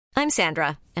I'm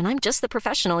Sandra, and I'm just the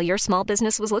professional your small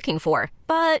business was looking for.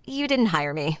 But you didn't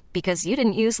hire me because you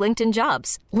didn't use LinkedIn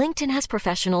Jobs. LinkedIn has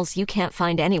professionals you can't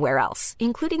find anywhere else,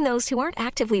 including those who aren't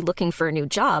actively looking for a new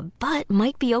job, but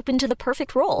might be open to the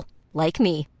perfect role, like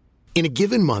me. In a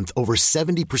given month, over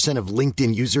 70% of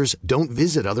LinkedIn users don't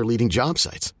visit other leading job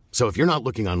sites. So if you're not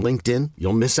looking on LinkedIn,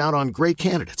 you'll miss out on great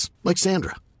candidates like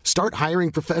Sandra. Start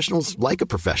hiring professionals like a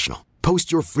professional.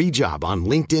 Post your free job on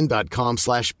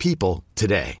linkedin.com/people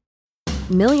today.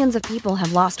 Millions of people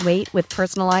have lost weight with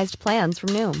personalized plans from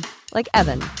Noom. Like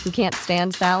Evan, who can't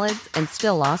stand salads and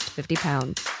still lost 50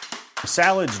 pounds.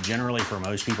 Salads generally for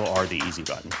most people are the easy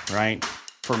button, right?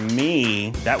 For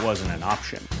me, that wasn't an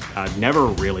option. I never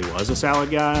really was a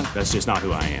salad guy. That's just not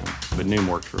who I am. But Noom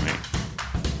worked for me.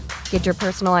 Get your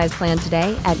personalized plan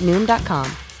today at Noom.com.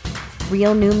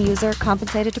 Real Noom user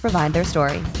compensated to provide their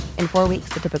story. In 4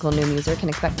 weeks, the typical Noom user can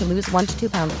expect to lose 1 to 2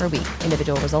 pounds per week.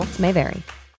 Individual results may vary.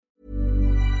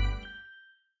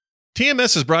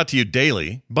 TMS is brought to you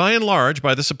daily, by and large,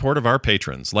 by the support of our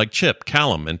patrons, like Chip,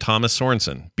 Callum, and Thomas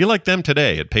Sorensen. Be like them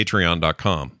today at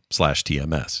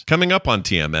patreon.com/TMS. Coming up on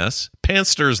TMS,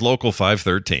 Panster's Local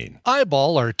 513.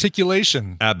 Eyeball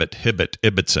articulation. Abbott, Hibbett,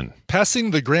 Ibbotson.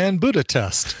 Passing the Grand Buddha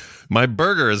test. My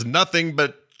burger is nothing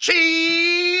but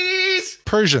cheese!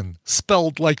 Persian,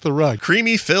 spelled like the rug.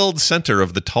 Creamy filled center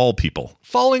of the tall people.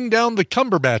 Falling down the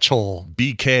Cumberbatch hole.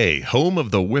 BK, home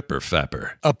of the whipper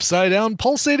fapper. Upside down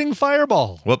pulsating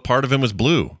fireball. What part of him was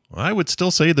blue? I would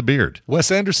still say the beard. Wes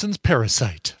Anderson's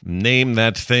Parasite. Name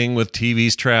that thing with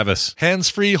TV's Travis.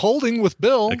 Hands-free holding with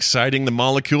Bill. Exciting the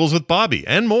molecules with Bobby,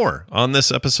 and more on this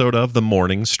episode of The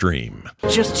Morning Stream.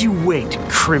 Just you wait,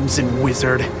 Crimson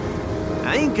Wizard.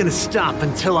 I ain't gonna stop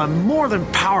until I'm more than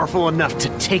powerful enough to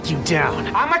take you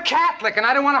down. I'm a Catholic and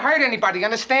I don't want to hurt anybody,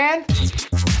 understand?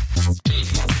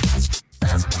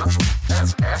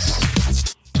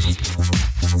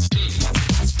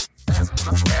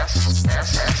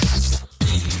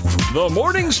 The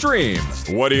Morning Stream.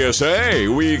 What do you say?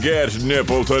 We get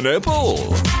nipple to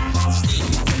nipple.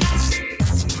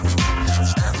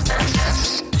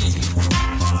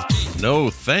 No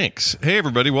thanks. Hey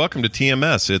everybody, welcome to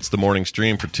TMS. It's the morning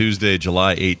stream for Tuesday,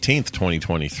 July 18th,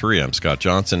 2023. I'm Scott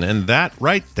Johnson, and that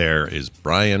right there is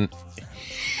Brian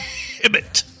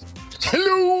Hibbett.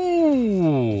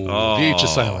 Hello! Oh, the H is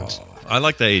silent. I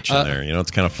like the H in there. You know,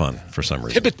 it's kind of fun for some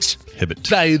reason. Hibbett. Hibbett.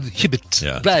 Brian Hibbett.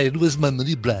 Yeah. Brian was my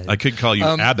money, Brian. I could call you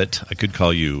Abbott. I could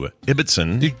call you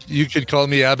Ibbotson. You could call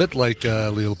me Abbott like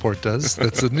Leo Laporte does.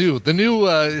 That's the new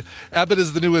Abbott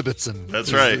is the new Ibbotson.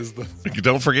 That's right.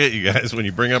 Don't forget, you guys, when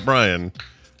you bring up Brian,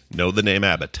 know the name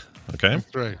Abbott. Okay?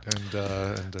 That's right. And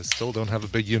I still don't have a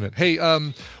big unit. Hey,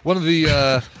 one of the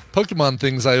Pokemon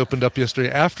things I opened up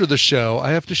yesterday after the show,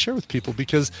 I have to share with people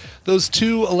because those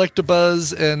two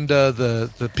Electabuzz and the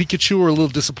Pikachu were a little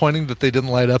disappointing that they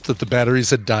didn't light up, that the batteries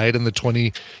had died in the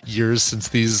 20 years since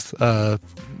these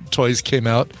toys came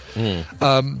out.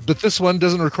 But this one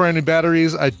doesn't require any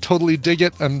batteries. I totally dig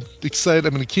it. I'm excited.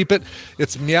 I'm going to keep it.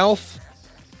 It's Meowth.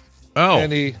 Oh,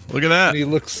 and look at that. And he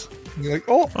looks... You're like,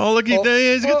 look,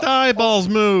 he's got the eyeballs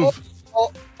move.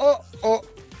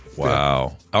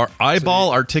 Wow. Our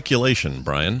eyeball articulation,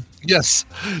 Brian. Yes.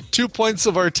 2 points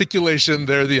of articulation.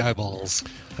 They're the eyeballs.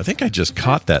 I think I just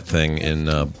caught that thing in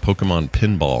Pokemon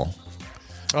Pinball.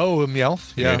 Oh, a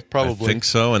Meowth? Yeah, probably. I think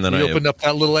so. And then you opened up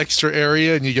that little extra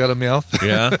area and you got a Meowth.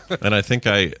 Yeah. And I think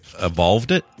I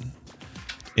evolved it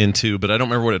into, but I don't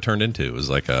remember what it turned into. It was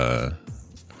like a...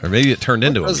 Or maybe it turned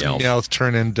into a Meowth. Meowth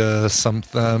turn into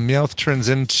something. Meowth turns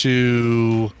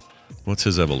into... What's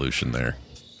his evolution there?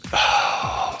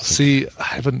 See, I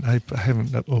haven't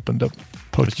opened up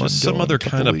Pokemon. It's just some other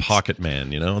kind of pocket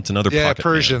man, you know? It's another pocket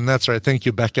Persian. Man. That's right. Thank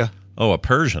you, Becca. Oh, a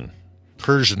Persian.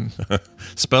 Persian.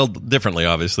 Spelled differently,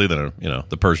 obviously, than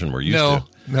the Persian we're used to.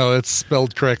 No, it's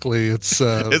spelled correctly. It's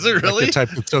Is it really?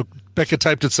 Becca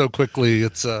typed it so quickly.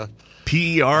 It's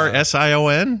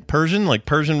Persion? Persian, like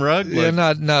Persian rug? Yeah,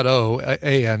 like... not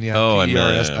O-A-N, yeah. Oh,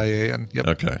 Persian. Yep.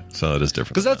 Okay, so it is different.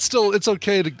 Because that's still, it's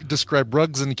okay to describe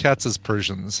rugs and cats as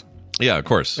Persians. Yeah, of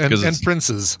course. And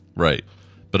princes. Right.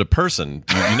 But a person,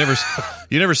 you never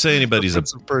say anybody's a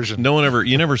Persian. No one ever,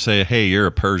 you never say, hey, you're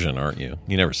a Persian, aren't you?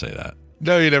 You never say that.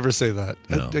 No, you never say that.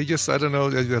 No. I guess, I don't know.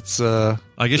 That's I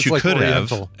guess you like could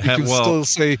Oriental. have. You can still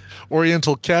say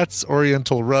Oriental cats,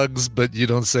 Oriental rugs, but you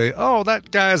don't say, "Oh,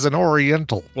 that guy's an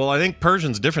Oriental." Well, I think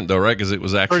Persian's different though, right? Because it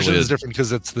was actually Persian's different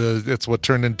because it's what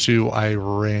turned into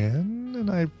Iran and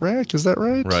Iraq. Is that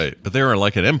right? Right, but they were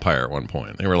like an empire at one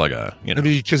point. They were like a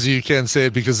Maybe because you can't say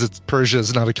it because Persia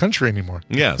is not a country anymore.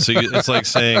 Yeah, so it's like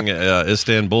saying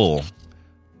Istanbul.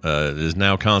 is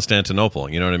now Constantinople.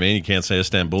 You know what I mean? You can't say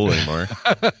Istanbul anymore.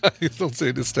 You don't say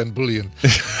it Istanbulian.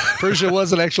 Persia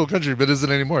was an actual country, but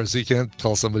isn't anymore, so you can't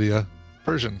call somebody a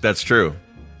Persian. That's true.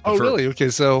 Oh, really? Okay,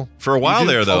 so for a while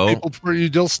there, though,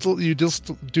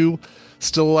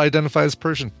 still identify as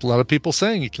Persian. A lot of people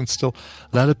saying you can still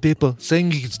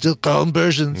call them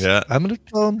Persians. Yeah, I'm gonna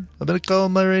call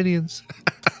them Iranians.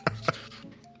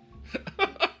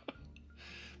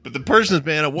 But the Persians,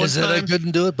 man, at one time, I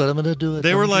couldn't do it, but I'm gonna do it.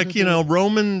 They were like,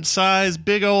 Roman size,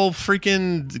 big old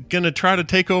freaking gonna try to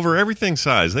take over everything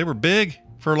size. They were big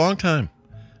for a long time,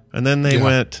 and then they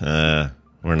went,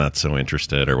 we're not so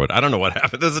interested, or what? I don't know what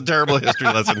happened. This is a terrible history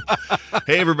lesson.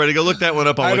 Hey, everybody, go look that one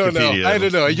up on Wikipedia. I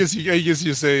don't know. I guess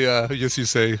you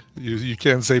say you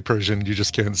can't say Persian. You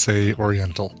just can't say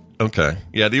Oriental. Okay,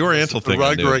 yeah, the Oriental thing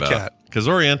I knew for a about. cat. Because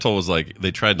Oriental was like,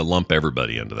 they tried to lump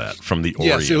everybody into that from the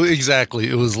Orient. Yes, exactly.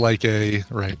 It was like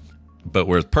right. But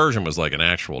whereas Persian was like an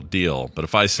actual deal. But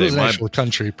if I say it was an actual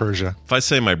country, Persia. If I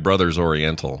say my brother's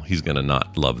Oriental, he's going to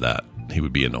not love that. He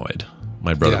would be annoyed.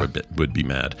 My brother would be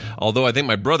mad. Although I think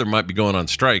my brother might be going on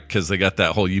strike because they got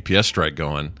that whole UPS strike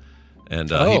going. And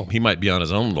he might be on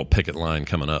his own little picket line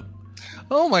coming up.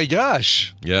 Oh, my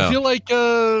gosh. Yeah. I feel like...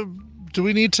 Do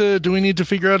we need to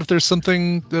figure out if there's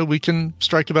something that we can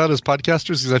strike about as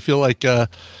podcasters? Because I feel like there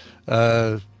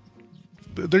are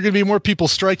going to be more people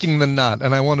striking than not,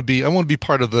 and I want to be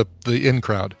part of the in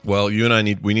crowd. Well, you and I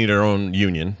need our own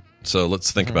union, so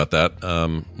let's think about that.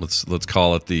 Let's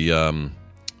call it the.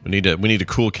 We need a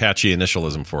cool, catchy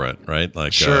initialism for it, right?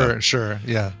 Like sure,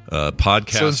 yeah.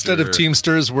 Podcast. So instead of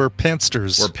Teamsters, we're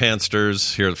Pantsters. We're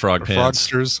Pantsters here at Frog Pants.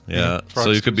 Frogsters. Yeah. Frogsters.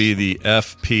 So you could be the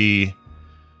FP.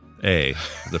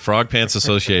 The Frog Pants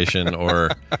Association, or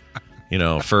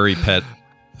furry pet.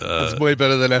 It's way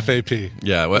better than FAP.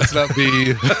 Yeah, let's not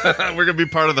be. We're gonna be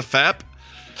part of the FAP.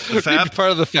 The FAP, part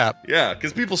of the FAP. Yeah,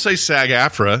 because people say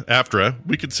SAG-AFTRA.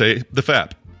 We could say the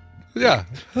FAP. Yeah,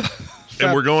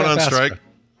 and we're going on strike,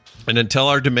 and until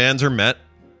our demands are met.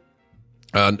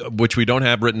 Which we don't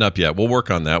have written up yet. We'll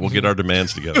work on that. We'll get our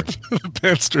demands together.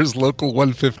 Pantsters Local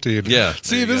 115. Yeah.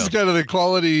 See, this is kind of the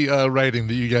quality writing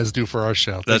that you guys do for our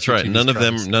show. That's right. None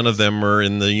of them are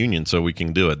in the union, so we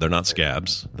can do it. They're not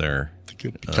scabs. They're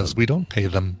because we don't pay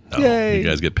them. Yay. You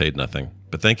guys get paid nothing.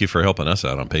 But thank you for helping us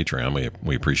out on Patreon.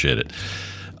 We appreciate it.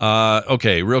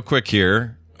 Okay, real quick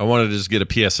here. I wanted to just get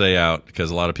a PSA out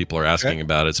because a lot of people are asking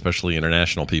about it, especially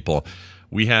international people.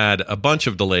 We had a bunch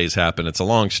of delays happen. It's a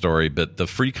long story, but the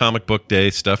free comic book day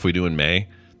stuff we do in May,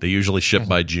 they usually ship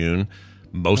by June.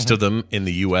 Most of them in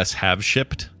the U.S. have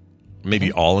shipped,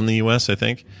 maybe all in the U.S., I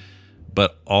think.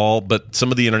 But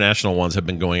some of the international ones have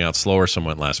been going out slower. Some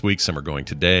went last week, some are going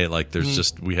today. Like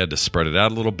there's we had to spread it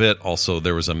out a little bit. Also,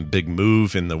 there was a big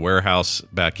move in the warehouse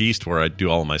back east where I do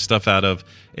all of my stuff out of,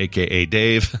 aka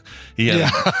Dave. He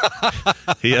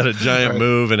had a giant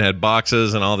move and had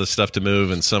boxes and all this stuff to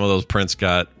move, and some of those prints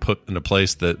got put in a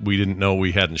place that we didn't know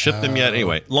we hadn't shipped them yet.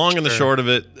 Anyway, long and the short of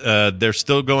it, they're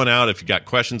still going out. If you got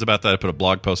questions about that, I put a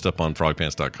blog post up on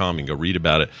frogpants.com. You can go read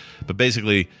about it. But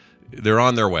basically, they're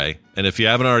on their way. And if you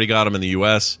haven't already got them in the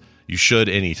U.S., you should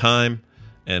anytime.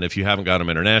 And if you haven't got them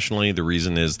internationally, the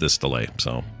reason is this delay.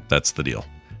 So that's the deal.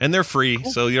 And they're free,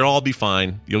 so you'll all be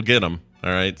fine. You'll get them,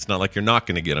 all right? It's not like you're not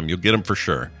going to get them. You'll get them for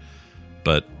sure.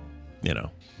 But,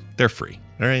 they're free,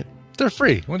 all right? They're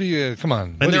free. Come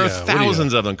on. And there are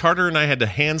thousands of them. Carter and I had to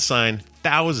hand sign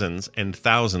thousands and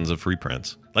thousands of free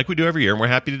prints, like we do every year, and we're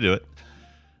happy to do it.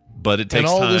 But it takes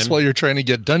time. And all this while you're trying to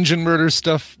get dungeon murder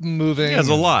stuff moving. Yeah, it's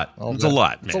a lot. It's a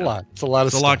lot, man. It's a lot. It's a lot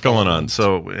of stuff. It's a lot going on.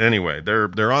 So anyway,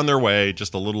 they're on their way.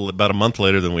 Just about a month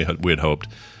later than we had hoped.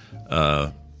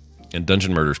 And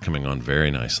dungeon murder's coming on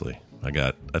very nicely.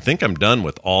 I think I'm done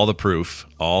with all the proof,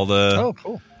 all the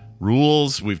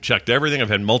rules. We've checked everything. I've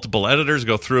had multiple editors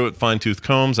go through it, fine-tooth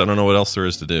combs. I don't know what else there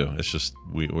is to do. It's just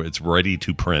it's ready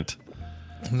to print.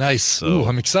 Nice. So ooh,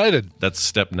 I'm excited. That's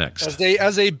step next.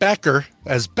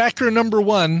 As backer number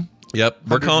one. Yep.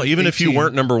 We're calling, even if you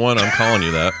weren't number one, I'm calling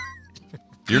you that.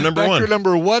 You're number one. Backer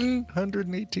number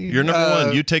 118. You're number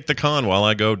one. You take the con while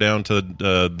I go down to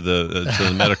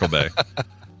the medical bay.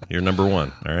 You're number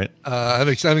one. All right. I'm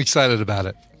excited about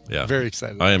it. Yeah. Very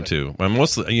excited. I am too. I'm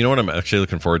mostly. You know what I'm actually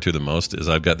looking forward to the most is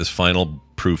I've got this final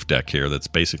proof deck here that's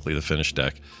basically the finished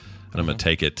deck, and I'm going to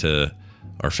take it to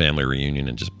our family reunion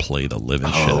and just play the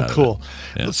living shit out of it. Oh, cool.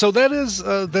 Yeah. So that is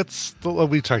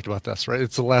we talked about this, right?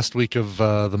 It's the last week of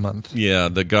the month. Yeah,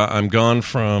 I'm gone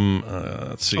from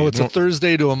let's see. Oh, it's a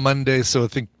Thursday to a Monday, so I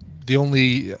think the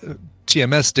only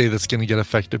TMS day that's going to get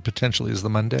affected potentially is the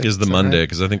Monday. Is the Monday,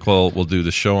 because I think we'll do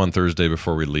the show on Thursday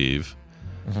before we leave.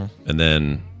 And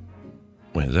then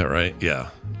Wait, is that right? Yeah,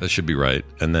 that should be right.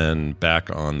 And then back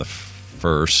on the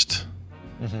 1st.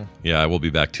 Mm-hmm. Yeah, I will be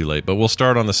back too late, but we'll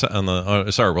start on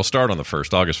the we'll start on the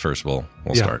 1st. August 1st.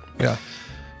 We'll start. Yeah.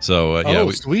 So I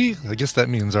guess that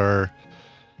means our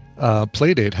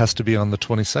play date has to be on the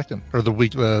 22nd or the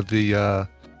week the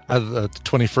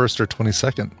 21st or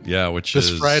 22nd. Yeah, which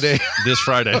is Friday. This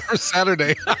Friday or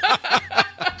Saturday.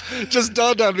 Just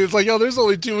dawned on me. It's like, there's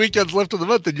only 2 weekends left of the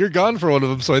month, and you're gone for one of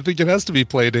them. So I think it has to be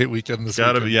play date weekend this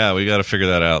weekend. Yeah, we got to figure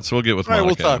that out. So we'll get with Monica.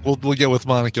 We'll talk. We'll get with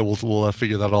Monica. We'll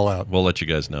figure that all out. We'll let you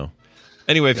guys know.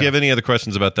 Anyway, if you have any other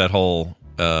questions about that whole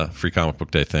free comic book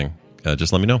day thing,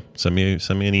 just let me know. Send me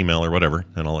an email or whatever,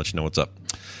 and I'll let you know what's up.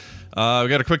 We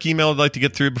got a quick email I'd like to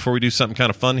get through before we do something kind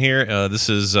of fun here. This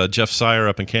is Jeff Sire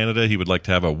up in Canada. He would like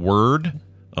to have a word.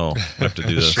 Oh, I have to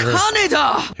do this. Sure.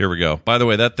 Canada! Here we go. By the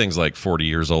way, that thing's like 40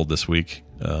 years old this week.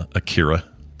 Akira,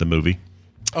 the movie.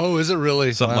 Oh, is it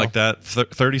really? Something like that.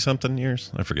 30-something years?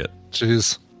 I forget.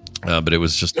 Jeez. But it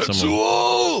was just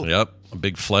someone. Yep. A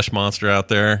big flesh monster out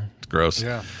there. It's gross.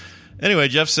 Yeah. Anyway,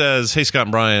 Jeff says, hey, Scott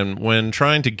and Brian, when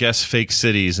trying to guess fake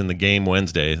cities in the game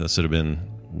Wednesday, this would have been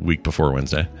week before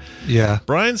Wednesday. Yeah.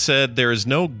 Brian said there is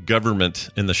no government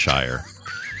in the Shire.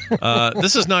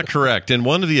 This is not correct. In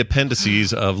one of the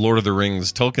appendices of Lord of the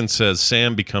Rings, Tolkien says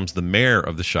Sam becomes the mayor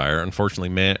of the Shire.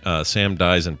 Unfortunately, Sam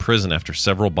dies in prison after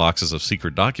several boxes of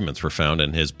secret documents were found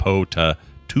in his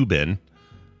bin.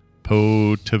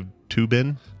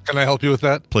 Bin? Can I help you with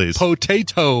that? Please.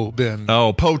 Potato bin.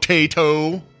 Oh,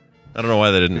 potato. I don't know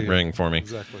why that didn't ring for me.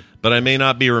 Exactly. But I may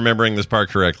not be remembering this part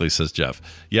correctly, says Jeff.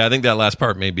 Yeah, I think that last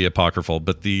part may be apocryphal,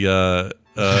 but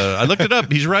I looked it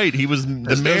up. He's right. He was the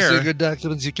mayor. No secret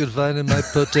documents you can find in my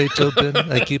potato bin.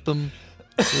 I keep them.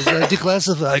 I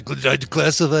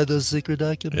declassify those secret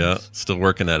documents. Yeah, still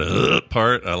working that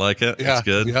part. I like it. Yeah, it's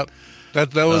good. Yep.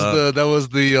 That was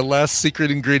the last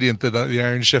secret ingredient that the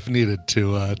Iron Chef needed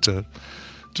to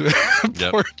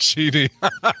poor Chidi.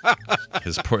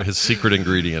 his secret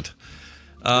ingredient.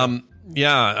 He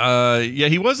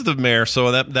was the mayor,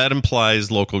 so that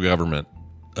implies local government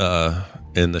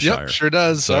in the Shire. Yep, sure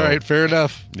does. So, all right, fair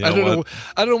enough. I don't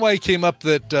know why it came up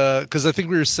that because I think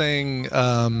we were saying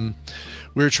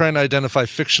we were trying to identify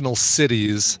fictional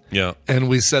cities. Yeah, and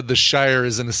we said the Shire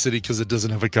isn't a city because it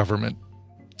doesn't have a government.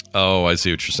 Oh, I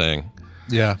see what you're saying.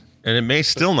 Yeah. And it may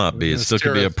still not be. It still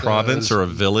could be a province or a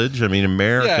village. I mean, a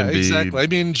mayor can be... Yeah, exactly. I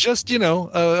mean, just,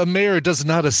 a mayor does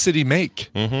not a city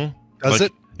make. Mm-hmm. Does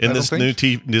it? In this new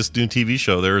TV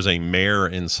show, there is a mayor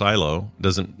in Silo.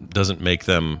 Doesn't make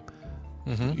them,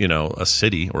 a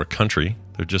city or a country.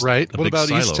 They're just right. A what big about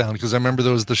silo. Easttown? Because I remember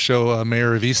there was the show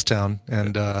Mayor of Easttown,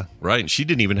 and right, and she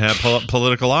didn't even have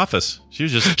political office. She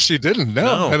was just she didn't.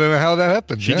 No, I don't know how that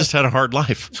happened. She just had a hard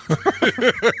life.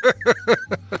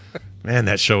 Man,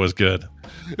 that show was good.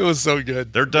 It was so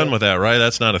good. They're done with that, right?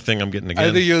 That's not a thing I'm getting again.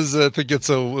 I think it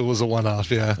was a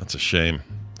one-off. Yeah, that's a shame.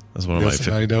 That's one of my favorites.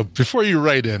 I know. Before you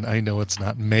write in, I know it's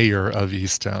not Mayor of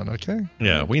Easttown. Okay.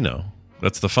 Yeah, we know.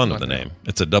 That's the fun of the name.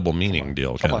 It's a double meaning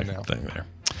deal kind of thing there.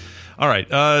 All right,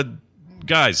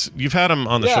 guys, you've had him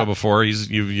on the show before.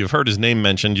 You've heard his name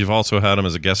mentioned. You've also had him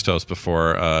as a guest host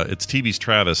before. It's TV's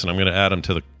Travis, and I'm going to add him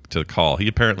to the call. He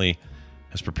apparently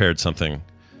has prepared something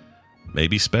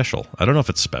maybe special. I don't know if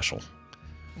it's special.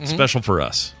 Mm-hmm. Special for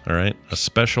us, all right? A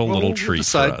special little treat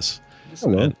for us.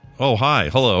 Hello.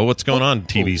 Hello. What's going on,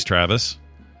 TV's Travis?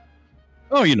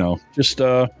 Oh, just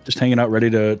hanging out, ready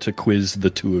to quiz the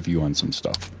two of you on some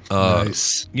stuff.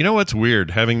 Nice. You know what's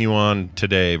weird? Having you on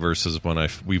today versus when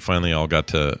we finally all got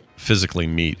to physically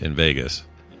meet in Vegas.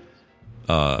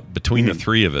 Between the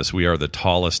three of us, we are the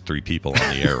tallest three people on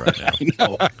the air right now. I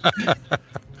know.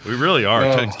 We really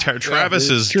are. Travis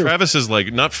is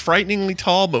like not frighteningly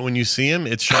tall, but when you see him,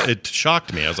 it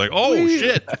shocked me. I was like,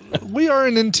 shit. We are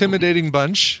an intimidating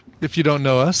bunch if you don't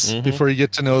know us. Mm-hmm. Before you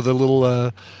get to know the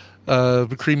little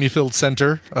creamy filled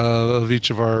center of each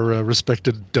of our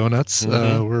respected donuts,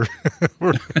 we're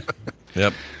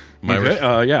yep.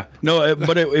 No,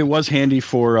 but it was handy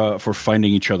for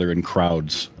finding each other in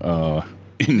crowds.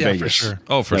 In Vegas. For sure.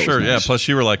 Oh, for sure. Nice. Yeah. Plus,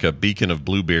 you were like a beacon of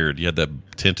Bluebeard. You had that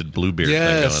tinted Bluebeard thing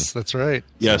going. Yes, that's right.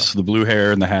 Yes, the blue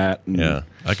hair and the hat. And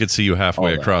I could see you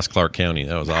halfway across Clark County.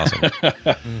 That was awesome.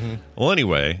 Mm-hmm. Well,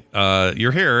 anyway,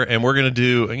 you're here, and we're going to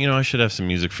do, I should have some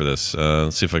music for this.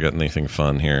 Let's see if I got anything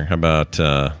fun here. How about,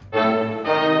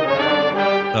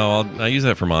 I'll use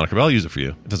that for Monica, but I'll use it for you.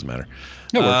 It doesn't matter.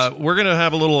 We're going to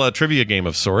have a little trivia game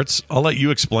of sorts. I'll let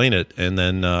you explain it, and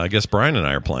then I guess Brian and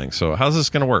I are playing. So how's this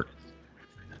going to work?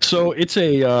 So it's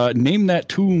a Name That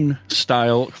Tune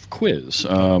style quiz.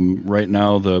 Right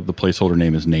now, the placeholder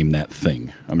name is Name That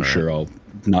Thing. I'm sure I'll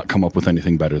not come up with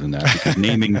anything better than that, because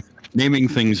naming naming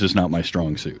things is not my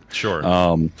strong suit. Sure.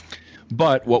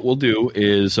 But what we'll do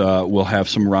is we'll have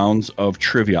some rounds of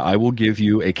trivia. I will give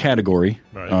you a category,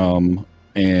 Right.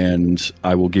 And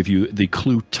I will give you the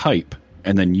clue type,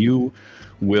 and then you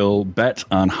will bet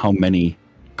on how many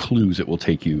clues it will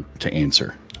take you to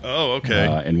answer. Oh, okay.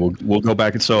 And we'll go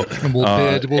back and so We'll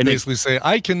bid. We'll and basically say,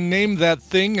 I can name that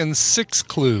thing in 6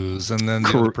 clues. And then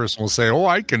the other person will say, oh,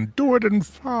 I can do it in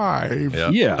 5.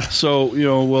 Yeah. So,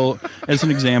 well, as an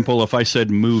example, if I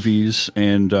said movies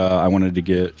and I wanted to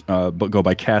get go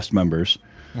by cast members,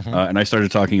 and I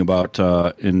started talking about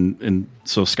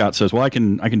so Scott says, well, I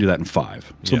can do that in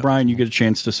 5. So Brian, you get a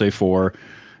chance to say 4.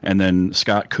 And then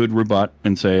Scott could rebut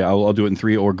and say, I'll do it in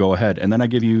 3 or go ahead. And then I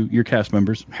give you your cast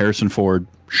members, Harrison Ford,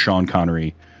 Sean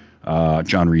Connery,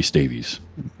 John Rhys Davies.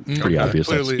 Pretty obvious.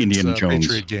 Clearly that's Indiana Jones.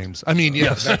 Patriot Games. I mean,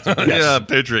 yes. Yeah,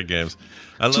 Patriot Games.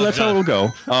 So that's how it'll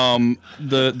go.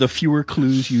 The fewer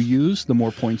clues you use, the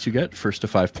more points you get. First to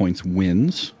 5 points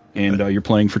wins. And you're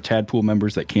playing for Tadpool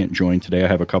members that can't join today. I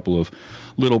have a couple of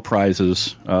little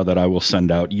prizes that I will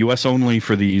send out. U.S. only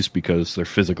for these because they're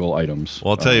physical items.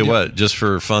 Well, I'll tell you what. Just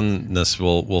for funness,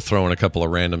 we'll throw in a couple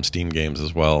of random Steam games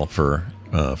as well for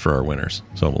our winners.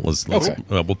 So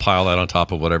we'll pile that on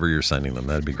top of whatever you're sending them.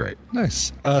 That'd be great.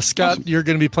 Nice. Scott, you're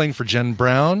going to be playing for Jen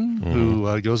Brown,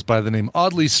 who goes by the name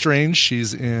Oddly Strange.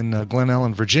 She's in Glen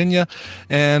Ellen, Virginia.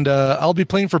 And I'll be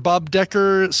playing for Bob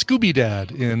Decker, Scooby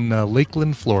Dad, in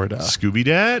Lakeland, Florida. Scooby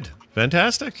Dad?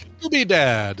 Fantastic. Scooby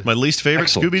Dad. My least favorite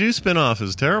Scooby-Doo spinoff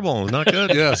is terrible. Not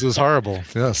good. Yes, it was horrible.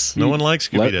 Yes. No one likes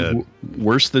Scooby Dad.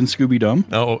 Worse than Scooby-Dum?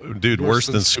 Oh, dude, worse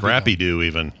than Scrappy-Doo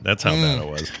even. That's how bad it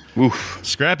was. Oof.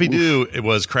 Scrappy-Doo, it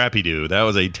was Crappy-Doo. That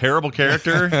was a terrible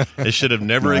character. It should have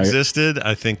never existed.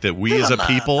 I think that we as a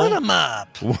people... Put 'em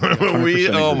up.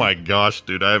 Oh my gosh,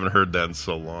 dude, I haven't heard that in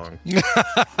so long.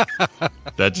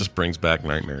 That just brings back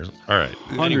nightmares. All right.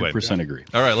 100% agree.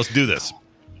 All right, let's do this.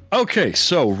 Okay,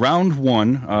 so round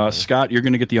 1. Scott, you're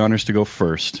going to get the honors to go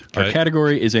first. Okay. Our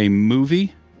category is a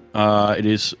movie. I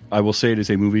will say it is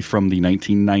a movie from the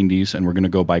 1990s, and we're going to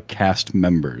go by cast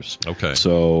members. Okay.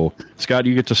 So, Scott,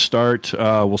 you get to start.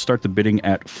 We'll start the bidding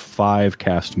at 5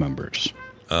 cast members.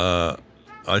 I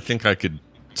think I could...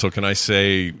 So can I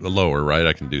say lower, right?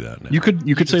 I can do that now. You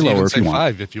could say lower if you want.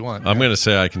 5 if you want. I'm going to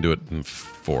say I can do it in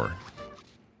 4.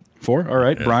 4? All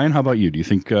right. Yeah. Brian, how about you? Do you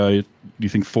think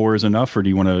 4 is enough, or do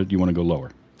you want to go lower?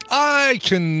 I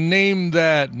can name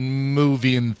that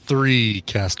movie in 3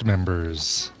 cast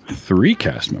members. 3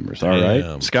 cast members. All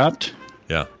right. Scott?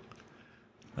 Yeah.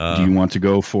 Do you want to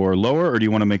go for lower, or do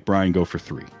you want to make Brian go for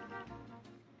 3?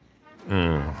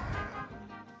 I'm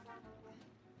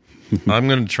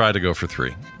going to try to go for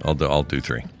 3. I'll do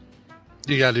 3.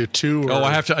 You got to do 2. Oh,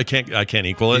 I have to. I can't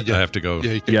equal it. I have to go.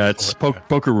 Yeah, it's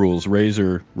poker rules. Raise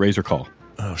or call.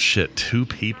 Oh shit! 2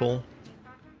 people.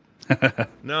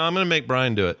 No, I'm going to make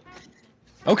Brian do it.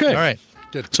 Okay. All right.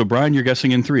 Good. So, Brian, you're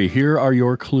guessing in 3. Here are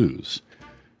your clues: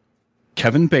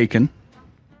 Kevin Bacon,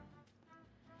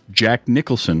 Jack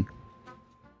Nicholson,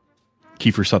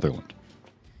 Kiefer Sutherland.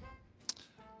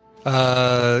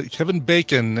 Kevin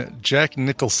Bacon, Jack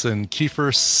Nicholson,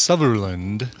 Kiefer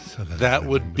Sutherland. That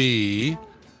would be...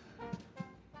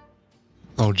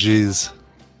 Oh, geez.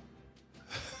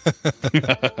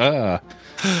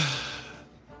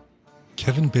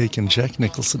 Kevin Bacon, Jack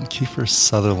Nicholson, Kiefer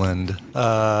Sutherland.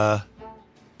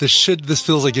 This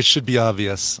feels like it should be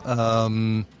obvious.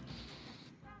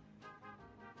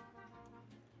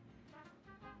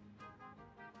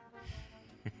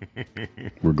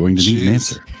 We're going to need an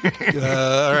answer.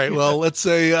 All right. Well, let's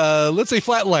say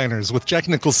Flatliners with Jack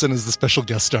Nicholson as the special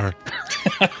guest star.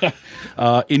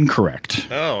 Incorrect.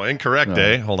 Oh, incorrect,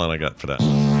 eh? Hold on, I got for that.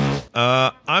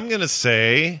 I'm going to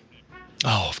say...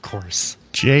 Oh, of course.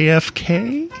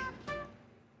 JFK?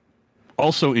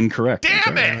 Also incorrect.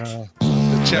 Damn it!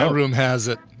 The chat room has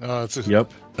it.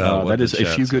 Yep. That is A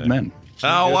Few Good Men.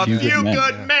 Oh, A Few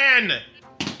Good Men!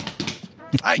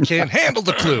 I can't handle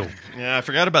the clue. Yeah, I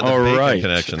forgot about the bacon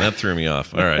connection. That threw me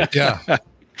off. All right. Yeah.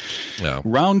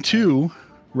 Round two.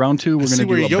 We're going to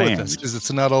do a band. Because it's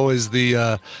not always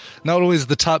the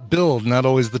top build, not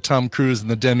always the Tom Cruise and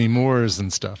the Demi Moores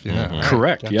and stuff. You know? Mm-hmm.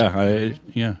 Correct. Gotcha.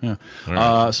 Yeah.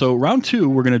 Right. So round 2,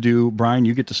 we're going to do. Brian,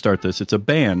 you get to start this. It's a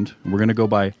band. We're going to go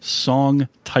by song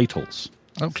titles.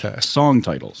 Okay. Song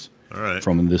titles. All right.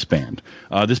 From this band.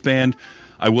 This band,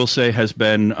 I will say, has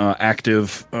been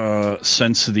active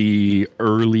since the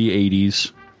early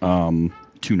 80s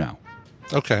to now.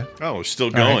 Okay. Oh, still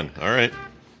going. All right.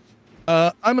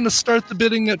 I'm going to start the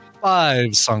bidding at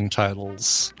 5 song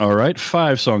titles. All right,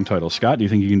 5 song titles. Scott, do you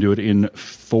think you can do it in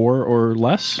 4 or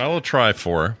less? I will try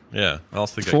 4. Yeah, I'll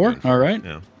think 4? All right.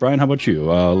 Yeah. Brian, how about you?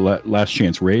 Last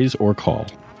chance, raise or call?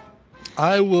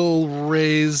 I will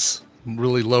raise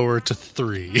really lower to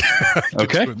 3.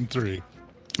 Okay. 3.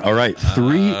 All right,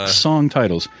 3 song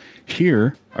titles.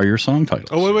 Here are your song titles.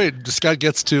 Oh, wait. Scott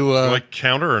gets to... Do I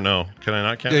counter or no? Can I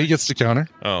not counter? Yeah, he gets to counter.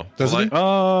 Oh. Doesn't he?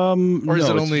 Or is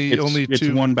it only 2? It's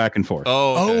one back and forth.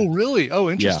 Oh, okay. Oh, really? Oh,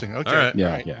 interesting. Yeah. Okay. All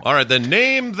right. Yeah. All right, then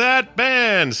name that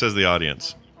band, says the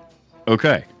audience.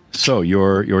 Okay, so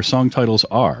your song titles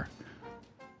are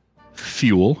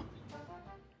Fuel,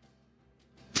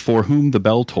 For Whom the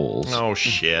Bell Tolls, Oh,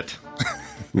 shit.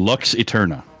 Lux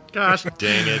Eterna. Gosh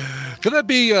dang it. Could that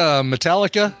be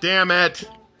Metallica? Damn it.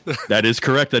 That is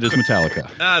correct. That is Metallica.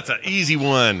 That's an easy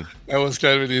one. That was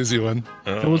kind of an easy one.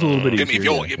 That was a little bit easier. Give me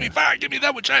fuel, give me fire, give me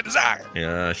that which I desire.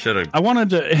 Yeah, I should have. I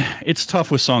wanted to. It's tough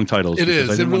with song titles. It because is.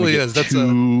 I didn't It wanna really get is. That's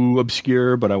too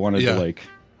obscure, but I wanted Yeah. to like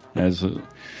as a.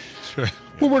 Sure.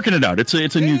 We're working it out. It's a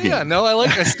new game. Yeah, no,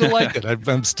 I still like it.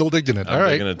 I'm still digging it. I'm All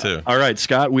right. digging it too. All right,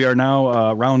 Scott. We are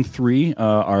now round 3.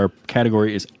 Our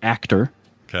category is actor,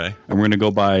 Okay. and we're going to go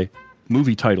by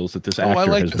movie titles that this actor I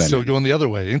like has this. been. So in. going the other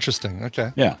way. Interesting.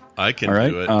 Okay. Yeah. I can All right,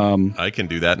 do it. I can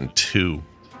do that in 2.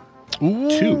 Ooh.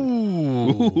 2.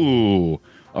 Ooh.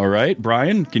 All right,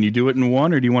 Brian. Can you do it in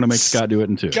 1, or do you want to make Scott do it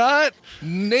in 2? Scott,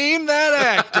 name that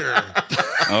actor.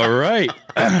 All right.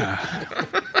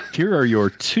 Here are your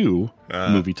 2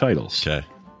 movie titles. Okay.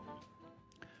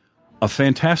 A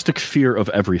Fantastic Fear of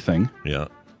Everything, Yeah.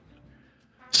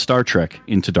 Star Trek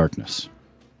Into Darkness.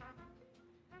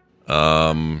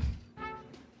 Boy.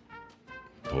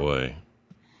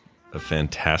 A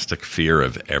Fantastic Fear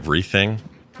of Everything.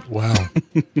 Wow.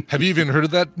 Have you even heard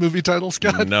of that movie title,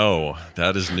 Scott? No,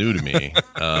 that is new to me.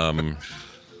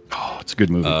 Oh, it's a good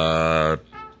movie.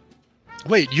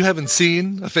 Wait, you haven't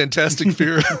seen A Fantastic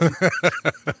Fear?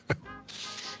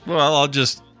 Well, I'll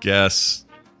just guess.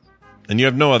 And you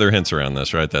have no other hints around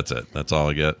this, right? That's it. That's all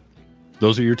I get.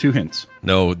 Those are your 2 hints.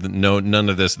 No, none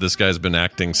of this. This guy's been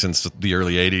acting since the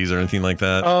early 80s or anything like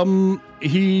that.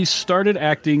 He started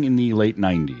acting in the late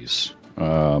 90s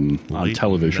on Late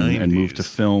television and 90s. moved to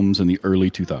films in the early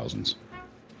 2000s.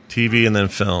 TV and then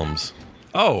films.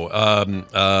 Oh,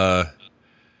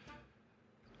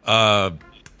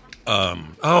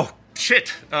 oh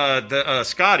shit. The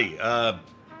Scotty.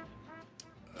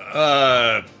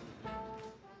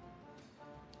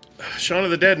 Shaun of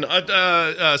the Dead.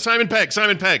 Simon Pegg.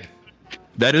 Simon Pegg.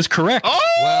 That is correct. Oh,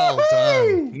 Well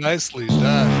done. Nicely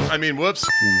done. I mean, whoops!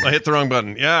 I hit the wrong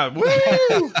button. Yeah, woo!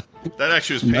 That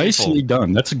actually was painful. Nicely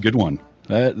done. That's a good one.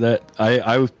 That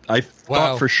I Wow.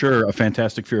 thought for sure A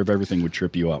Fantastic Fear of Everything would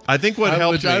trip you up. I think what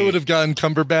helped me. I would have gone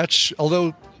Cumberbatch,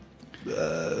 although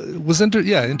was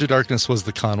Into Darkness was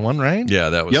the con one, right? Yeah,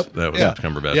 that was Yep. Yeah.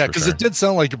 Cumberbatch. Yeah, for because sure. it did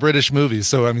sound like a British movie.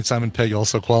 So I mean, Simon Pegg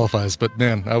also qualifies. But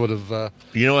man, I would have.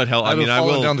 You know what helped? I I'd mean, have I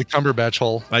fallen will. down the Cumberbatch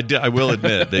hole. I will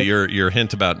admit that your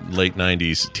hint about late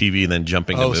 '90s TV and then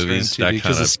jumping to movies that because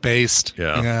kind it's of spaced.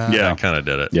 Yeah. that kind of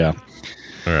did it. Yeah.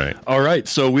 All right. All right.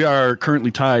 So we are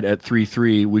currently tied at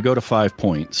 3-3. We go to 5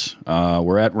 points.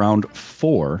 We're at round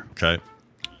 4. Okay.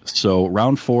 So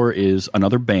round 4 is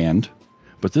another band,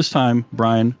 but this time,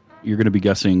 Brian, you're going to be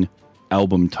guessing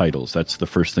album titles. That's the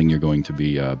first thing you're going to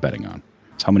be betting on.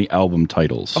 It's how many album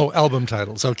titles. Oh, album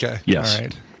titles. Okay. Yes.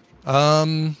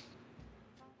 All right.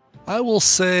 I will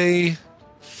say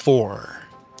 4.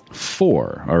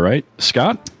 4. All right.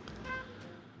 Scott?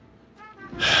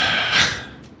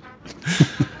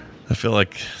 I feel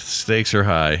like stakes are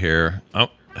high here. Oh,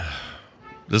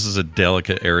 this is a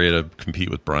delicate area to compete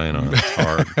with Brian on. It's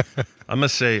hard. I'll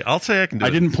say I can do it.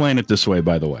 I didn't plan it this way,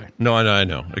 by the way. No, I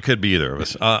know. It could be either of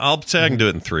us. I'll say I can do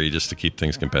it in 3 just to keep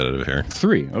things competitive here.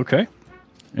 3. Okay.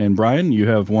 And Brian, you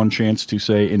have one chance to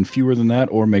say in fewer than that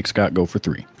or make Scott go for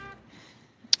 3.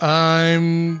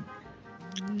 I'm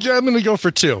going to go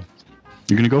for 2. You're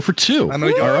going to go for 2. I'm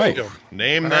going to go All for right. 2.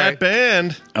 Name All that right.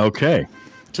 band. Okay.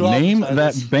 2 album Name titles.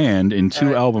 that band in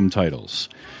 2 album titles.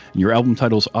 Your album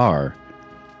titles are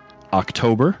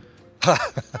October,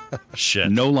 Shit.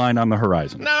 No Line on the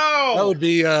Horizon. No. That would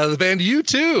be the band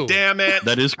U2. Damn it.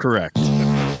 That is correct.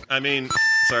 I mean,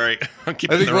 sorry. I'm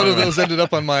keeping I think the one wrong of those ended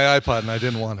up on my iPod, and I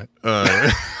didn't want it.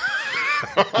 That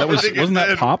was think it wasn't that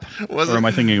did. Pop? Was or am it?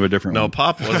 I thinking of a different No, one?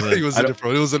 Pop I think it wasn't. was a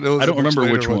different. It was I don't remember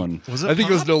later which one. Was it I think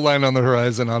it was Pop? No Line on the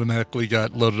Horizon. Automatically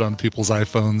got loaded on people's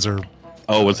iPhones, or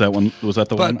Oh, was that one? Was that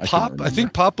the one? but can't Pop. I remember.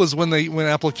 think Pop was when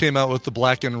Apple came out with the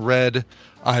black and red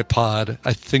iPod.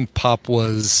 I think Pop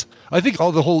was I think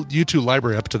the whole U2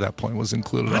 library up to that point was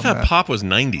included. I on thought that. Pop was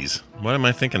 90s. Why am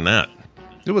I thinking that?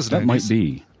 It was that 90s. might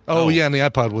be. Oh, yeah, and the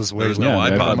iPod was way. There was no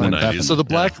iPod in the 90s. So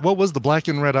what was the black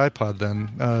and red iPod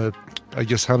then? I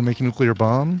guess How to Make a Nuclear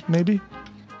Bomb, maybe.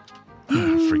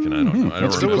 Freaking, I don't know. I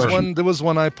don't remember. There was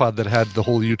one iPod that had the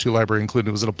whole U2 library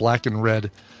included. Was it a black and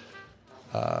red?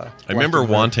 I remember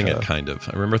wanting it, kind of.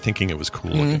 I remember thinking it was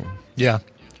cool looking. Yeah.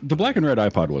 The black and red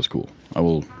iPod was cool. I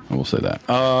will say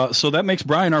that. So that makes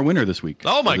Brian our winner this week.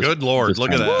 Oh my good lord!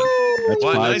 Look at that. That's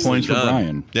Well, 5 nicely points for done.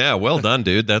 Brian. Yeah, well done,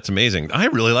 dude. That's amazing. I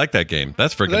really like that game.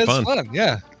 That's freaking That's fun. fun.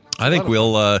 Yeah. I think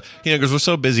we'll, because we're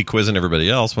so busy quizzing everybody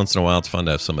else. Once in a while, it's fun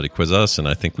to have somebody quiz us, and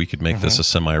I think we could make this a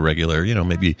semi-regular.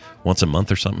 Maybe once a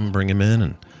month or something. Bring him in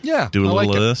and do a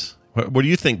little of this. What do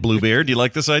you think, Bluebeard? Do you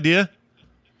like this idea?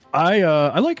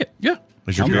 I like it. Yeah.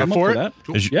 Is your I'm beard up for that?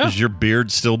 Is your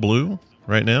beard still blue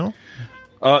right now?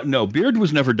 No, beard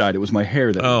was never dyed. It was my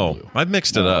hair that was blue. I've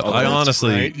mixed it up. I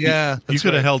honestly, right. Yeah, you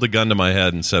could have held a gun to my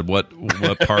head and said what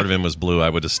part of him was blue. I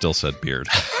would have still said beard.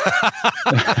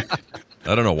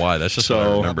 I don't know why. That's just what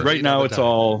I remember. Right now it's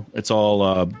all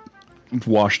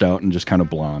washed out and just kind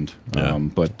of blonde. Yeah.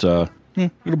 But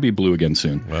it'll be blue again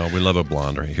soon. Well, we love a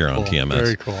blonde right here on TMS.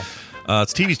 Very cool.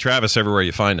 It's TV's Travis everywhere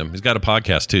you find him. He's got a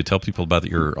podcast too. Tell people about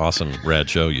your awesome rad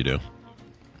show you do.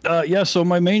 So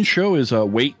my main show is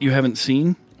Wait You Haven't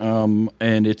Seen,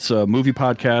 and it's a movie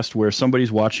podcast where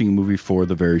somebody's watching a movie for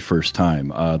the very first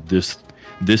time.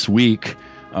 This week,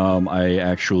 I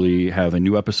actually have a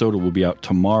new episode. It will be out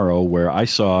tomorrow, where I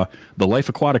saw The Life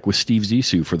Aquatic with Steve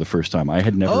Zissou for the first time. I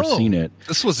had never seen it.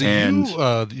 This was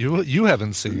you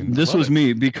haven't seen. This was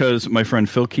me, because my friend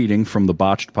Phil Keating from the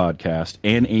Botched podcast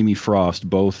and Amy Frost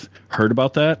both heard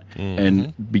about that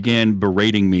and began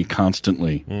berating me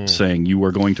constantly, saying you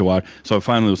were going to watch. So I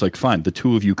finally was like, fine, the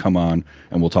two of you come on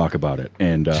and we'll talk about it.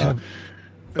 And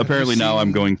apparently now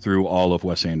I'm going through all of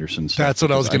Wes Anderson's stuff. That's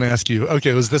what I was going to ask you.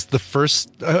 Okay, was this the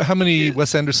first? How many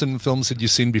Wes Anderson films had you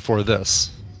seen before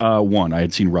this? One. I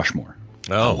had seen Rushmore.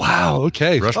 Oh, wow.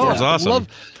 Okay. Rushmore's awesome.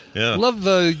 Love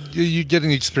you getting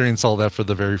to experience all that for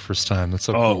the very first time. That's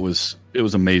so cool. It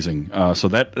was amazing. So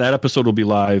that episode will be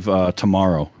live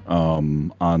tomorrow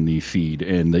on the feed.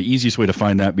 And the easiest way to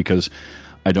find that, because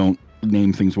I don't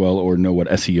name things well or know what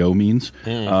SEO means,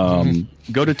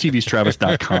 go to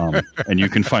tvstravis.com and you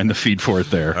can find the feed for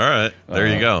it there. All right, there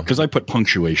you go. Because I put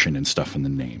punctuation and stuff in the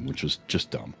name, which was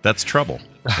just dumb. That's trouble.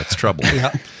 That's trouble.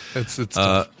 Yeah, it's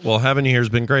well, having you here has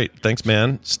been great. Thanks,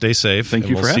 man. Stay safe. Thank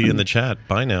you we'll for see having you in me. the chat.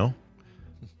 Bye now.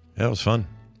 Yeah, it was fun.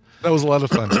 That was a lot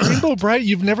of fun. Rainbow Bright,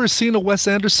 you've never seen a Wes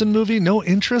Anderson movie? No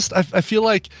interest? I feel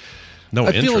like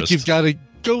I feel like you've got to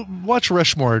go watch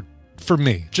Rushmore for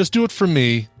me. Just do it for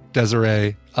me,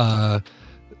 Desiree. If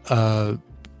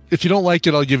you don't like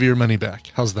it, I'll give you your money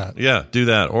back. How's that? Yeah, do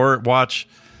that. Or watch,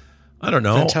 I don't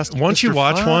know. Fantastic Once Mr. you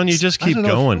watch Fox? one, you just I keep don't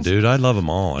know. going, dude. I love them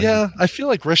all. Yeah, I feel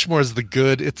like Rushmore is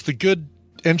it's the good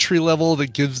entry level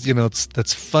that gives,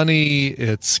 that's funny,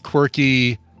 it's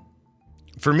quirky.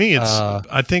 For me, it's,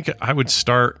 I think I would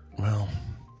start, well,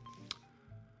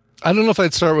 I don't know if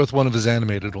I'd start with one of his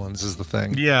animated ones is the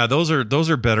thing. yeah, those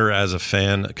are better as a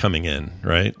fan coming in,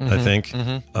 right? I think.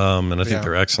 And I think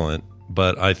they're excellent.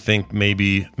 But I think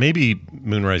maybe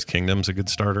Moonrise Kingdom's a good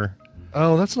starter.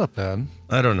 Oh, that's not bad.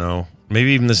 I don't know.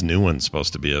 Maybe even this new one's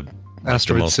supposed to be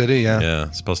Asteroid City, yeah. Yeah,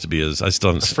 it's supposed to be I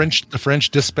still haven't. The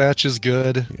French Dispatch is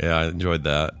good. Yeah, I enjoyed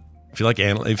that. If you like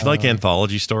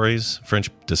anthology stories, French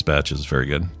Dispatch is very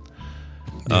good.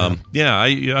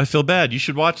 I feel bad. You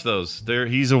should watch those.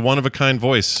 He's a one of a kind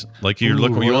voice. Like you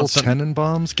look, you Royal want something.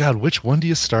 Tenenbaums. God, which one do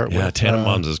you start with? Yeah,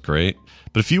 Tenenbaums is great.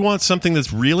 But if you want something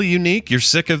that's really unique, you're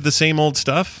sick of the same old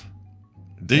stuff.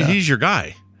 He's your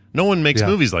guy. No one makes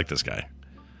movies like this guy.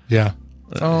 Yeah.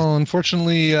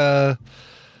 Unfortunately,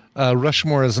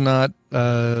 Rushmore is not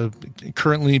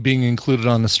currently being included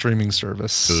on the streaming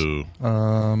service. Boo.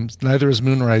 Neither is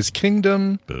Moonrise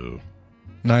Kingdom. Boo.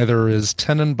 Neither is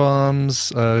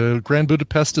Tenenbaums. Grand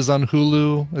Budapest is on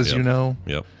Hulu, as you know.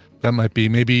 Yep. That might be.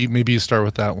 Maybe you start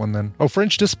with that one then. Oh,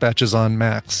 French Dispatch is on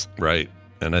Max. Right.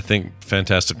 And I think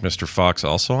Fantastic Mr. Fox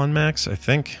also on Max, I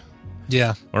think.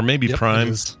 Yeah. Or maybe Prime.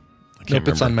 It is. I can't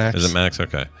Nope, it's on remember. Max. Is it Max?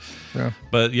 Okay. Yeah.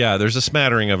 But yeah, there's a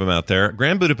smattering of them out there.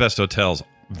 Grand Budapest Hotel's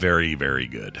very, very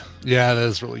good. Yeah, that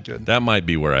is really good. That might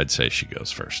be where I'd say she goes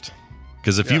first.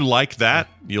 Because if you like that,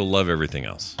 you'll love everything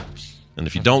else. And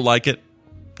if you don't like it,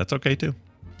 that's okay too.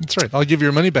 That's right. I'll give you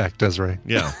your money back, Desiree.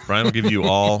 Yeah, Brian will give you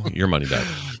all your money back.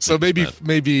 So maybe,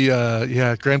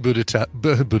 Grand Budapest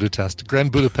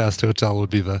Hotel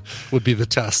would be the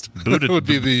test. Would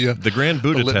be the Grand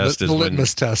Buddha test is the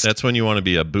litmus test. That's when you want to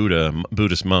be a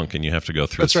Buddhist monk, and you have to go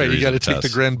through. That's right. You got to take tests.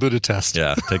 the Grand Buddha test.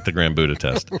 Yeah, take the Grand Buddha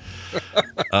test.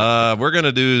 We're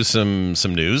gonna do some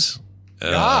news,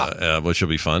 which will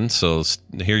be fun. So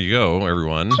here you go,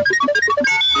 everyone.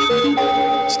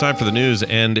 It's time for the news,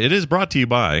 and it is brought to you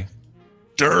by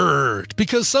Dirt.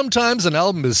 Because sometimes an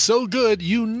album is so good,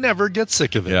 you never get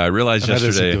sick of it. Yeah, I realized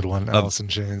yesterday. That is a good one, Alice in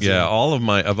Chains. Yeah, all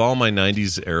my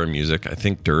 90s era music, I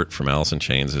think Dirt from Alice in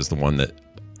Chains is the one that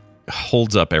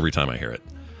holds up every time I hear it.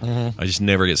 I just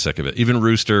never get sick of it. Even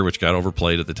Rooster, which got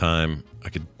overplayed at the time, I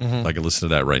could listen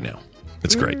to that right now.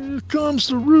 It's great. Here comes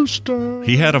the rooster.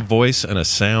 He had a voice and a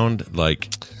sound like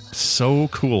so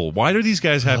cool. Why do these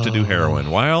guys have to do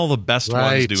heroin? Why all the best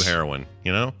ones do heroin?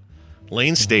 You know,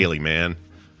 Lane Staley, man,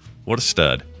 what a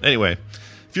stud. Anyway,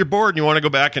 if you're bored and you want to go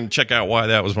back and check out why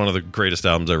that was one of the greatest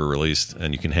albums ever released,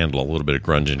 and you can handle a little bit of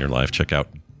grunge in your life, check out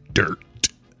Dirt.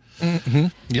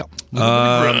 Yep.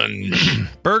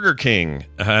 Burger King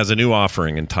has a new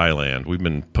offering in Thailand. We've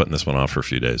been putting this one off for a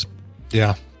few days.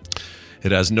 Yeah.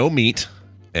 It has no meat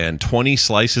and 20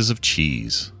 slices of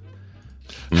cheese.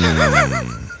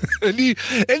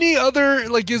 Any other,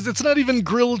 like, it's not even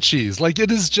grilled cheese. Like,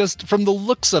 it is just, from the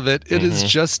looks of it, it is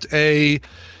just a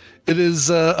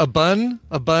bun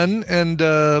and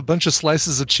a bunch of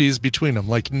slices of cheese between them.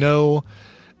 Like, no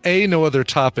other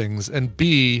toppings, and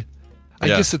B, I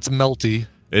guess it's melty.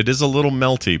 It is a little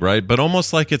melty, right? But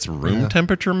almost like it's room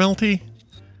temperature melty.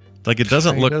 Like it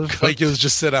doesn't look like it was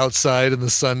just sit outside in the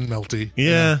sun melty.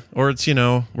 Yeah. Or it's,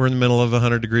 we're in the middle of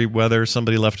 100-degree weather.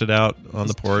 Somebody left it out on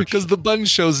the porch. Because the bun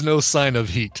shows no sign of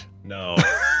heat. No.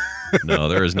 No,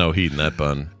 there is no heat in that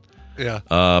bun.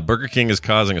 Yeah. Burger King is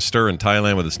causing a stir in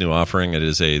Thailand with its new offering. It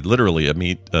is literally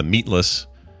a meatless,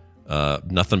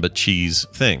 nothing but cheese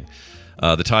thing.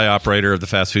 The Thai operator of the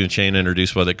fast food chain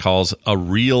introduced what it calls a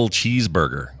real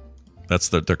cheeseburger.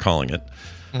 That's what they're calling it.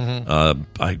 I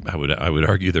would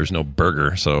argue there's no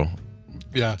burger, so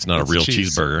it's not a real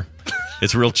cheeseburger.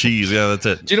 It's real cheese. Yeah, that's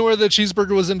it. Do you know where the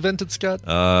cheeseburger was invented, Scott?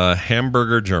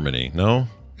 Hamburger, Germany. No.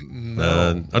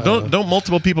 Don't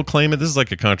multiple people claim it? This is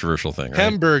like a controversial thing, right?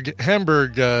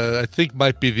 Hamburg, I think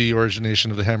might be the origination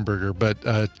of the hamburger, but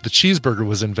the cheeseburger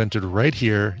was invented right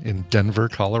here in Denver,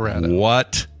 Colorado.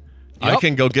 What? Yep. I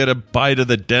can go get a bite of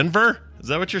the Denver? Is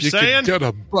that what you're saying? You can get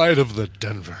a bite of the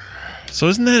Denver. So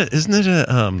isn't it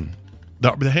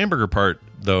the hamburger part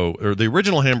though, or the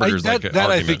original hamburger is like an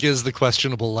argument. I think is the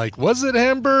questionable. Like, was it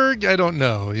Hamburg? I don't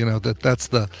know. That's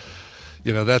the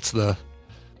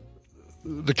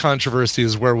controversy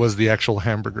is where was the actual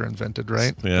hamburger invented,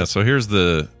 right? Yeah. So here's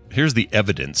the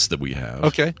evidence that we have.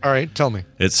 Okay. All right. Tell me.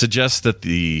 It suggests that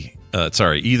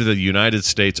either the United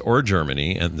States or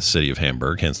Germany, and the city of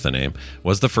Hamburg, hence the name,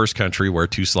 was the first country where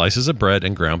 2 slices of bread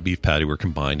and ground beef patty were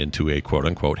combined into a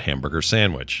quote-unquote hamburger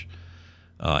sandwich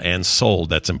and sold.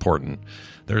 That's important.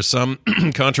 There's some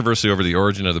controversy over the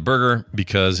origin of the burger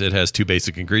because it has 2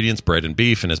 basic ingredients, bread and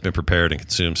beef, and has been prepared and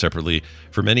consumed separately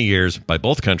for many years by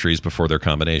both countries before their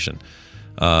combination.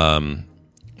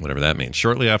 Whatever that means.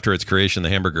 Shortly after its creation, the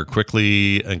hamburger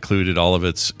quickly included all of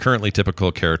its currently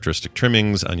typical characteristic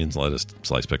trimmings, onions, lettuce,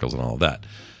 sliced pickles, and all of that.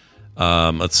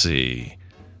 Let's see.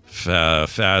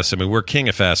 Fast. I mean, we're king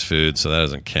of fast food, so that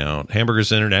doesn't count.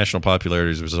 Hamburger's international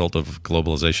popularity is a result of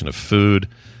globalization of food,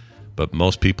 but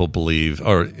most people believe,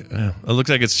 it looks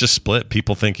like it's just split.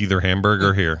 People think either Hamburg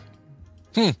or here.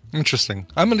 Interesting.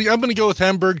 I'm gonna go with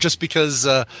Hamburg just because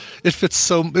it fits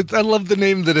so. I love the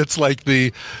name that it's like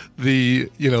the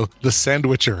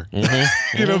sandwicher.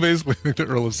 Basically the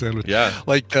Earl of Sandwich. Yeah.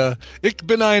 Like Ich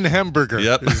bin ein Hamburger.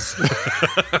 Yep.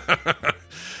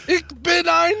 Ich bin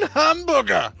ein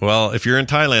Hamburger. Well, if you're in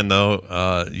Thailand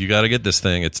though, you got to get this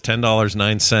thing. It's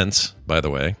 $10.09, by the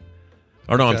way.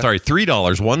 Oh no, I'm sorry,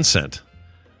 $3.01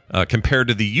 compared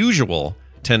to the usual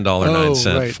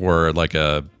 $10.09 for like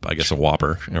a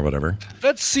Whopper or whatever.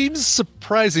 That seems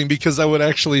surprising because I would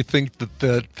actually think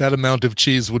that amount of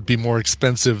cheese would be more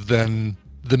expensive than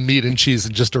the meat and cheese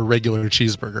in just a regular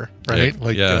cheeseburger, right?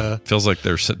 Feels like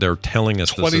they're telling us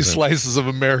 20 slices of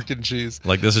American cheese.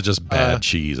 Like this is just bad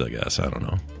cheese, I guess. I don't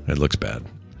know. It looks bad.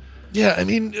 Yeah, I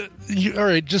mean, all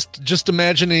right. Just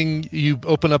imagining you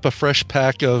open up a fresh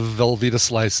pack of Velveeta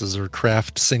slices or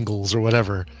Kraft singles or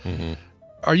whatever. Mm-hmm.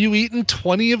 Are you eating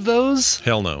 20 of those?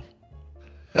 Hell no.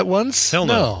 At once? Hell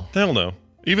no. Hell no.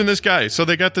 Even this guy. So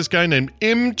they got this guy named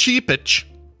M. Cheapich.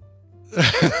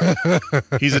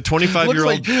 He's a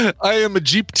 25-year-old. Like, I am a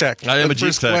Jeep tech. I am a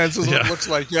Jeep tech. Glance is what it looks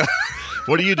like. Yeah.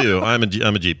 What do you do? I'm a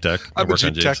Jeep tech. I work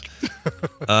on Jeeps.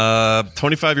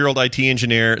 25-year-old IT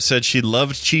engineer said she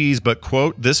loved cheese, but,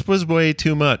 quote, this was way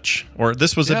too much. Or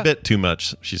this was a bit too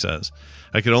much, she says.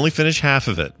 I could only finish half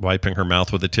of it, wiping her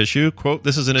mouth with a tissue. Quote,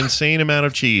 this is an insane amount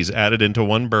of cheese added into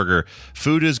one burger.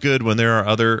 Food is good when there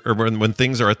are when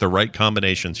things are at the right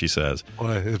combination, she says.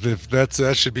 Boy, if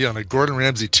that should be on a Gordon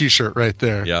Ramsay t-shirt right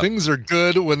there. Yep. Things are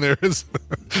good when there is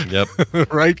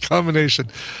right combination.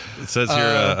 It says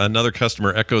here, another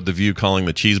customer echoed the view, calling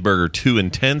the cheeseburger too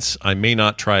intense. I may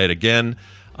not try it again.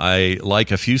 I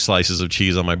like a few slices of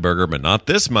cheese on my burger, but not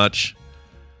this much,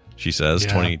 she says,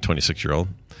 26-year-old.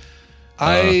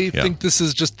 I think this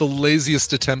is just the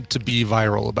laziest attempt to be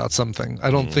viral about something. I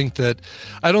don't think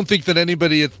that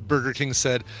anybody at Burger King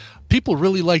said, people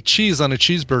really like cheese on a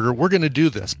cheeseburger. We're going to do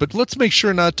this, but let's make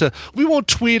sure not to. We won't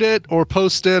tweet it or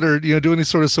post it or do any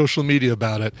sort of social media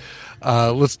about it.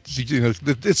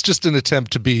 It's just an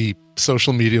attempt to be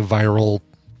social media viral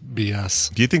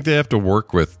BS. Do you think they have to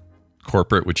work with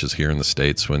corporate, which is here in the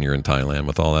States when you're in Thailand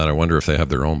with all that? I wonder if they have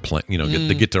their own plan.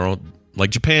 They get their own. Like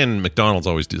Japan, McDonald's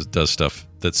always does stuff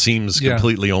that seems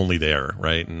completely only there,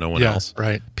 right? And no one else.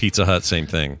 Right. Pizza Hut, same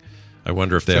thing. I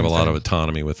wonder if they have a lot of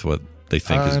autonomy with what they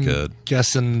think is good.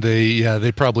 Guessing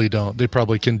they probably don't. They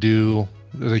probably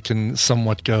they can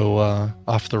somewhat go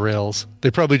off the rails. They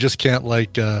probably just can't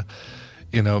make the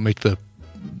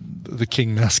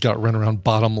King mascot run around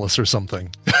bottomless or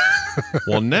something.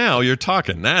 Well, now you're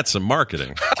talking. That's some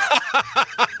marketing.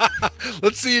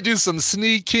 Let's see you do some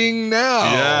sneaking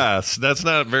now. Yes, that's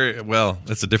not very well.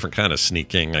 That's a different kind of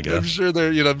sneaking, I guess.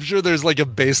 I'm sure there's like a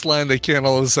baseline. They can't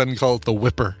all of a sudden call it the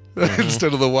Whipper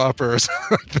instead of the Whopper or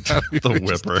something like that. The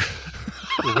Whipper.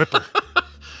 The Whipper.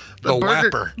 The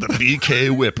Whopper. The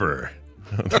BK Whipper.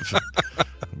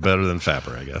 Better than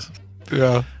Fapper, I guess.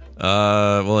 Yeah.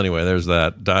 Well, anyway, there's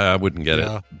that. I wouldn't get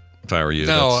it. If I were you.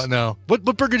 No. What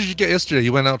burger did you get yesterday?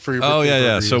 You went out for your birthday. Oh,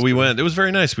 yeah. So yesterday. we went. It was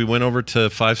very nice. We went over to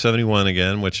 571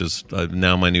 again, which is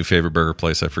now my new favorite burger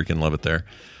place. I freaking love it there.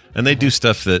 And they do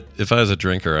stuff that if I was a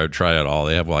drinker, I would try it all.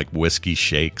 They have like whiskey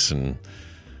shakes and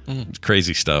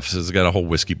crazy stuff. So it's got a whole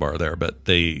whiskey bar there. But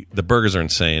the burgers are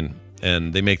insane.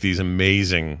 And they make these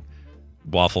amazing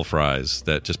waffle fries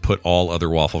that just put all other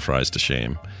waffle fries to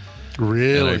shame.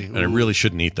 Really? And I really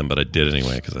shouldn't eat them, but I did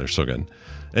anyway because they're so good.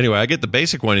 Anyway, I get the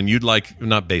basic one, and you'd like,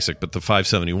 not basic, but the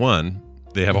 571.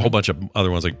 They have a whole bunch of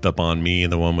other ones, like the Banh Mi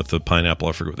and the one with the pineapple.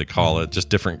 I forget what they call it. Just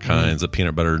different kinds of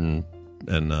peanut butter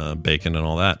and bacon and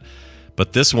all that.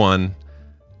 But this one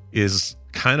is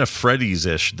kind of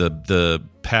Freddy's-ish. The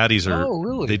patties are... Oh,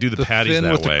 really? They do the patties thin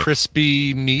that with way. The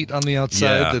crispy meat on the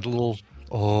outside. The little...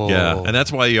 Oh. Yeah, and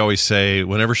that's why you always say,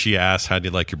 whenever she asks, how do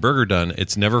you like your burger done,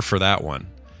 it's never for that one.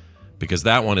 Because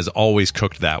that one is always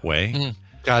cooked that way.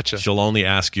 Gotcha. She'll only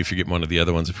ask you if you get one of the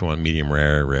other ones if you want medium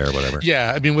rare, whatever.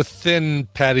 Yeah, I mean, with thin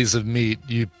patties of meat,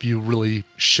 you really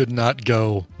should not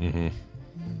go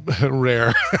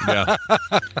rare. Yeah.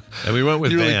 And we went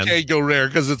with Van. You Van. really can't go rare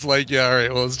because it's like, all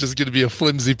right, well, it's just going to be a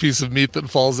flimsy piece of meat that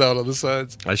falls out on the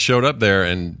sides. I showed up there,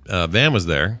 and Van was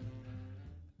there,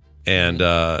 and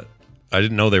I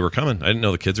didn't know they were coming. I didn't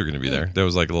know the kids were going to be there. That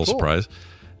was like a little surprise.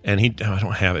 And I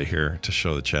don't have it here to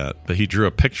show the chat, but he drew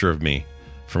a picture of me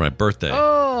for my birthday.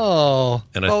 Oh,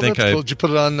 and I think cool. Did you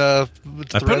put it on I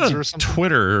put it on or something?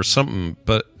 Twitter or something,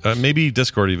 but maybe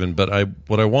Discord even. But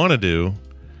what I want to do,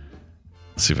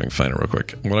 let's see if I can find it real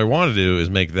quick. What I want to do is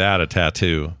make that a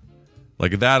tattoo,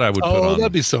 like that. I would put on. Oh,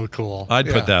 that'd be so cool. I'd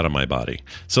put that on my body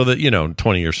so that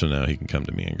 20 years from now he can come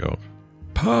to me and go,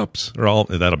 "Pops," or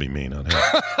that'll be me, not him.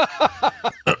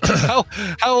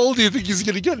 How old do you think he's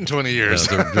going to get in 20 years?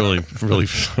 Yeah, that's a really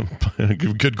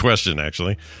good question,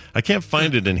 actually. I can't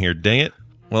find it in here. Dang it.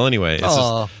 Well, anyway,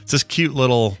 it's this cute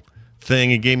little thing.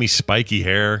 He gave me spiky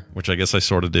hair, which I guess I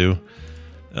sort of do.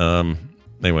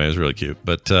 Anyway, it was really cute.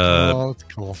 But that's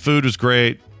cool. Food was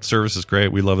great. Service is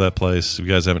great. We love that place. If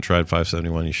you guys haven't tried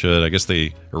 571, you should. I guess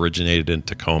they originated in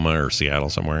Tacoma or Seattle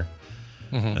somewhere.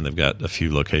 And they've got a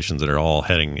few locations that are all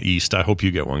heading east. I hope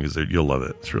you get one because you'll love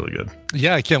it. It's really good.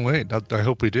 Yeah, I can't wait. I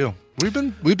hope we do. We've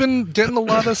been getting a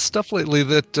lot of stuff lately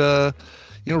that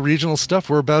regional stuff.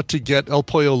 We're about to get El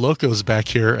Pollo Locos back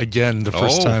here again, the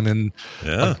first time in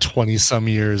 20 some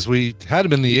years. We had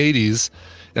them in the 80s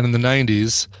and in the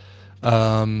 90s,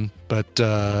 but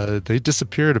they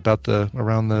disappeared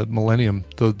around the millennium.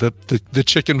 The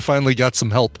chicken finally got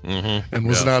some help and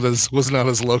was not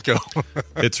as loco.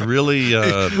 It's really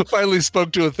finally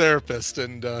spoke to a therapist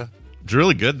and. It's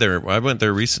really good there. I went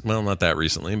there well, not that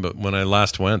recently, but when I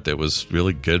last went, it was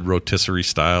really good rotisserie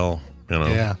style.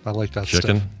 Yeah, I like that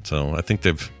chicken. stuff. So I think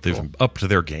they've upped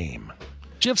their game.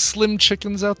 Do you have Slim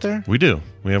Chickens out there? We do.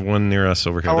 We have one near us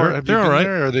over here. They're all right.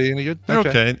 There? Are they any good? They're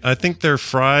okay. I think their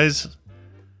fries.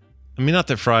 I mean, not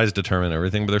that fries determine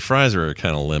everything, but their fries are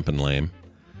kind of limp and lame.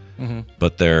 Mm-hmm.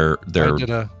 But their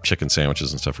chicken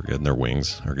sandwiches and stuff are good, and their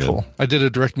wings are good. Cool. I did a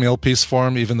direct mail piece for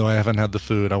them, even though I haven't had the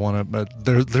food. I want to, but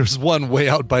there's one way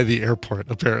out by the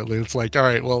airport. Apparently, it's like, all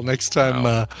right, well, next time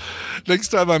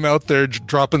I'm out there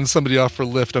dropping somebody off for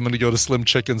Lyft, I'm going to go to Slim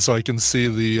Chicken so I can see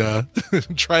the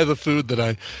try the food that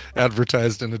I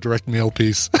advertised in a direct mail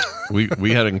piece.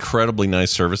 we had incredibly nice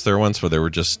service there once, where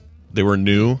they were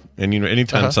new, and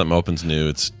anytime something opens new,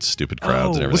 it's stupid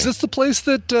crowds and everything. Was this the place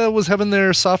that was having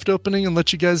their soft opening and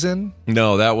let you guys in?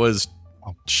 No, that was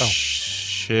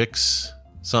Chicks,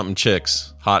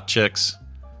 Hot Chicks.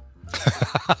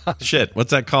 Shit,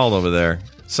 what's that called over there?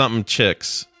 Something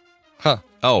Chicks. Huh.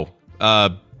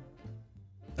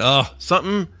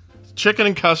 Something chicken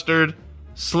and custard.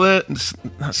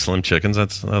 Not Slim Chickens.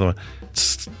 That's another one.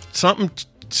 Something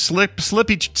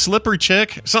slippery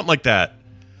chick. Something like that.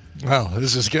 Wow,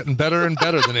 this is getting better and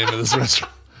better, the name of this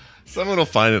restaurant. Someone will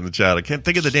find it in the chat. I can't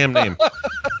think of the damn name.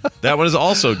 That one is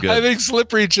also good. I think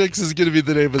Slippery Chicks is going to be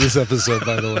the name of this episode,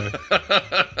 by the way.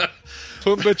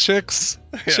 Pumbaa Chicks.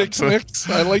 Chicks Mix.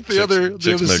 I like the other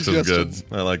suggestions. Is good.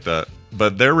 I like that.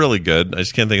 But they're really good. I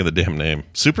just can't think of the damn name.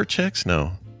 Super Chicks?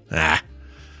 No.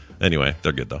 Anyway,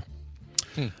 they're good, though.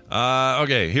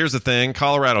 Okay, here's the thing.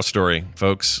 Colorado story,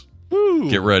 folks. Woo.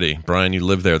 Get ready. Brian, you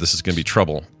live there. This is going to be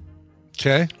trouble.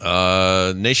 Okay.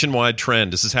 Nationwide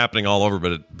trend. This is happening all over,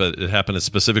 but it happened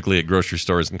specifically at grocery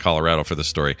stores in Colorado for this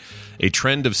story. A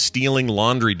trend of stealing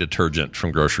laundry detergent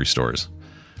from grocery stores.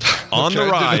 On the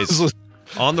rise.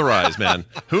 On the rise, man.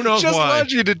 Who knows just why?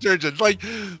 Just laundry detergent. Like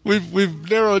we've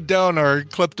narrowed down our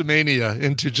kleptomania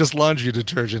into just laundry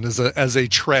detergent as a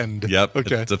trend. Yep.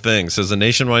 Okay. It's a thing. It says a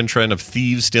nationwide trend of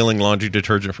thieves stealing laundry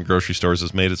detergent from grocery stores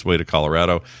has made its way to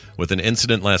Colorado with an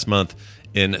incident last month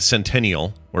in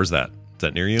Centennial. Where's that? Is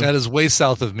that near you? That is way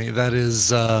south of me. That is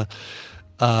the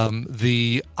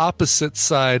opposite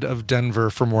side of Denver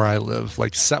from where I live,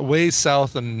 like way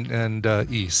south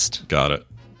and east. Got it.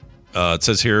 It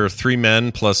says here 3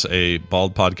 men plus a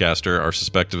bald podcaster are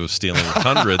suspected of stealing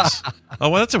hundreds. Oh,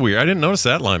 well, that's weird. I didn't notice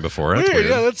that line before. That's weird.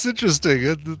 Yeah, that's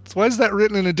interesting. Why is that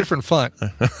written in a different font?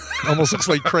 Almost looks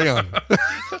like crayon.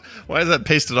 Why is that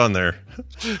pasted on there?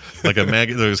 Like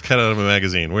it was cut out of a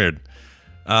magazine. Weird.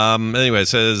 Anyway, it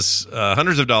says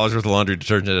hundreds of dollars worth of laundry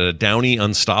detergent at a Downey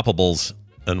Unstoppables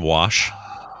and Wash.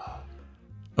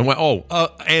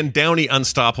 And Downey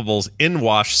Unstoppables in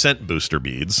Wash scent booster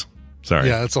beads. Sorry.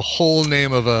 Yeah, it's a whole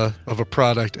name of a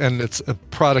product, and it's a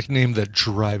product name that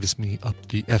drives me up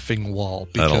the effing wall.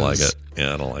 I don't like it.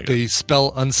 Yeah, I don't like it. They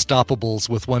spell Unstoppables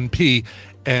with one P,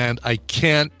 and I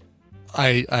can't.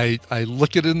 I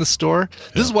look at it in the store.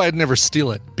 This is why I'd never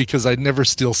steal it, because I'd never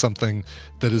steal something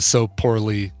that is so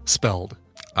poorly spelled.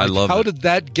 I love it. How did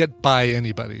that get by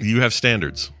anybody? You have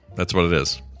standards. That's what it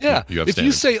is. Yeah, you have if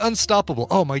standards. you say unstoppable,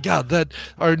 oh my God, that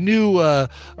our new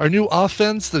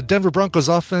offense, the Denver Broncos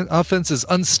offense is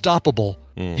unstoppable.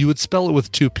 You would spell it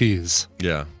with 2 P's.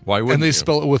 Yeah, why wouldn't And they you?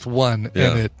 spell it with 1,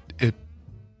 and it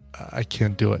I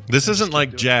can't do it. This isn't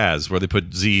like jazz where they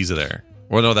put Z's there.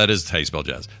 Well, no, that is how you spell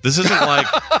jazz. This isn't like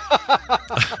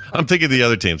I'm thinking of the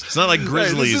other teams. It's not like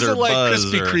Grizzlies this isn't or like Buzz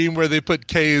Krispy Kreme where they put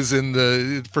K's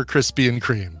in for crispy and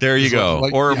cream. There you go.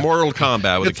 Like, or Mortal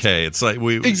Kombat with a K. It's like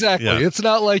exactly. Yeah. It's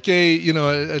not like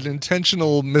an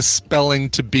intentional misspelling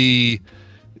to be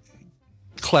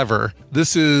clever.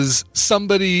 This is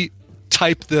somebody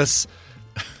typed this.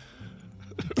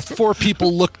 4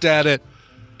 people looked at it.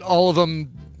 All of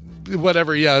them.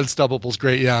 Whatever, yeah, Unstoppable's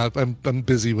great. Yeah, I'm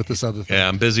busy with this other thing. Yeah,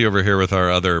 I'm busy over here with our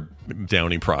other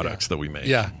Downey products that we make.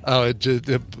 Yeah. Oh,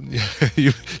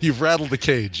 you've rattled the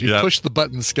cage. You've pushed the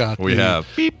button, Scott. We have.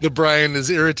 The Brian is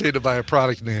irritated by a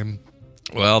product name.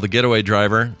 Well, the getaway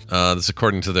driver, this is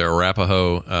according to the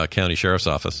Arapahoe County Sheriff's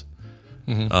Office,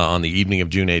 on the evening of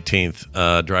June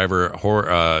 18th, driver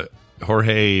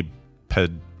Jorge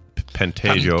Pantoja.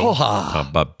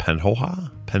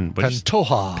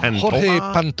 Jorge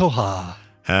Pantoja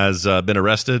has been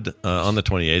arrested on the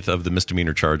 28th of the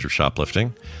misdemeanor charge of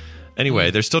shoplifting.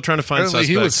 Anyway, they're still trying to find suspects.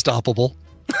 He was stoppable.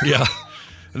 Yeah.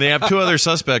 And they have 2 other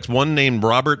suspects, one named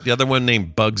Robert, the other one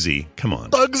named Bugsy. Come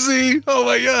on. Bugsy! Oh,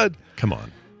 my God. Come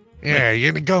on. Yeah,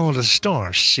 you're going to go to the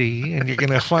store, see, and you're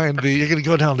going to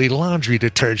go down the laundry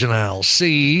detergent aisle,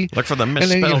 see. Look for the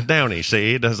misspelled Downey,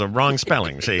 see. It has a wrong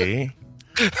spelling, see.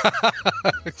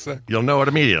 Exactly. You'll know it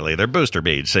immediately. They're booster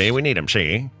beads, see? We need them,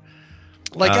 see?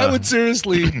 Like, I would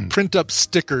seriously print up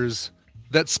stickers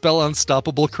that spell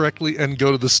Unstoppable correctly and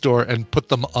go to the store and put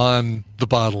them on the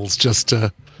bottles just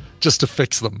to just to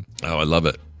fix them. Oh, I love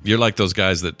it. You're like those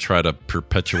guys that try to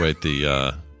perpetuate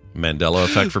the Mandela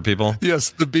effect for people. Yes,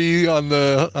 the bee on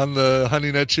the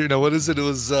honey nut tree. Now, what is it? It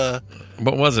was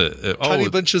what was it? Honey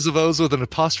bunches of O's with an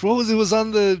apostrophe. What was it? It was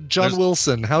on the John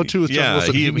Wilson. How to with John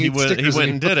Wilson. He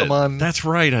went and did it. That's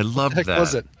right. I love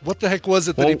that. What the heck was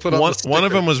it that he put on the sticker? One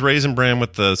of them was Raisin Bran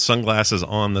with the sunglasses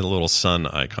on the little sun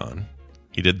icon.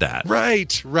 He did that.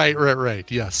 Right.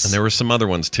 Yes. And there were some other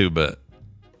ones too, but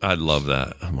I love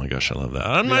that. Oh my gosh, I love that.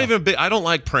 I'm not even big. I don't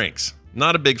like pranks.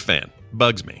 Not a big fan.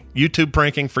 Bugs me. YouTube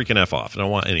pranking, freaking F off. I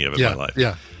don't want any of it in my life.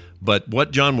 Yeah. But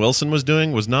what John Wilson was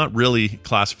doing was not really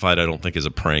classified, I don't think, as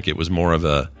a prank. It was more of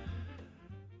a,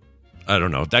 I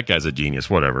don't know. That guy's a genius.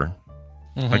 Whatever.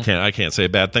 Mm-hmm. I can't say a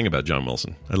bad thing about John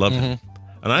Wilson. I love him.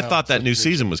 And I thought that new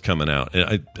season was coming out.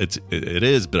 It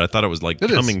is, but I thought it was like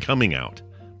coming out.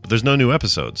 But there's no new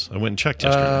episodes. I went and checked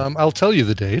yesterday. I'll tell you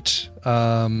the date.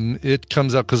 It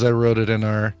comes out because I wrote it in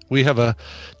our. We have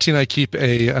Tina and I keep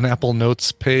an Apple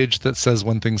Notes page that says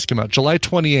when things come out. July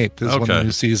 28th is when the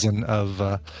new season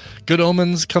of Good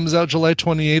Omens comes out. July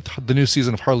 28th. The new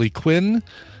season of Harley Quinn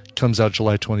comes out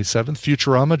July 27th.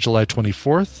 Futurama July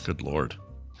 24th. Good Lord.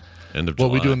 End of July.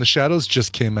 What We Do in the Shadows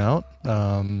just came out.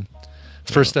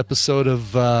 First episode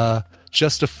of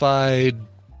Justified.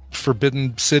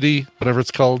 Forbidden City, whatever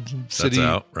it's called, City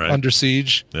out, right? Under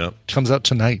Siege. Yep. Comes out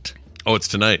tonight. Oh, it's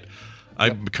tonight.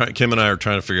 Kim and I are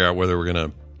trying to figure out whether we're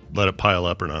going to let it pile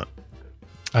up or not.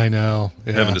 I know.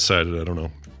 Yeah. I haven't decided. I don't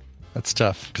know. That's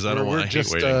tough. Because I don't want.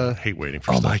 I hate waiting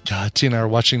for. Oh stuff. my God, Tina and I are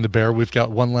watching The Bear. We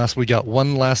got one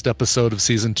last episode of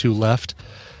season 2 left.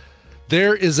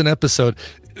 There is an episode.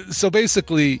 So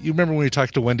basically, you remember when we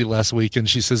talked to Wendy last week and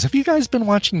she says, have you guys been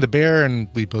watching The Bear? And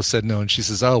we both said no. And she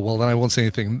says, oh, well, then I won't say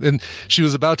anything. And she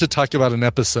was about to talk about an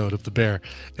episode of The Bear.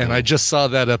 And I just saw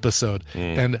that episode.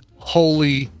 And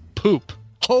holy poop.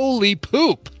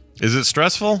 Is it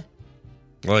stressful?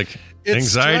 Like it's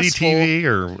anxiety stressful. TV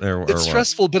or it's what?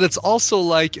 stressful, but it's also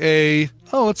like it's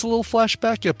a little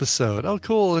flashback episode. Oh,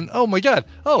 cool. And oh my God.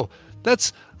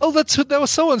 That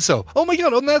was so-and-so. Oh my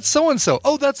God, that's so-and-so.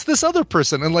 Oh, that's this other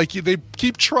person. And like they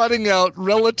keep trotting out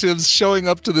relatives showing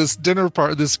up to this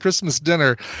this Christmas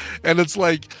dinner, and it's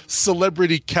like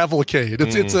celebrity cavalcade.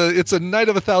 It's a night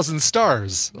of 1,000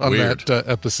 stars on that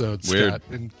episode, Weird. Scott.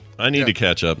 And, I need to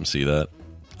catch up and see that.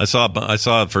 I saw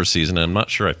the first season, and I'm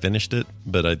not sure I finished it,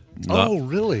 but oh,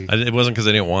 really? It wasn't because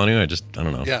I didn't want to. I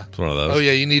don't know. Yeah. It's one of those. Oh,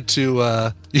 yeah, you need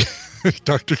to...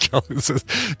 Dr. Kelly says,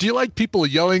 do you like people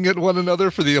yelling at one another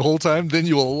for the whole time? Then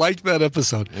you will like that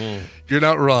episode. You're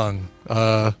not wrong.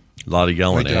 A lot of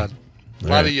yelling, my God. A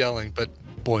lot of yelling, but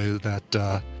boy, that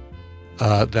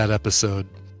episode,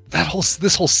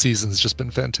 this whole season has just been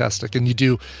fantastic. And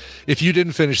if you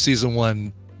didn't finish season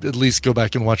 1, at least go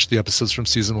back and watch the episodes from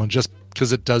season 1, just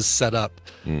because it does set up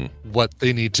what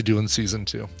they need to do in season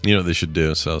 2. You know what they should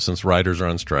do? So since writers are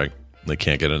on strike, they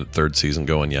can't get a third season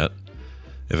going yet.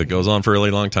 If it goes on for a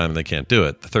really long time, they can't do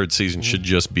it. The third season should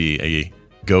just be a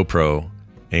GoPro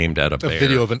aimed at a bear. A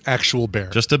video of an actual bear.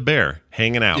 Just a bear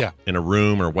hanging out in a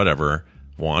room or whatever,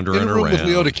 wandering around. In a room with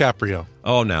Leo DiCaprio.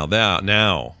 Oh, now.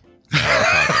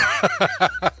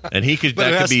 And he could.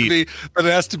 But it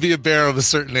has to be a bear of a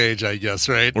certain age, I guess,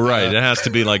 right? Right. It has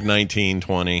to be like 19,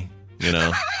 20. You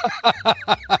know.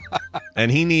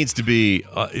 And he needs to be.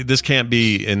 This can't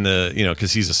be in the.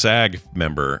 Because he's a SAG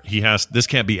member. This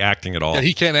can't be acting at all. Yeah,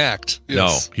 he can't act.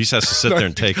 Yes. No, he just has to sit there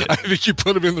and take it. I think you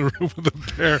put him in the room with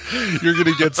a bear, you're going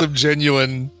to get some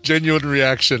genuine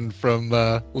reaction from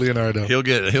Leonardo. He'll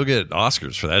get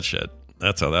Oscars for that shit.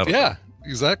 That's how that. Yeah,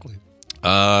 exactly.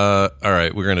 All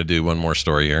right, we're going to do one more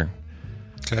story here.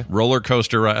 Okay. Roller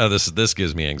coaster. This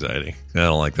gives me anxiety. I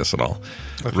don't like this at all.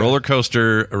 Okay. Roller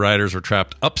coaster riders were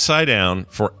trapped upside down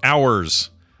for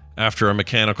hours after a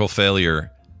mechanical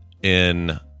failure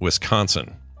in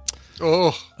Wisconsin.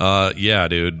 Oh. Yeah,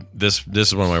 dude. This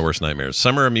is one of my worst nightmares.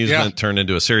 Summer amusement turned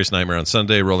into a serious nightmare on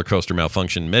Sunday. Roller coaster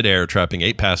malfunctioned midair, trapping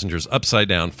 8 passengers upside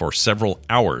down for several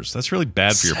hours. That's really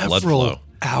bad for your blood flow.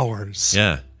 Hours.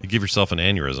 Yeah. You give yourself an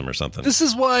aneurysm or something. This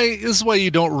is why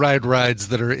you don't ride rides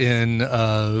that are in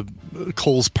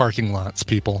Kohl's parking lots,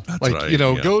 people. That's right,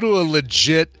 go to a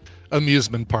legit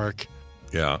amusement park.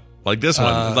 Yeah. Like this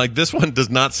one. This one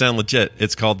does not sound legit.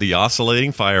 It's called the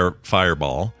Oscillating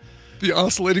Fireball. The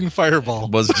Oscillating Fireball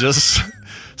was just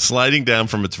sliding down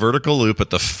from its vertical loop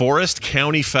at the Forest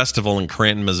County Festival in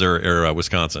Canton,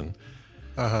 Wisconsin.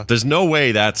 There's no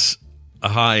way that's a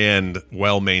high-end,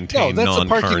 well-maintained, no, that's a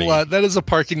parking lot. That is a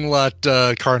parking lot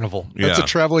carnival. That's a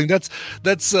traveling. That's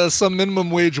some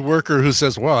minimum wage worker who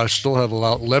says, "Well, I still have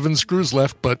about 11 screws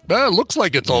left, but it looks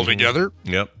like it's all together."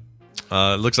 Yep.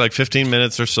 It looks like 15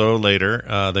 minutes or so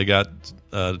later, they got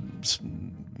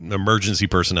emergency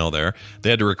personnel there. They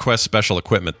had to request special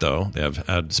equipment, though. They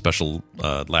had special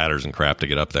ladders and crap to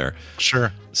get up there.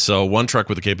 Sure. So one truck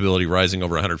with the capability rising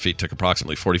over 100 feet took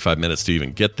approximately 45 minutes to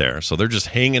even get there. So they're just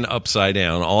hanging upside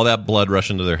down, all that blood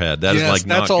rushing to their head. That is like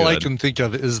not that's all good. I can think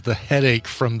of is the headache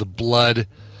from the blood.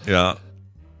 Yeah.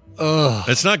 Ugh.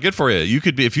 It's not good for you. You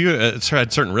could be, if you had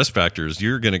certain risk factors,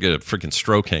 you're going to get a freaking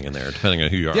stroke hanging there, depending on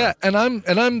who you are. Yeah, and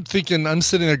I'm thinking, I'm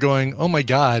sitting there going, oh my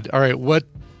God, all right, what's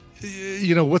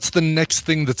the next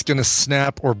thing that's going to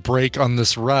snap or break on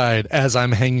this ride as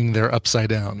I'm hanging there upside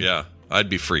down? Yeah, I'd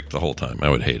be freaked the whole time. I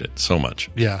would hate it so much.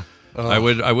 Yeah. I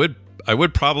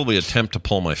would probably attempt to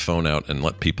pull my phone out and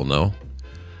let people know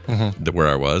that where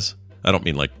I was. I don't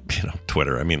mean like,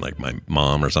 Twitter. I mean like my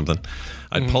mom or something.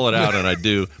 I'd pull it out and I'd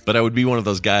do, but I would be one of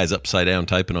those guys upside down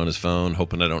typing on his phone,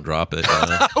 hoping I don't drop it.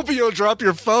 I hope you don't drop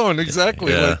your phone.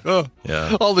 Exactly. Yeah.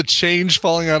 Yeah. All the change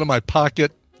falling out of my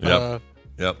pocket. Yep.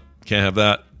 Can't have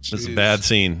that. It's a bad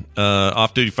scene.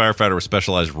 Off-duty firefighter with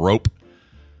specialized rope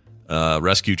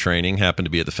rescue training happened to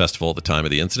be at the festival at the time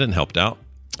of the incident and helped out.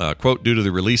 Quote, due to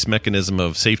the release mechanism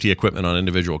of safety equipment on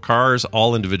individual cars,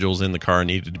 all individuals in the car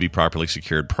needed to be properly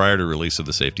secured prior to release of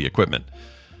the safety equipment.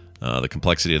 The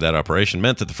complexity of that operation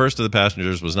meant that the first of the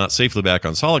passengers was not safely back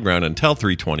on solid ground until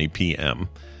 3:20 p.m.,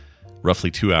 roughly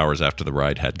 2 hours after the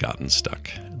ride had gotten stuck.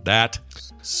 That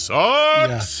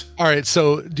sucks! Yeah. All right,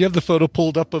 so do you have the photo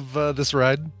pulled up of this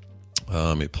ride?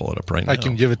 Let me pull it up right now. I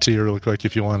can give it to you real quick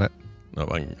if you want it. No,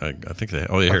 I think they...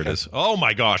 Oh, yeah, here it is. Oh,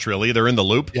 my gosh, really? They're in the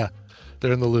loop? Yeah,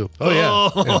 they're in the loop. Oh,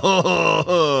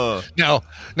 yeah.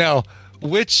 Now,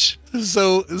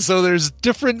 so there's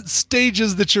different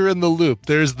stages that you're in the loop.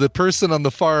 There's the person on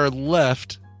the far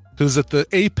left who's at the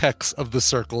apex of the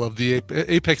circle, of the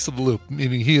apex of the loop,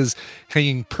 meaning he is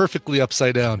hanging perfectly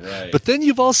upside down. Right. But then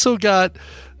you've also got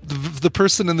the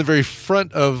person in the very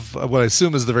front of what I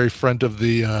assume is the very front of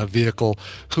the vehicle,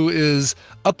 who is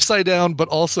upside down but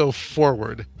also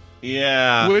forward.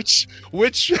 Yeah. Which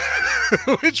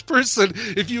person,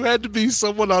 if you had to be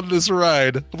someone on this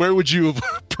ride, where would you have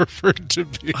preferred to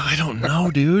be? I don't know,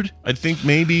 dude. I think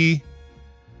maybe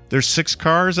there's 6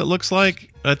 cars, it looks like.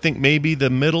 I think maybe the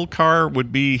middle car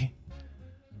would be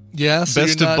so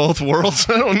best of both worlds.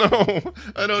 I don't know.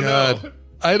 I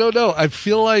don't know. I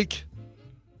feel like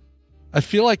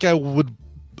I would,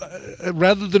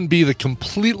 rather than be the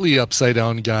completely upside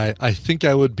down guy, I think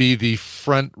I would be the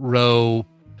front row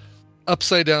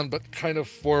upside down but kind of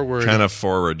forward.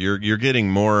 You're getting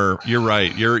more. You're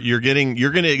right. You're going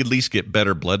to at least get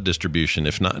better blood distribution,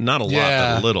 if not a lot,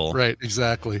 but a little. Right,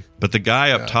 exactly. But the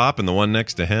guy up top and the one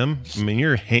next to him, I mean,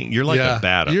 you're like a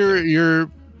bat up there.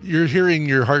 You're hearing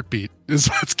your heartbeat is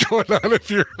what's going on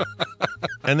if you're.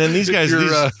 And then these guys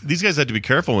have to be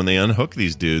careful when they unhook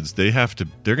these dudes. They're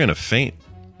going to faint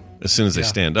as soon as they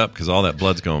stand up because all that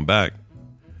blood's going back.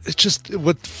 It's just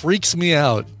what freaks me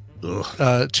out.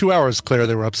 2 hours, Claire,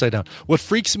 they were upside down. What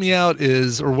freaks me out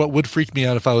is, or what would freak me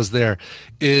out if I was there,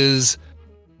 is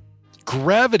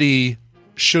gravity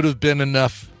should have been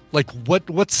enough. Like,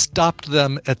 what stopped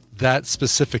them at that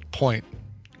specific point?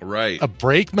 Right. A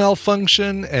brake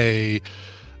malfunction, the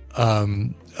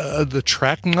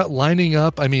track not lining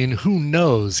up. I mean, who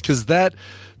knows? Because that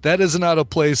is not a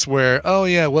place where,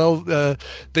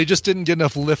 they just didn't get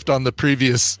enough lift on the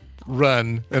previous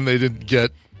run, and they didn't get,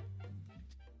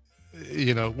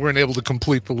 weren't able to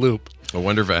complete the loop. I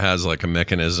wonder if it has like a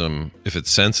mechanism. If it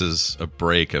senses a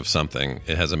break of something,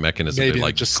 it has a mechanism to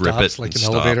like just grip stops, it, like an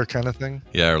stop. elevator kind of thing.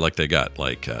 Yeah, or like they got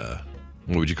like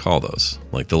what would you call those?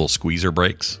 Like the little squeezer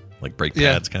brakes, like brake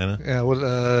pads, kind of. Yeah. What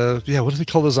do they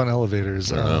call those on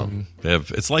elevators? I don't know. They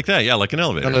have. It's like that. Yeah, like an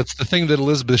elevator. No, it's the thing that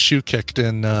Elizabeth Shue kicked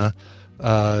in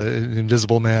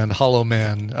Invisible Man, Hollow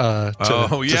Man,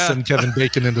 to send Kevin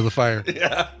Bacon into the fire.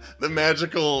 Yeah, the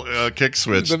magical kick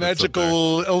switch. The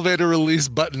magical elevator release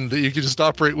button that you can just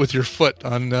operate with your foot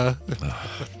on.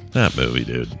 That movie,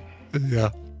 dude. Yeah.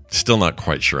 Still not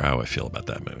quite sure how I feel about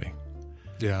that movie.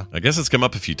 Yeah. I guess it's come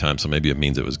up a few times, so maybe it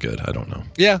means it was good. I don't know.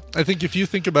 Yeah, I think if you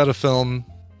think about a film,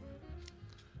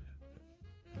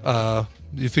 enough,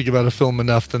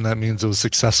 then that means it was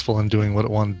successful in doing what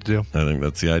it wanted to do. I think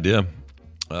that's the idea.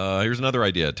 Here's another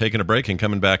idea. Taking a break and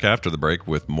coming back after the break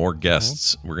with more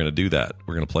guests. We're going to do that.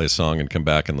 We're going to play a song and come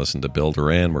back and listen to Bill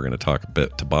Duran. We're going to talk a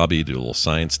bit to Bobby, do a little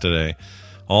science today.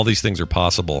 All these things are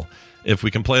possible if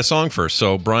we can play a song first.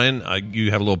 So, Brian,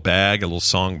 you have a little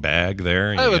song bag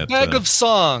there. I have a bag of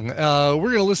song. We're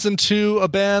going to listen to a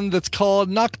band that's called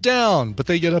Knocked Down, but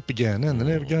they get up again, and they're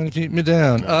never going to keep me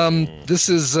down. This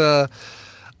is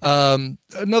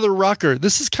Another rocker.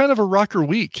 This is kind of a rocker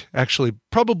week, actually.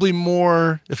 Probably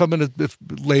more, if I'm going to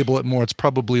label it more, it's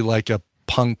probably like a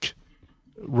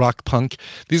rock punk.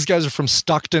 These guys are from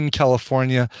Stockton,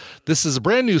 California. This is a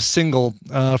brand new single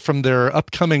from their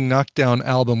upcoming Knockdown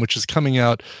album, which is coming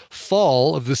out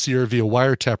fall of this year via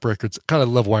Wiretap Records. God, I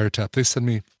love Wiretap. They send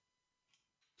me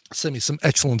some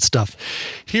excellent stuff.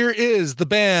 Here is the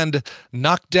band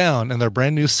Knockdown and their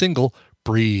brand new single,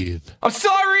 Breathe. I'm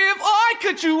sorry if I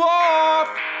cut you off.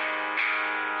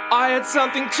 I had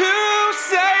something to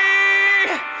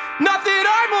say. Not that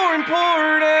I'm more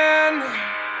important,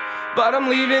 but I'm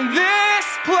leaving this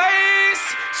place.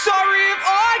 Sorry if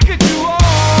I cut you off.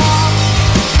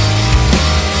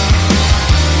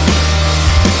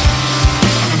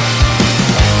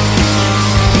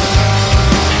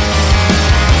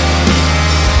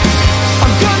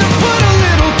 I'm gonna put a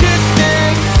little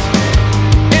distance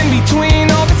in between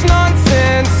all this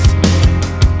nonsense.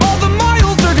 All the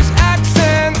miles are just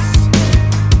accents.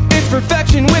 It's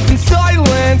perfection within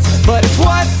silence, but it's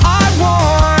what I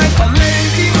want. A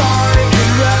lazy mind can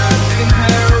rest in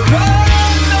paradise.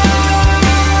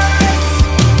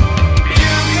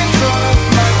 You can trust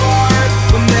my heart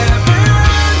will never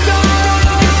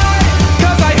die,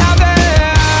 'cause I have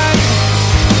it.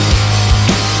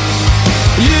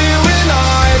 You and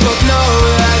I both know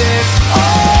that it's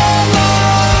all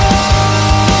lies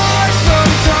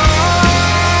sometimes.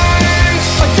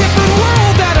 A different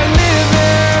world that I live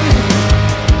in.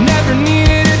 Never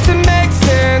needed it to make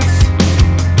sense.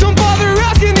 Don't bother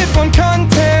asking if I'm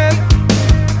content.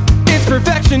 It's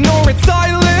perfection or it's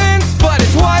silence, but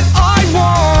it's what I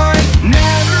want.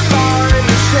 Never mind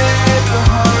the shit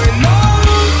behind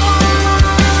those lines.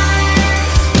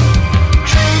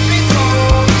 Truth be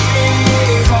told,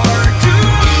 it's hard to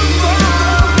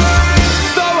find.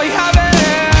 Though I have it.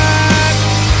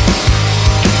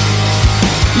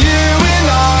 You and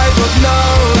I both know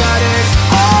that it's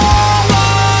all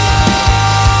lies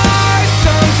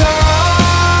sometimes.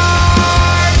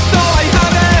 Though I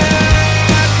have it.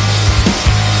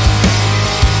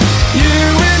 You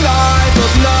and I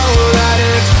both know that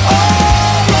it's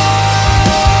all lies.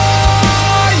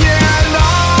 And I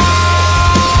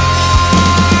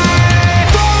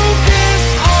focus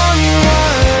on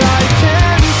what I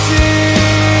can see.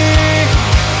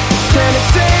 Can it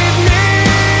save me?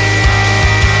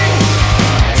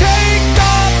 Take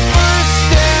the first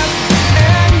step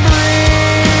and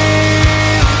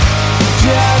breathe.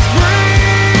 Just breathe.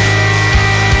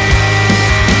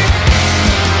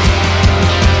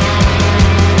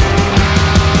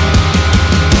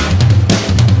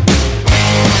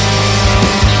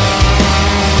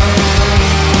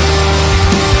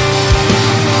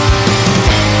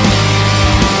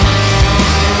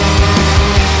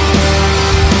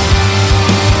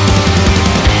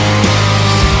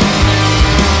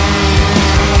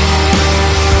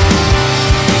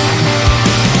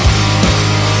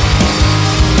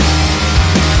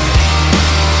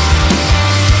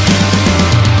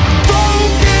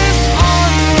 Focus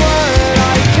on what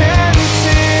I can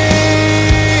see.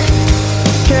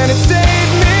 Can it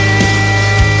save me?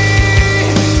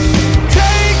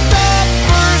 Take the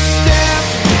first step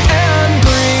and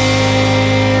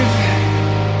breathe.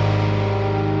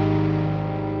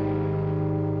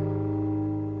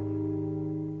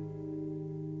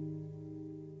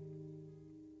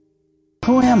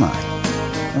 Who am I?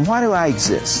 And why do I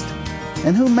exist?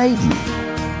 And who made me?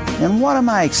 And what am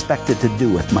I expected to do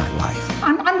with my life?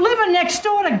 I'm living next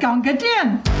door to Gunga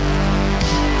Din.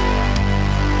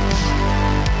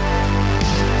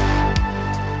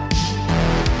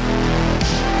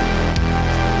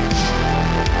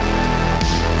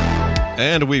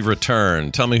 And we've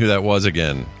returned. Tell me who that was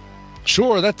again.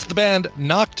 Sure, that's the band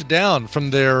Knocked Down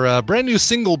from their brand new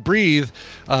single Breathe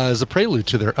as a prelude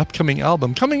to their upcoming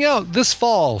album coming out this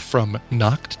fall from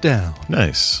Knocked Down.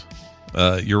 Nice.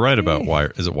 You're right about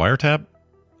Is it Wiretap?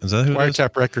 Is that who it is?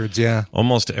 Wiretap Records, yeah.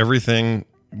 Almost everything,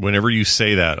 whenever you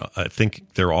say that, I think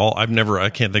they're all, I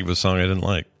can't think of a song I didn't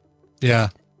like. Yeah.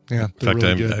 Yeah. In fact,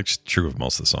 I'm actually true of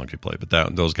most of the songs you play,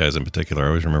 but those guys in particular, I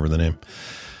always remember the name.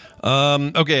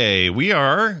 Okay, we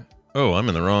are... Oh, I'm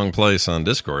in the wrong place on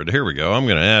Discord. Here we go. I'm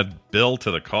going to add Bill to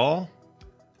the call.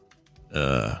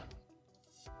 Good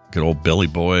old Billy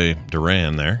Boy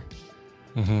Duran there.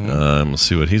 Mm-hmm. We'll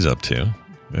see what he's up to.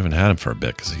 We haven't had him for a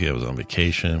bit because he was on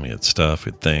vacation. We had stuff,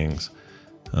 we had things.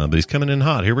 But he's coming in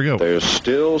hot. Here we go. There's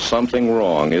still something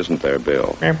wrong, isn't there,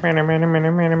 Bill?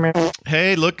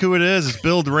 Hey, look who it is. It's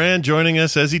Bill Duran joining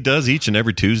us as he does each and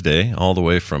every Tuesday, all the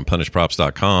way from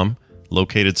punishprops.com,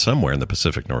 located somewhere in the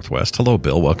Pacific Northwest. Hello,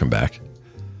 Bill. Welcome back.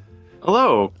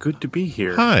 Hello, good to be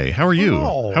here. Hi, how are you?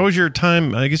 Oh. How was your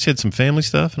time? I guess you had some family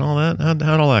stuff and all that.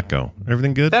 How'd all that go?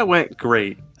 Everything good? That went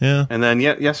great. Yeah. And then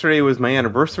yesterday was my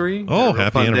anniversary. Oh,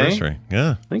 happy anniversary! Day.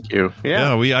 Yeah. Thank you.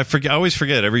 Yeah. I always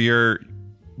forget every year.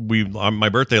 My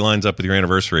birthday lines up with your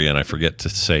anniversary, and I forget to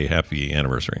say happy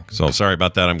anniversary. So sorry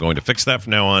about that. I'm going to fix that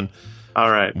from now on. All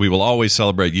right. We will always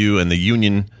celebrate you and the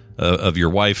union of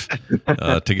your wife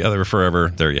together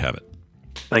forever. There you have it.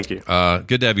 Thank you.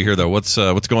 Good to have you here, though. What's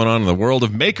going on in the world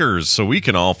of makers so we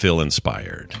can all feel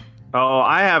inspired? Oh,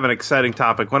 I have an exciting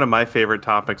topic. One of my favorite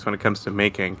topics when it comes to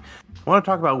making. I want to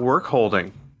talk about work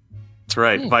holding. That's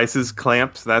right. Vices,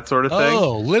 clamps, that sort of thing.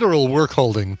 Oh, literal work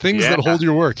holding. Things that hold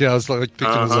your work. Yeah, I was like thinking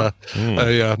it was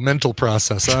a mental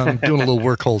process. I'm doing a little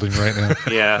work holding right now.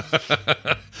 Yeah.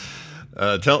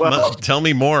 Tell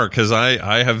me more, because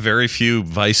I have very few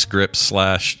vice grips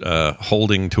 /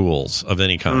 holding tools of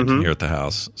any kind here at the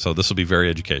house. So this will be very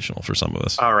educational for some of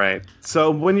us. All right. So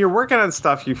when you're working on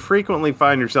stuff, you frequently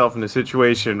find yourself in a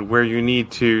situation where you need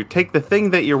to take the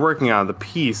thing that you're working on, the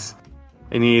piece,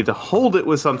 and you need to hold it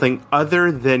with something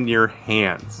other than your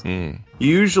hands.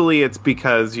 Usually it's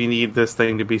because you need this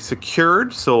thing to be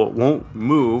secured so it won't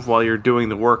move while you're doing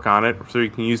the work on it, so you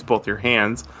can use both your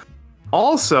hands.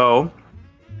 Also,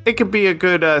 it could be a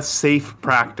good safe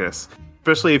practice,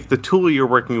 especially if the tool you're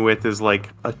working with is like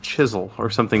a chisel or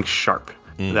something sharp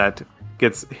that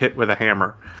gets hit with a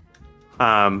hammer.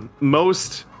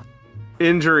 Most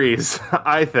injuries,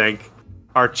 I think,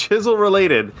 are chisel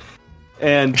related.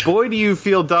 And boy, do you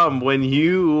feel dumb when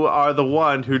you are the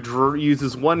one who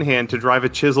uses one hand to drive a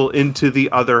chisel into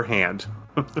the other hand.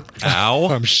 Ow!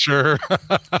 I'm sure.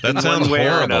 That sounds way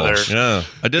or horrible. another. Yeah,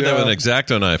 I did that with an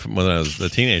X-Acto knife when I was a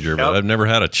teenager, but I've never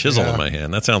had a chisel in my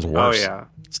hand. That sounds worse. Oh yeah,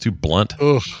 it's too blunt.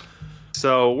 Ugh.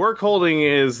 So work holding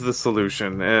is the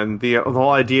solution, and the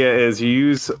whole idea is you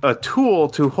use a tool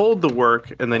to hold the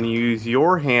work, and then you use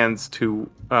your hands to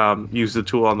use the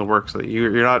tool on the work, so that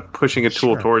you're not pushing a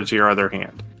tool towards your other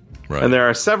hand. Right. And there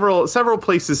are several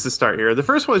places to start here. The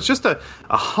first one is just a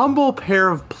humble pair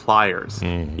of pliers.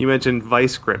 You mentioned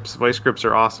vice grips. Vice grips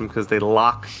are awesome because they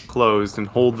lock closed and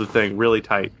hold the thing really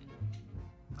tight.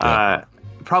 Yeah.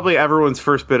 Probably everyone's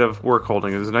first bit of work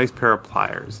holding is a nice pair of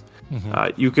pliers.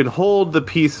 You can hold the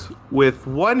piece with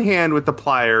one hand with the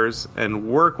pliers and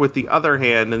work with the other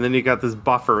hand, and then you got this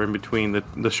buffer in between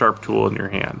the sharp tool in your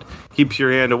hand. Keeps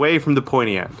your hand away from the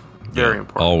pointy end. Very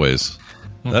important. Always.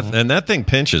 And that thing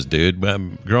pinches, dude.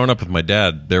 Growing up with my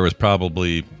dad, there was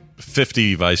probably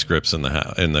 50 vice grips in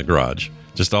the garage.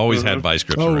 Just always had vice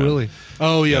grips around. Oh, really?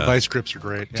 Oh, yeah, vice grips are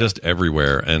great. Yeah. Just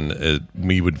everywhere. And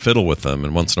we would fiddle with them,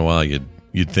 and once in a while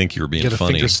you'd think you were being funny. Get a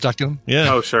funny. finger stuck in them?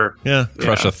 Yeah. Oh, sure. Yeah.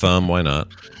 Crush a thumb. Why not?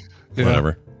 Yeah.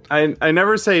 Whatever. I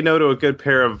never say no to a good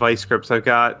pair of vice grips. I've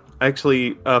got,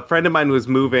 actually, a friend of mine was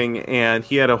moving, and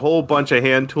he had a whole bunch of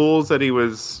hand tools that he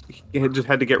just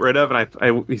had to get rid of,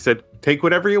 and he said, take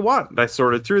whatever you want. And I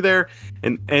sorted through there,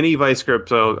 and any vice grips,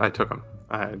 so I took them.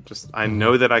 I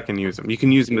know that I can use them. You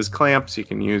can use them as clamps.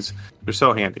 They're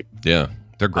so handy. Yeah,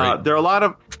 they're great. There are a lot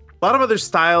of other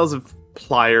styles of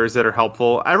pliers that are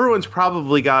helpful. Everyone's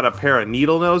probably got a pair of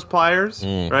needle nose pliers,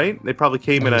 right? They probably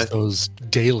came in those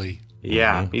daily.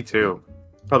 Yeah, me too.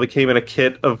 Probably came in a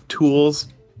kit of tools.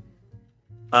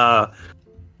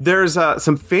 There's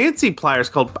some fancy pliers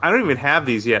called, I don't even have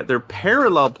these yet. They're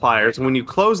parallel pliers. And when you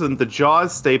close them, the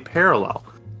jaws stay parallel.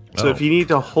 So if you need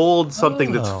to hold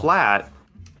something that's flat,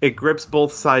 it grips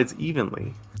both sides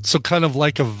evenly. So kind of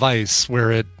like a vice where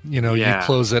it, you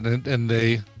close it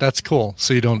and that's cool.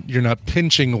 So you're not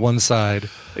pinching one side.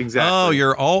 Exactly.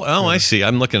 I see.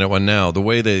 I'm looking at one now. The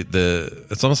way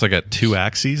it's almost like got two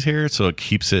axes here, so it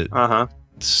keeps it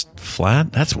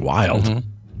flat. That's wild.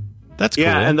 That's cool.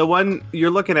 Yeah, and the one you're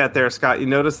looking at there, Scott, you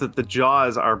notice that the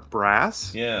jaws are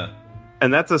brass. Yeah.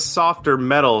 And that's a softer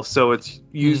metal, so it's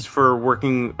used for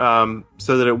working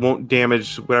so that it won't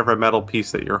damage whatever metal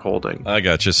piece that you're holding. I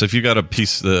gotcha. So if you got a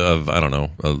piece of, I don't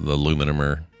know, aluminum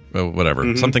or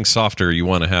whatever, something softer, you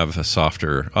want to have a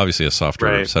softer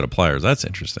set of pliers. That's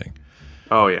interesting.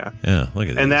 Oh, yeah. Yeah, look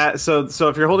at that. So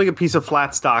if you're holding a piece of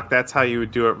flat stock, that's how you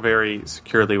would do it very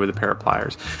securely with a pair of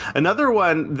pliers. Another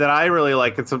one that I really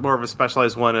like, it's more of a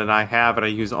specialized one, and I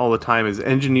use all the time, is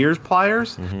engineer's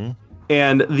pliers.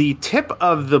 And the tip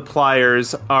of the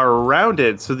pliers are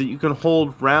rounded so that you can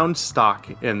hold round stock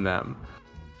in them.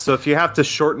 So if you have to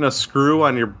shorten a screw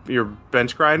on your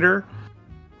bench grinder,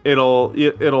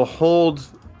 it'll hold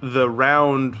the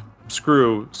round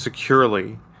screw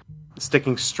securely,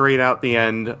 sticking straight out the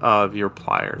end of your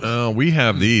pliers. We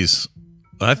have these.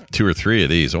 I have 2 or 3 of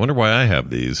these. I wonder why I have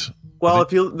these. Well,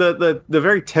 if you the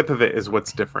very tip of it is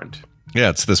what's different. Yeah,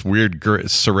 it's this weird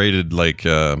serrated like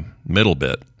middle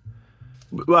bit.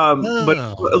 But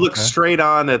it looks straight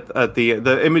on at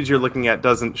the image you're looking at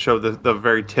doesn't show the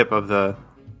very tip of the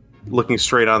looking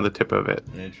straight on the tip of it.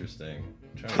 Interesting.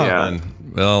 Yeah.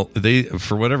 Well, they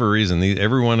for whatever reason,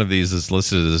 every one of these is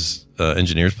listed as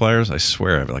engineers pliers. I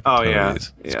swear, I have like a ton of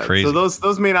these. It's crazy. So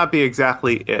those may not be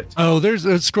exactly it. Oh, there's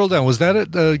scroll down. Was that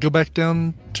it? Go back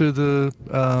down to the.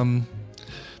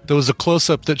 There was a close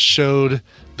up that showed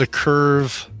the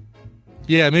curve.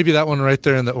 Yeah, maybe that one right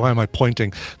there. And why am I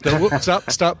pointing?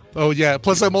 Stop. Oh yeah.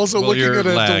 Plus, I'm also looking at a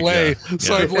delay. Yeah.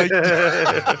 So I'm like,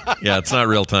 yeah, it's not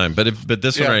real time. But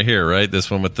this one right here, right?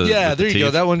 This one with the there the you teeth.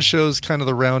 go. That one shows kind of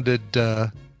the rounded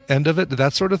end of it.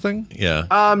 That sort of thing. Yeah.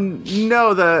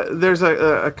 No, there's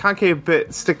a concave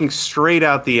bit sticking straight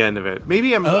out the end of it.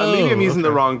 Maybe I'm using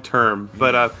the wrong term,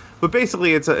 but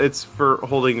basically it's for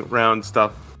holding round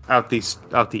stuff out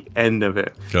the end of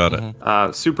it. Got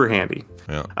it. Super handy.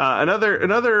 Yeah.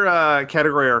 Another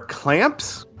category are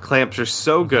clamps. Clamps are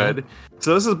so good.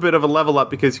 So this is a bit of a level up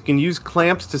because you can use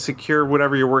clamps to secure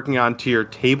whatever you're working on to your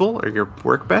table or your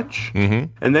workbench, and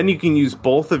then you can use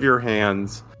both of your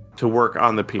hands to work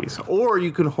on the piece, or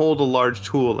you can hold a large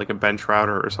tool like a bench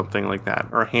router or something like that,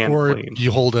 or a hand plane.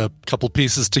 You hold a couple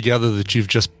pieces together that you've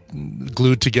just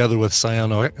glued together with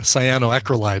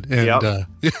cyanoacrylate, and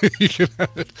you can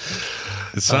have it.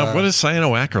 What is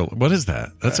cyanoacrylate? What is that?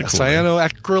 That's a cool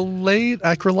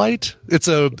acrylite. It's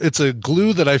a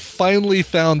glue that I finally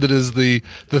found that is the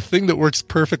thing that works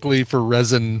perfectly for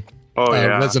resin.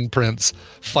 Resin prints.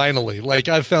 Finally, like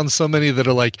I've found so many that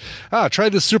are like, try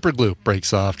this super glue,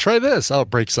 breaks off. Try this, it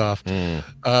breaks off.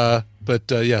 CA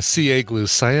glue,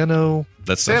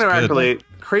 cyanoacrylate,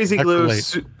 crazy glue.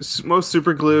 Most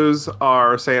super glues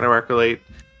are cyanoacrylate,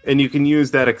 and you can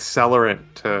use that accelerant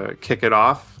to kick it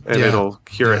off, and it'll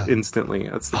cure it instantly.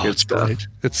 That's the good stuff. Great.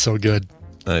 It's so good.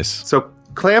 Nice. So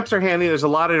clamps are handy. There's a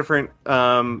lot of different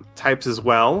types as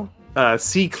well.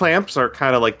 C clamps are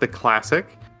kind of like the classic.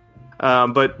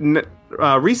 But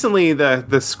recently, the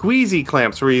squeezy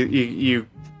clamps where you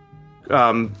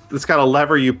it's got a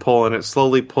lever you pull and it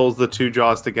slowly pulls the two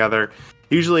jaws together.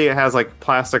 Usually, it has like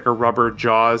plastic or rubber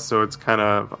jaws, so it's kind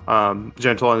of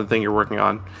gentle on the thing you're working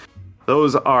on.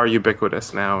 Those are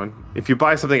ubiquitous now, and if you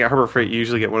buy something at Harbor Freight, you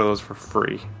usually get one of those for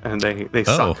free, and they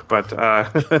suck, but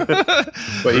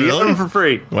but you get them for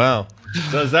free. Wow.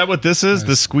 So is that what this is? Nice.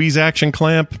 The squeeze action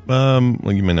clamp? Well,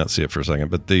 you may not see it for a second,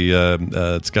 but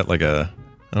it's got like a.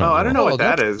 I don't know what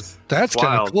that is. That's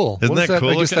kind of cool. Isn't that cool?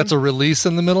 I guess that's a release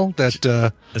in the middle.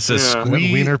 That it's a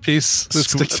squeeze wiener piece.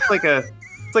 It's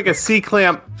like a C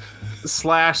clamp /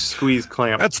 squeeze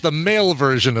clamp. That's the male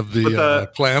version of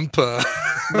the clamp.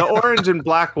 The orange and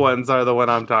black ones are the one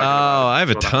I'm talking about. Oh, I have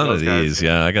a ton of these. Guys.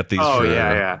 Yeah, I got these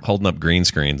for holding up green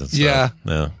screens and stuff.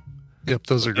 Yeah. Yep,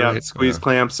 those are great. Squeeze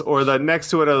clamps, or the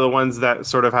next to it are the ones that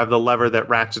sort of have the lever that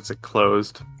ratchets it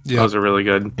closed. Yep. Those are really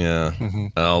good. Yeah.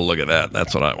 Oh, look at that.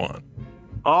 That's what I want.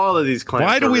 All of these clamps.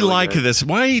 Why do we really like good. this?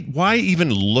 Why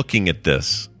even looking at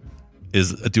this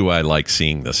do I like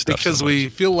seeing this stuff? Because so we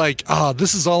feel like,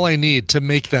 this is all I need to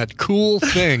make that cool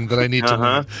thing that I need to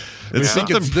make. I think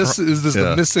this is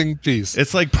the missing piece.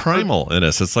 It's like primal in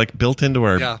us. It's like built into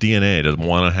our DNA to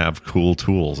want to have cool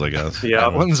tools, I guess. Yeah.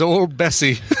 One's old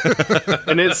Bessie.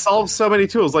 And it solves so many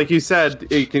tools. Like you said,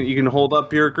 you can hold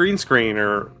up your green screen,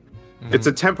 or it's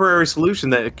a temporary solution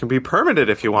that it can be permanent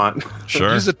if you want.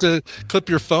 Sure. Use it to clip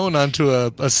your phone onto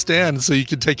a stand so you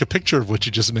can take a picture of what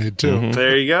you just made, too.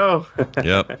 There you go.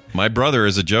 Yep. My brother,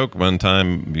 as a joke, one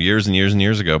time, years and years and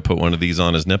years ago, put one of these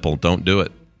on his nipple. Don't do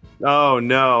it. Oh,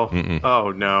 no.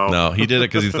 Oh, no. No, he did it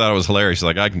because he thought it was hilarious. He's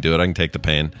like, I can do it. I can take the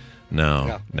pain.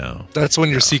 No. That's when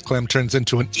your C-clamp turns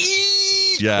into an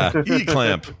E! Yeah,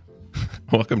 E-clamp.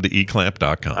 Welcome to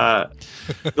eClamp.com.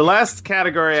 The last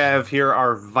category I have here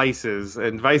are vices,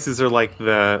 and vices are like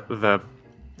the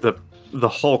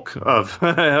Hulk of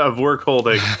of work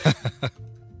holding.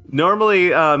 Normally,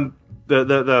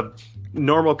 the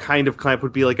normal kind of clamp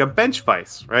would be like a bench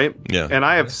vise, right? Yeah. And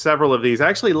I have several of these. I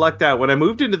actually lucked out when I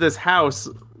moved into this house.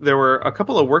 There were a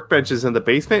couple of workbenches in the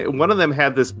basement, and one of them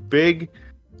had this big,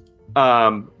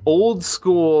 old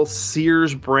school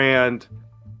Sears brand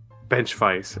bench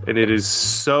vise, and it is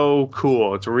so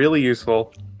cool. It's really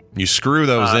useful. You screw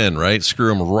those in, right? Screw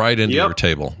them right into your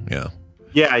table. Yeah.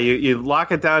 Yeah, you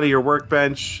lock it down to your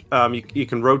workbench. You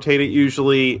can rotate it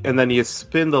usually, and then you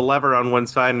spin the lever on one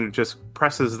side, and it just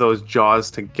presses those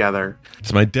jaws together.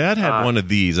 So my dad had one of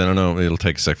these. I don't know. It'll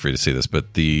take a sec for you to see this, but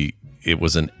it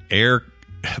was an air.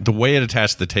 The way it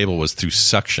attached to the table was through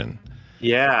suction.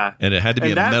 Yeah. And it had to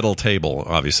be a metal table.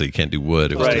 Obviously, you can't do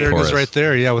wood. It was There it porous. is right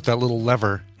there. Yeah, with that little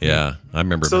lever. Yeah, I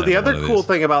remember. So the having other one of cool these.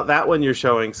 thing about that one you're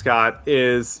showing, Scott,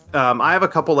 is I have a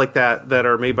couple like that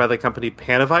are made by the company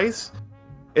Panavice.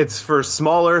 It's for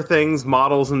smaller things,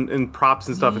 models and props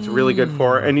and stuff. It's really good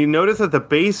for. And you notice that the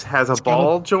base has a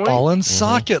ball joint. Ball and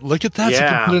socket. Look at that. So you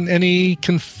can put in any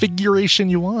configuration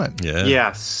you want.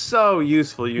 Yeah, so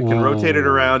useful. You can rotate it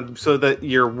around so that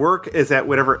your work is at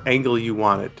whatever angle you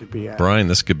want it to be at. Brian,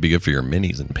 this could be good for your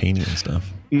minis and painting and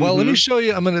stuff. Well, let me show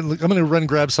you. I'm gonna run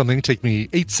grab something. Take me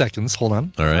 8 seconds. Hold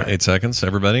on. All right, 8 seconds,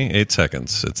 everybody. 8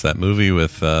 seconds. It's that movie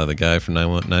with the guy from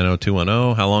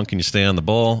 90210. How long can you stay on the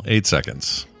ball? 8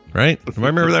 seconds. Right? If I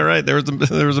remember that right, there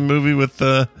was a movie with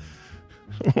I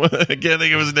can't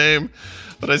think of his name,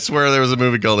 but I swear there was a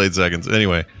movie called 8 Seconds.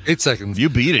 Anyway, 8 seconds. You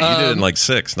beat it. You did it in like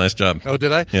 6. Nice job. Oh,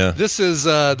 did I? Yeah. This is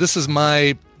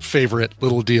my favorite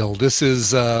little deal. This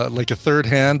is like a third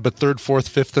hand, but third, fourth,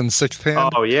 fifth, and sixth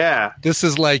hand. Oh yeah. This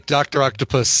is like Dr.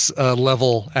 Octopus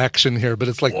level action here, but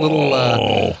it's like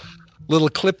little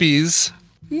clippies.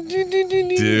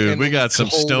 Dude, we got some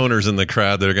stoners in the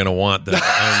crowd that are going to want that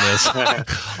on this.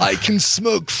 I can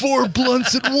smoke 4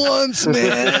 blunts at once,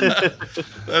 man.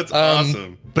 That's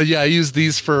awesome. But yeah, I use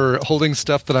these for holding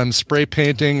stuff that I'm spray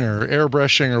painting or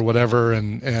airbrushing or whatever,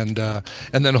 and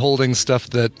then holding stuff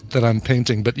that I'm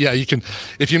painting. But yeah, you can,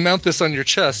 if you mount this on your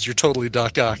chest, you're totally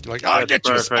Doc Ock. You're like, I'll get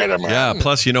you, Spider-Man. Yeah,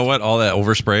 plus, you know what? All that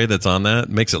overspray that's on that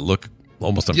makes it look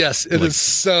almost yes, it is.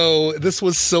 So this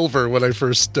was silver when I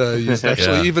first used.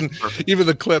 Actually, even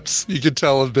the clips you could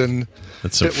tell have been.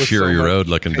 It's some Fury Road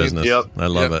looking business. Yep. I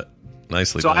love it.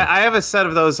 Nicely So done. I have a set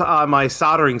of those on my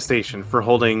soldering station for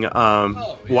holding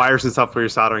wires and stuff where you're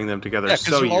soldering them together. Yeah,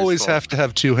 because you always have to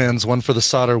have 2 hands, one for the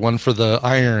solder, one for the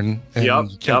iron, and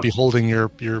you can't be holding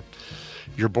your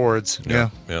boards. Yeah.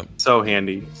 So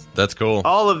handy. That's cool.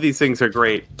 All of these things are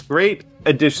great. Great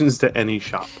additions to any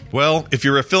shop. Well, if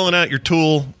you're filling out your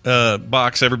tool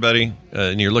box, everybody,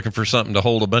 and you're looking for something to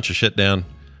hold a bunch of shit down,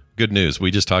 good news.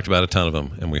 We just talked about a ton of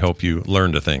them, and we hope you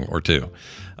learned a thing or two.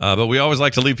 But we always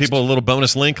like to leave people a little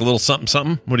bonus link, a little something,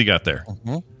 something. What do you got there?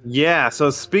 Yeah, so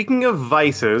speaking of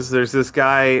vices, there's this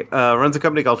guy runs a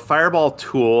company called Fireball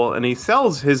Tool, and he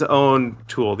sells his own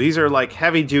tool. These are like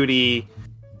heavy-duty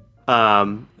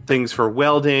things for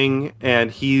welding, and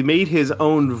he made his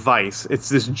own vise. It's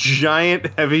this giant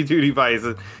heavy-duty vise,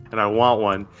 and I want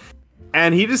one.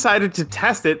 And he decided to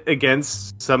test it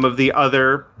against some of the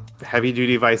other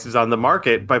heavy-duty vices on the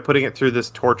market by putting it through this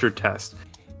torture test.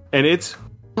 And it's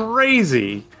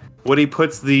crazy what he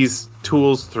puts these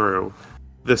tools through.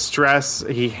 The stress,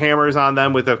 he hammers on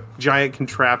them with a giant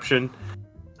contraption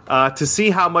to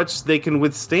see how much they can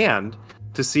withstand,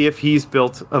 to see if he's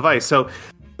built a vice. So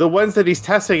the ones that he's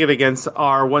testing it against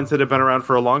are ones that have been around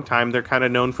for a long time. They're kind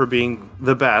of known for being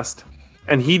the best.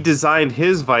 And he designed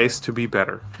his vice to be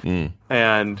better.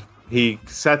 And he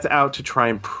sets out to try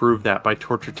and prove that by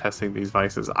torture testing these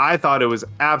vices. I thought it was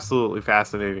absolutely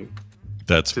fascinating.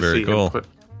 That's very cool.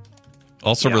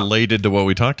 Also related to what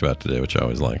we talked about today, which I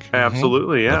always like.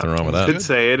 Absolutely, yeah. Nothing wrong with that. You could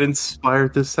say it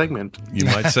inspired this segment. You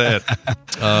might say it.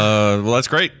 Well, that's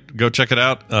great. Go check it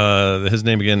out. His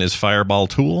name again is Fireball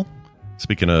Tool.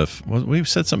 Speaking of, we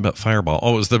said something about Fireball.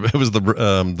 Oh, it was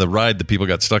the ride that people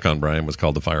got stuck on. Brian was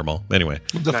called the Fireball. Anyway,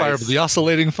 the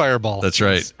oscillating Fireball. That's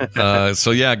right.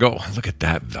 So yeah, go look at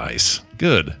that vice.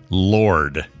 Good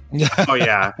Lord. Oh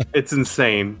yeah, it's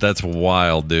insane. That's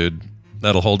wild, dude.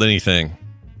 That'll hold anything.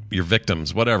 Your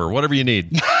victims, whatever you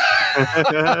need.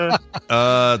 I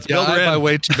buy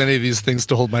way too many of these things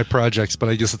to hold my projects, but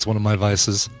I guess it's one of my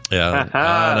vices. Yeah,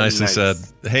 nicely said.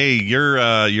 Hey,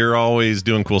 you're always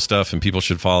doing cool stuff, and people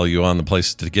should follow you on the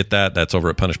place to get that. That's over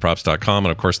at punishprops.com,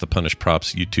 and of course the Punish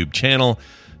Props YouTube channel.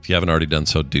 If you haven't already done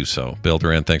so, do so. Bill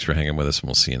Duran, thanks for hanging with us, and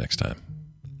we'll see you next time.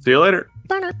 See you later.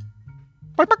 That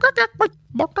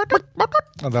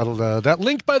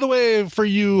link, by the way, for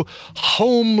you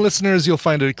home listeners, you'll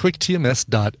find it at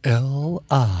quicktms.li.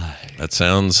 That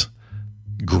sounds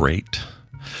great.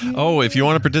 Oh, if you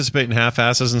want to participate in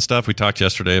half-asses and stuff, we talked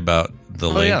yesterday about the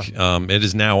link. Yeah. It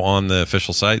is now on the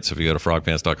official site, so if you go to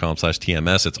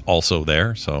frogpants.com/TMS, it's also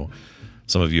there. So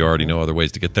some of you already know other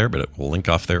ways to get there, but it will link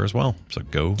off there as well. So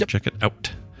go check it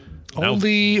out.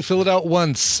 Only fill it out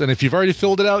once, and if you've already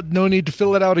filled it out, no need to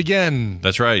fill it out again.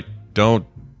 That's right. Don't.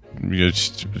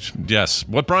 Yes,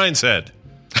 what Brian said.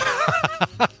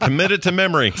 Commit it to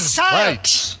memory.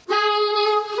 Right.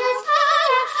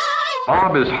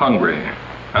 Bob is hungry,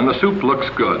 and the soup looks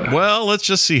good. Well, let's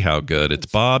just see how good. It's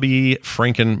Bobby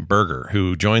Frankenberger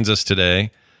who joins us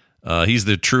today. He's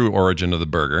the true origin of the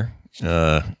burger.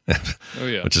 Oh,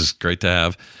 yeah. Which is great to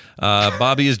have.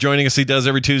 Bobby is joining us. He does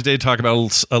every Tuesday talk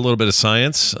about a little bit of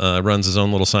science, runs his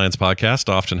own little science podcast,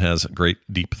 often has great,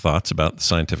 deep thoughts about the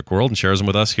scientific world and shares them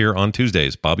with us here on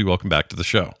Tuesdays. Bobby, welcome back to the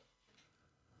show.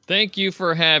 Thank you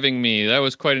for having me. That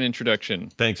was quite an introduction.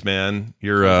 Thanks, man.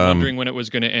 You're I was wondering when it was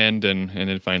going to end, and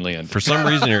it finally ended. For some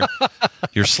reason,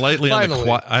 you're slightly finally, on the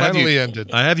quiet.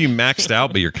 ended. I have you maxed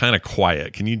out, but you're kind of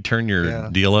quiet. Can you turn your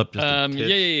deal up? Just a bit?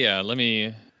 Yeah. Let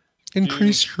me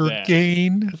increase your that.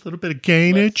 gain. A little bit of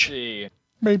gainage. Let's see.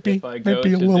 Maybe If I go a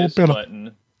to little this bit button.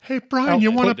 of. Hey, Brian,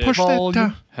 you want to push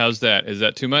that? How's that? Is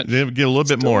that too much? Get a little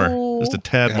bit more. Just a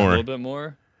tad A more. little bit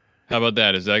more? How about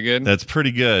that? Is that good? That's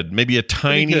pretty good. Maybe a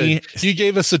tiny. You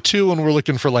gave us a 2 and we're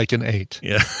looking for like an 8.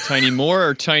 Yeah. Tiny more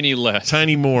or tiny less?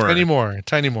 Tiny more. Tiny more.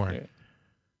 Okay.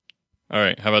 All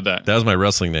right. How about that? That was my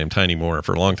wrestling name, Tiny Moore,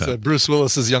 for a long time. It's Bruce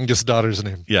Willis's youngest daughter's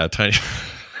name. Yeah, Tiny.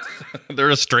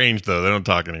 They're estranged, though. They don't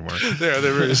talk anymore. They're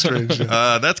very strange.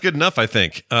 Yeah. That's good enough, I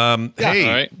think. Hey, All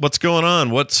right. what's going on?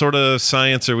 What sort of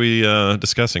science are we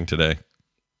discussing today?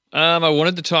 I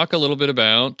wanted to talk a little bit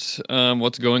about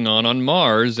what's going on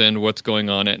Mars and what's going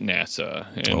on at NASA.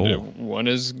 And one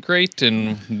is great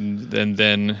and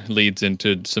then leads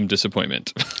into some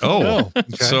disappointment. Okay.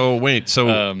 So wait, so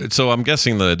I'm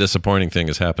guessing the disappointing thing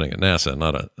is happening at NASA,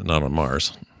 not on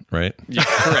Mars, right? Yeah,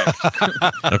 correct.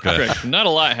 Okay. Correct. Not a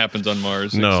lot happens on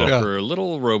Mars except for a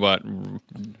little robot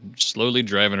slowly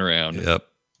driving around. Yep.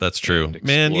 That's true.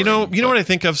 Man, you know what I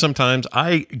think of sometimes?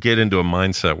 I get into a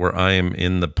mindset where I am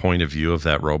in the point of view of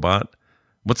that robot.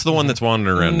 What's the one that's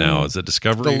wandering around now? Is it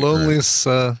Discovery? The loneliest...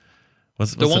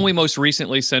 what's the one we most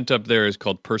recently sent up there is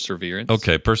called Perseverance.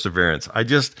 Okay, Perseverance. I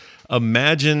just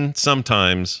imagine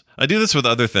sometimes, I do this with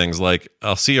other things, like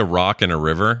I'll see a rock in a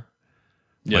river,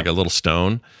 like a little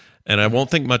stone, and I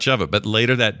won't think much of it. But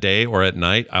later that day or at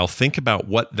night, I'll think about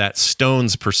what that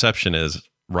stone's perception is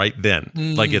right then.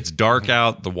 Like it's dark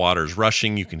out, the water's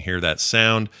rushing, you can hear that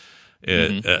sound.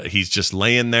 He's just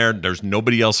laying there, there's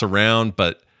nobody else around,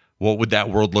 but what would that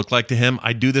world look like to him?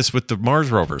 I do this with the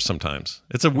Mars rovers sometimes.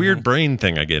 It's a weird brain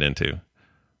thing I get into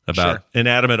about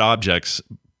inanimate objects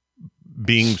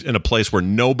being in a place where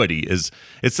nobody is.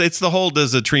 It's the whole,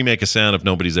 does a tree make a sound if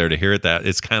nobody's there to hear it? That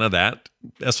it's kind of that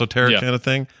esoteric kind of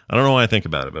thing. I don't know why I think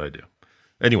about it, but I do.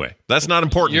 Anyway, that's not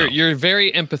important. You're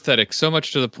very empathetic, so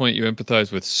much to the point you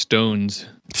empathize with stones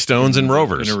and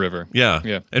rovers in a river.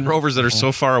 Yeah, and rovers that are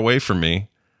so far away from me,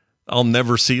 I'll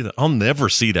never see that. I'll never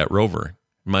see that rover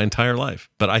my entire life.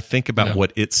 But I think about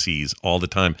what it sees all the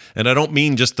time, and I don't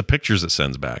mean just the pictures it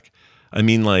sends back. I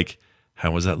mean, like,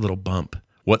 how was that little bump?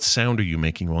 What sound are you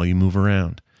making while you move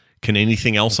around? Can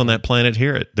anything else on that planet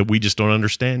hear it that we just don't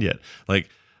understand yet? Like,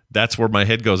 that's where my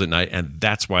head goes at night, and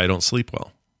that's why I don't sleep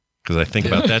well. Because I think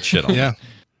about that shit all day.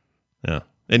 Yeah.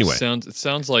 Anyway, it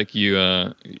sounds like you've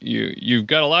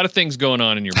got a lot of things going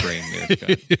on in your brain there,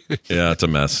 Scott. Yeah, it's a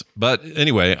mess. But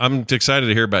anyway, I'm excited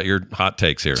to hear about your hot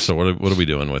takes here. So what are we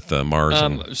doing with Mars?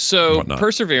 So whatnot?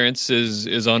 Perseverance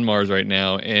is on Mars right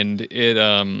now, and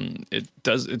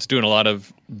it's doing a lot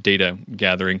of data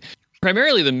gathering.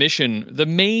 Primarily, the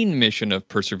main mission of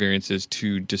Perseverance is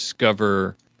to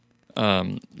discover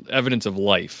evidence of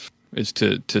life. Is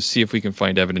to see if we can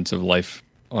find evidence of life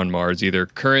on Mars, either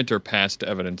current or past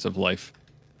evidence of life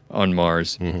on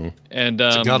Mars. Mm-hmm. And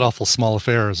it's a god awful small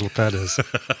affair, is what that is.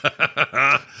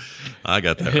 I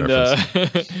got that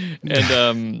reference.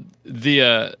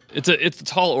 It's a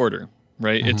tall order,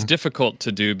 right? It's difficult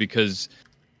to do because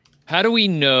how do we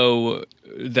know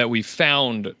that we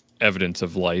found evidence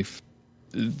of life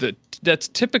that's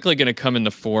typically going to come in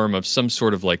the form of some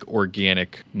sort of like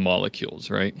organic molecules,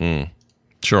 right?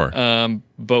 Sure.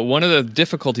 But one of the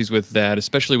difficulties with that,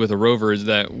 especially with a rover, is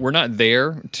that we're not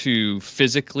there to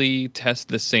physically test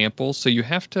the samples. So you're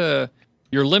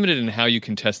limited in how you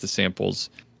can test the samples,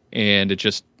 and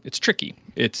it's tricky.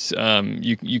 It's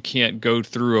you can't go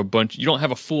through a bunch. You don't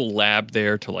have a full lab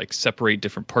there to like separate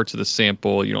different parts of the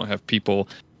sample. You don't have people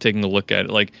taking a look at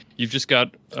it. Like you've just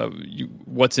got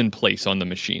what's in place on the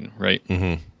machine, right?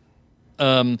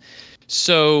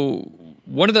 So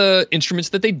one of the instruments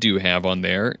that they do have on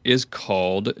there is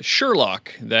called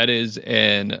Sherlock. That is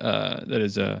an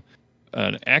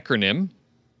acronym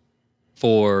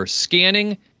for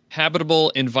Scanning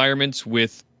Habitable Environments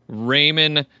with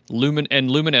Raman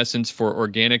Luminescence for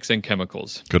Organics and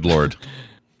Chemicals. Good Lord.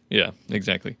 Yeah,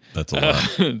 exactly. That's a lot.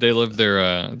 They love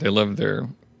their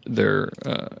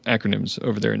acronyms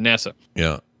over there in NASA.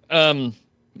 Yeah.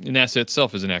 NASA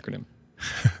itself is an acronym.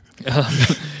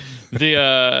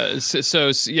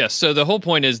 So the whole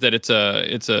point is that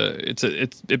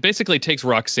it basically takes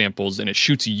rock samples and it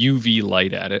shoots UV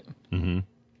light at it.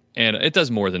 And it does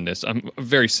more than this.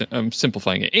 I'm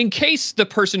simplifying it. In case the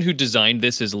person who designed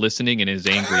this is listening and is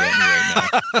angry at me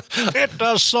right now. It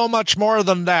does so much more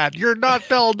than that. You're not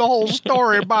telling the whole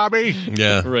story, Bobby.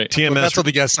 Yeah. Right. TMS. Well, that's what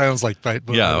the guest sounds like, right?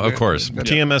 Yeah, of course.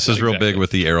 TMS is real exactly. big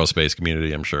with the aerospace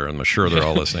community, I'm sure. I'm sure they're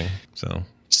all listening.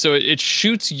 So it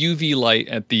shoots UV light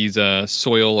at these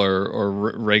soil or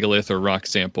regolith or rock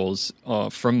samples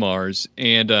from Mars,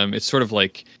 and it's sort of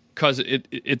like it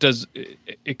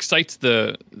excites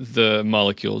the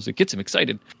molecules. It gets them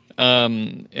excited,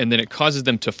 and then it causes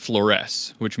them to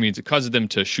fluoresce, which means it causes them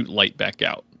to shoot light back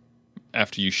out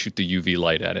after you shoot the UV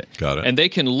light at it. Got it. And they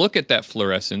can look at that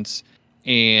fluorescence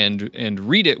and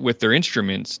read it with their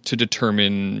instruments to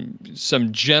determine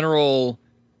some general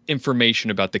information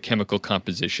about the chemical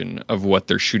composition of what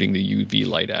they're shooting the UV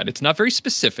light at. It's not very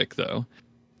specific, though.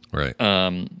 Right.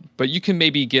 But you can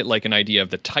maybe get like an idea of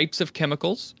the types of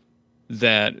chemicals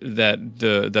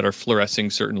that are fluorescing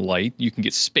certain light. You can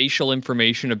get spatial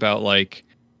information about like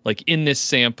in this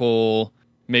sample,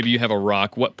 maybe you have a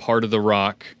rock. What part of the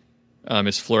rock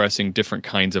is fluorescing different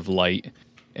kinds of light,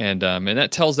 and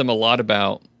that tells them a lot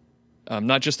about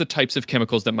not just the types of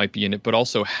chemicals that might be in it, but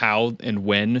also how and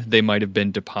when they might have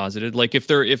been deposited. Like if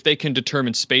they can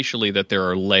determine spatially that there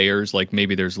are layers, like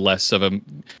maybe there's less of a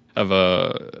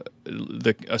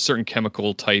certain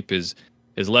chemical type is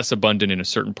less abundant in a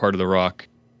certain part of the rock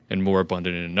and more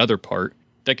abundant in another part,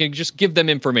 that can just give them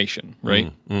information,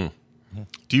 right?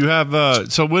 Do you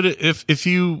have so would it,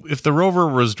 if the rover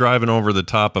was driving over the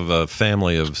top of a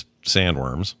family of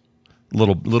sandworms,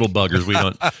 little buggers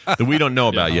we don't know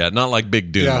about yet, not like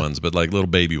big dune ones, but like little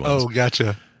baby ones. Oh,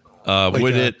 gotcha.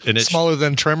 Would it smaller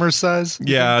than tremor size?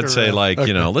 Yeah, I'd say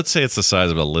okay. let's say it's the size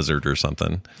of a lizard or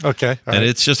something. Okay. And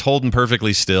it's just holding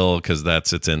perfectly still because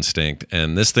that's its instinct.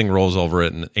 And this thing rolls over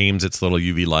it and aims its little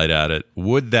UV light at it.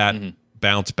 Would that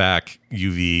bounce back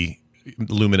UV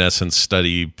luminescence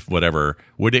study, whatever?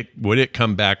 Would it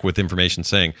come back with information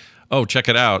saying, "Oh, check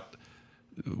it out,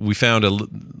 we found a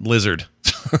lizard,"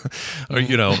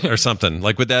 or something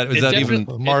like? Would that even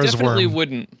Mars it definitely worm?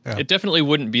 wouldn't. Yeah. It definitely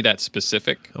wouldn't be that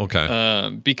specific.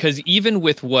 Okay. Because even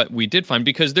with what we did find,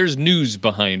 because there's news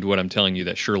behind what I'm telling you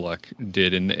that Sherlock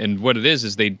did, and what it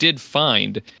is they did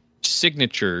find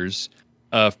signatures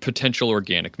of potential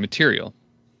organic material.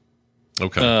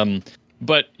 Okay.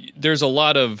 But there's a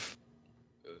lot of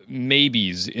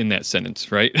maybes in that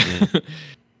sentence, right?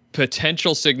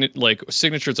 Potential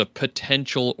signatures of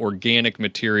potential organic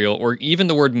material, or even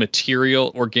the word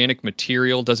material. Organic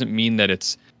material doesn't mean that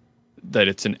it's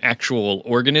an actual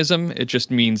organism. It just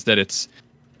means that it's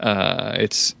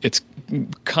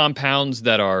compounds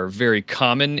that are very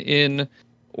common in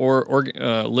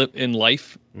in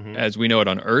life as we know it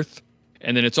on Earth.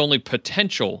 And then it's only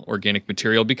potential organic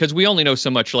material because we only know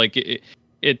so much. Like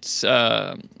it's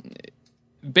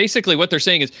basically what they're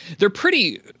saying is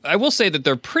I will say that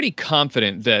they're pretty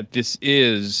confident that this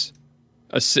is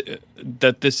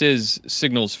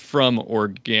signals from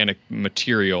organic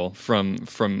material,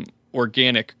 from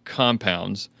organic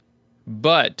compounds,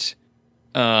 but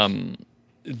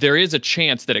there is a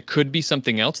chance that it could be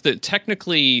something else. That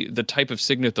technically the type of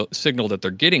signal that they're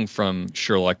getting from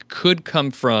Sherlock could come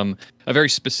from a very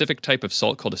specific type of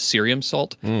salt called a cerium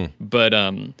salt, but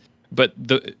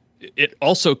it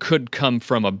also could come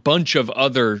from a bunch of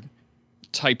other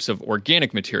types of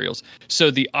organic materials.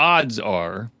 So the odds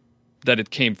are that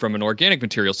it came from an organic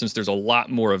material, since there's a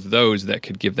lot more of those that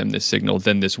could give them this signal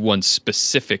than this one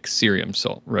specific cerium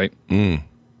salt, right?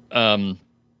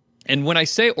 And when I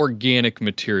say organic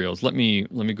materials, let me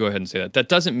go ahead and say that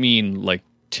doesn't mean like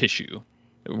tissue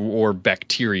or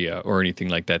bacteria or anything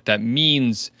like that. That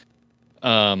means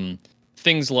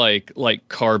things like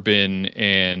carbon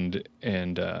and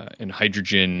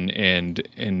hydrogen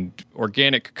and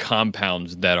organic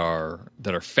compounds that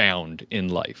are found in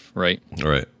life, right?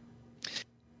 Right.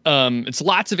 It's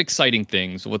lots of exciting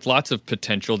things with lots of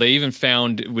potential. They even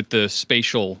found with the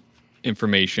spatial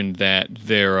information that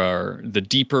there are the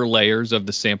deeper layers of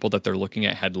the sample that they're looking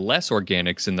at had less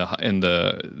organics, and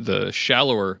the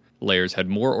shallower layers had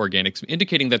more organics,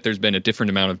 indicating that there's been a different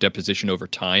amount of deposition over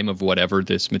time of whatever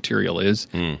this material is.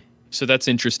 So that's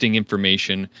interesting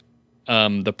information.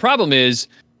 The problem is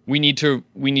we need to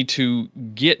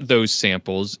get those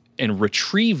samples and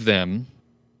retrieve them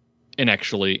and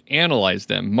actually analyze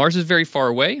them. Mars is very far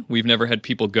away. We've never had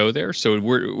people go there, so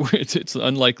it's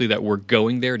unlikely that we're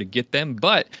going there to get them.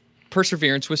 But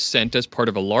Perseverance was sent as part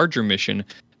of a larger mission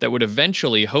that would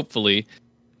eventually, hopefully,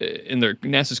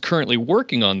 NASA's currently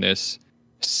working on this,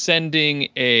 sending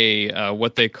a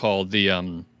what they call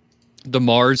the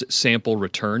Mars Sample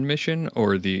Return Mission,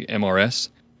 or the MRS,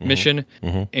 mission,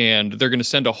 and they're going to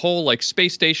send a whole like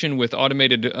space station with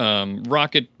automated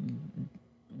rocket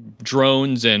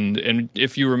drones, and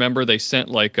if you remember, they sent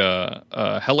like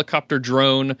a helicopter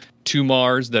drone to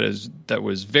Mars that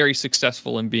was very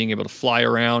successful in being able to fly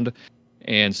around.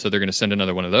 And so they're going to send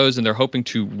another one of those, and they're hoping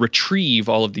to retrieve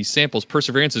all of these samples.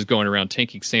 Perseverance is going around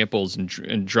taking samples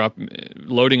and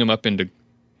loading them up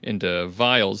into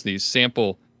vials, these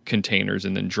sample containers,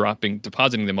 and then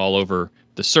depositing them all over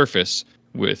the surface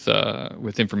with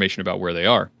information about where they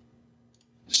are.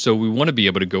 So we want to be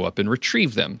able to go up and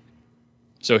retrieve them.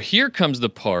 So here comes the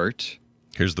part.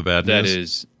 Here's the bad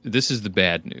news. This is the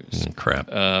bad news. Crap.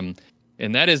 And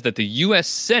that is that the U.S.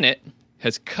 Senate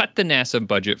has cut the NASA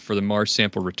budget for the Mars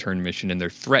sample return mission, and they're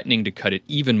threatening to cut it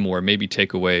even more, maybe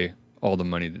take away all the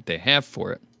money that they have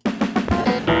for it.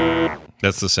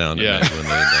 That's the sound it made when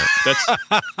they did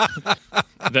that.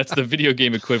 That's the video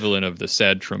game equivalent of the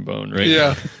sad trombone, right?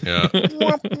 Yeah. Yeah.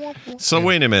 So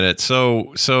wait a minute.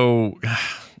 So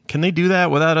can they do that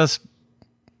without us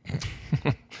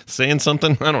saying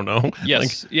something? I don't know.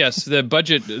 Yes, yes. The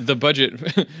budget.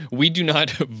 We do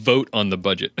not vote on the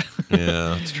budget.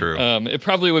 Yeah, that's true. It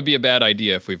probably would be a bad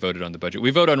idea if we voted on the budget. We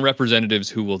vote on representatives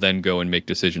who will then go and make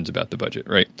decisions about the budget,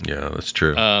 right? Yeah, that's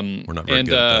true. We're not very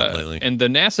good at that lately. And the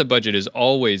NASA budget is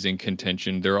always in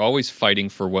contention. They're always fighting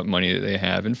for what money that they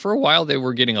have. And for a while, they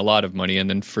were getting a lot of money, and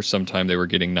then for some time, they were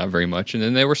getting not very much, and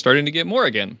then they were starting to get more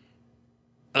again.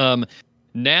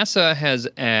 NASA has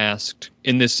asked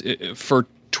in this for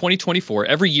 2024,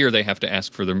 every year they have to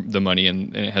ask for the money,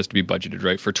 and it has to be budgeted,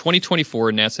 right? For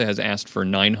 2024, NASA has asked for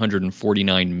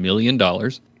 $949 million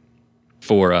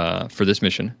for this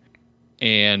mission,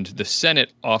 and the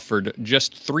Senate offered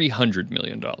just $300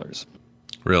 million.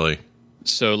 Really?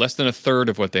 So less than a third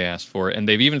of what they asked for, and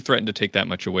they've even threatened to take that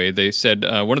much away. They said,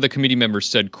 one of the committee members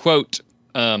said, quote,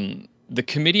 the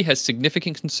committee has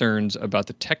significant concerns about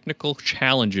the technical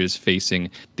challenges facing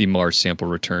the Mars sample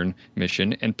return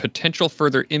mission and potential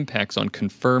further impacts on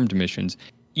confirmed missions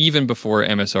even before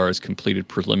MSR has completed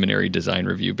preliminary design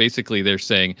review. Basically, they're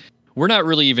saying, we're not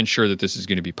really even sure that this is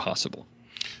going to be possible.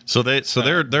 So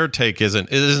their take isn't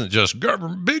just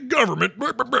big government.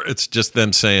 It's just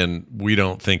them saying, we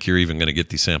don't think you're even going to get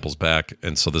these samples back,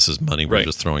 and so this is money we're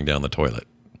just throwing down the toilet.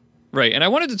 Right, and I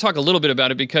wanted to talk a little bit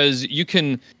about it because you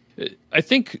can... I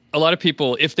think a lot of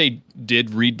people, if they did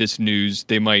read this news,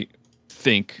 they might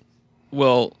think,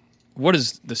 well, what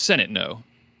does the Senate know?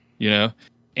 You know?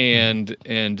 And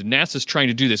NASA's trying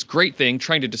to do this great thing,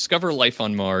 trying to discover life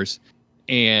on Mars,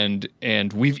 and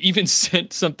we've even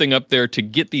sent something up there to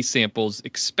get these samples,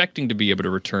 expecting to be able to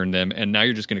return them, and now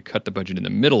you're just going to cut the budget in the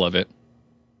middle of it.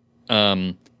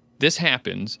 This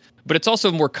happens, but it's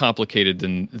also more complicated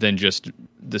than just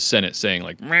the Senate saying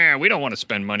like, "Man, we don't want to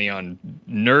spend money on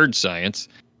nerd science."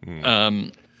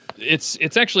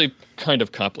 It's actually kind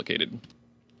of complicated.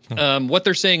 What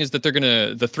they're saying is that the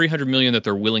 $300 million that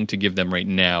they're willing to give them right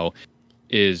now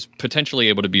is potentially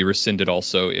able to be rescinded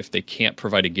also if they can't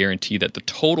provide a guarantee that the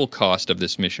total cost of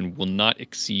this mission will not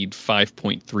exceed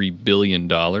 $5.3 billion,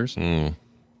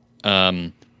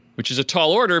 which is a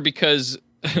tall order because.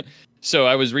 So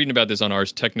I was reading about this on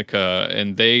Ars Technica,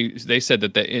 and they said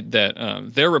that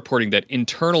they're reporting that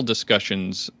internal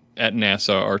discussions at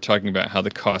NASA are talking about how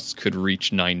the costs could reach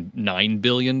 $9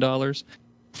 billion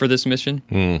for this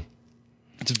mission.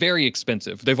 It's very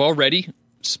expensive. They've already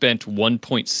spent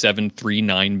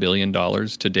 $1.739 billion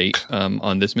to date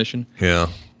on this mission. Yeah.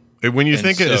 When you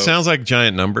think it sounds like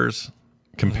giant numbers.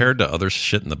 Compared to other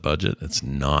shit in the budget, it's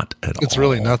not at all. It's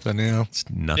really nothing, yeah. It's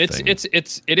nothing.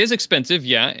 It is expensive,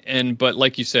 yeah, but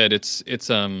like you said,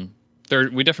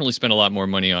 we definitely spend a lot more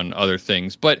money on other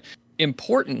things. But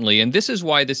importantly, and this is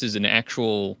why this is an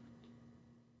actual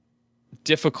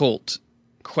difficult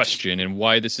question, and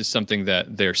why this is something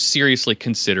that they're seriously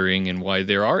considering, and why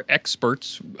there are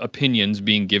experts' opinions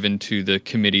being given to the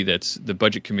committee the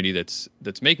budget committee that's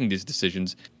making these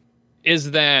decisions,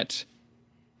 is that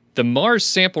the Mars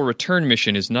sample return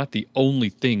mission is not the only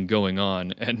thing going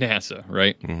on at NASA,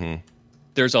 right? Mm-hmm.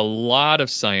 There's a lot of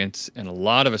science and a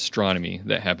lot of astronomy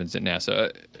that happens at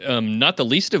NASA, not the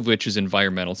least of which is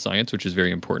environmental science, which is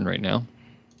very important right now,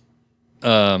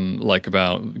 like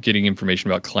about getting information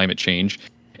about climate change.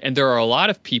 And there are a lot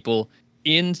of people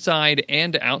inside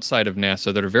and outside of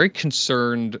NASA that are very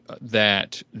concerned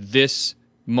that this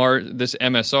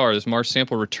MSR, this Mars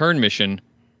sample return mission,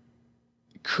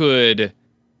 could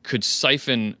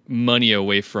siphon money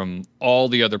away from all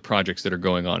the other projects that are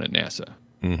going on at NASA.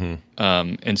 Mm-hmm.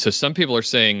 And so some people are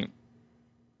saying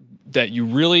that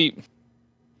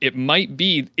it might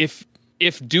be, if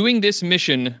doing this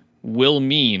mission will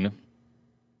mean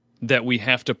that we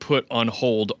have to put on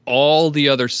hold all the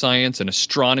other science and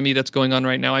astronomy that's going on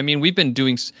right now. I mean, we've been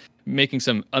making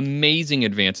some amazing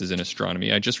advances in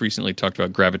astronomy. I just recently talked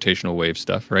about gravitational wave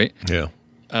stuff, right? Yeah.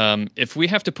 If we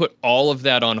have to put all of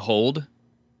that on hold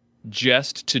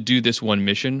just to do this one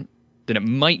mission, then it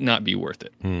might not be worth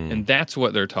it. And that's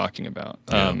what they're talking about,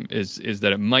 is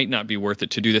that it might not be worth it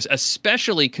to do this,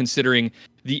 especially considering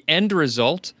the end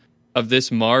result of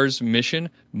this Mars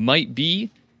mission might be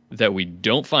that we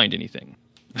don't find anything.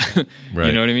 Right.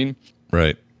 You know what I mean?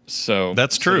 Right. So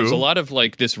that's true. So there's a lot of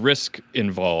like this risk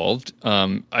involved.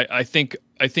 I think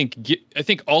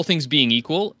all things being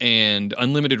equal and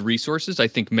unlimited resources, I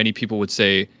think many people would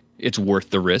say it's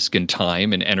worth the risk and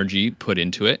time and energy put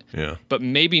into it. Yeah. But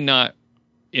maybe not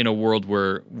in a world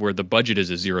where the budget is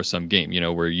a zero-sum game,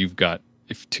 where you've got,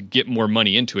 if to get more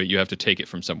money into it, you have to take it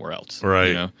from somewhere else.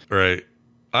 Right. Right.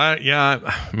 I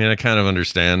mean, I kind of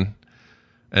understand.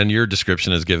 And your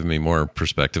description has given me more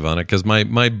perspective on it, because my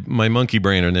monkey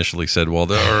brain initially said, well,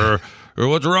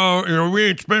 what's wrong? We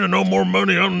ain't spending no more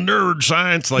money on nerd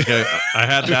science. Like I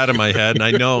had that in my head, and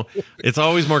I know it's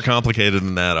always more complicated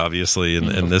than that, obviously.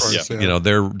 And this,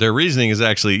 their reasoning is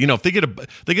actually, if they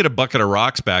get a bucket of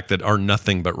rocks back that are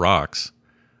nothing but rocks,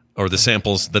 or the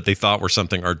samples that they thought were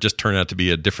something are just turn out to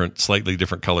be a slightly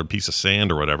different colored piece of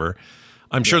sand or whatever,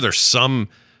 I'm sure there's some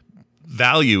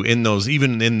value in those,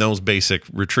 even in those basic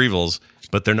retrievals,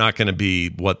 but they're not going to be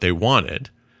what they wanted.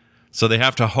 So they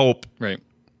have to hope. Right.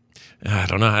 I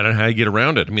don't know how you get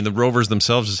around it. I mean, the rovers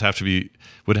themselves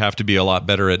would have to be a lot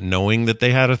better at knowing that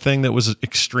they had a thing that was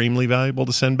extremely valuable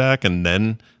to send back, and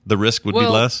then the risk would be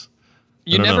less.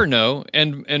 You never know.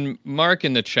 And Mark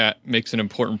in the chat makes an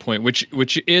important point,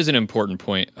 which is an important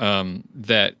point,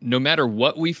 that no matter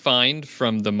what we find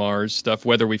from the Mars stuff,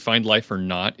 whether we find life or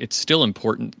not, it's still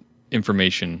important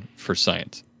information for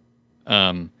science.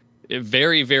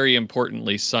 Very, very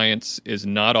importantly, science is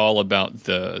not all about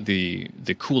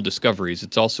the cool discoveries.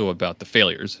 It's also about the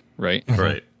failures, right?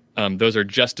 Right. Those are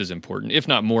just as important, if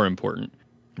not more important.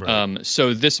 Right.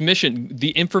 So this mission,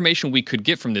 the information we could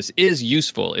get from this is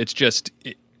useful. It's just,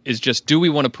 do we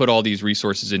want to put all these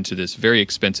resources into this very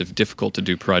expensive, difficult to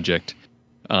do project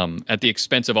at the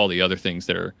expense of all the other things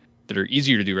that are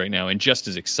easier to do right now and just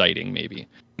as exciting, maybe?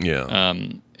 Yeah.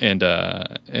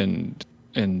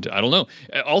 And I don't know.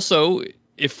 Also,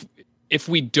 if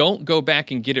we don't go back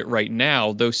and get it right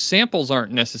now, those samples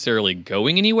aren't necessarily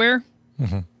going anywhere.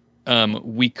 Mm-hmm.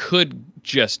 We could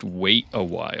just wait a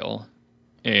while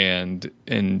and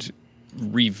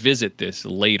revisit this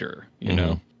later, you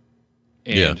know,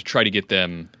 and try to get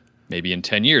them maybe in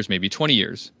 10 years, maybe 20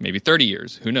 years, maybe 30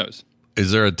 years. Who knows?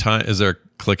 Is there a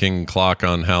clicking clock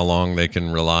on how long they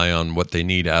can rely on what they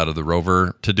need out of the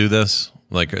rover to do this?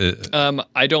 Like,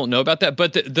 I don't know about that,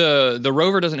 but the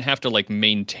rover doesn't have to like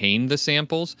maintain the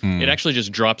samples. It actually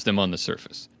just drops them on the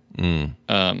surface.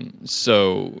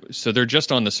 So they're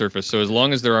just on the surface. So as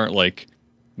long as there aren't like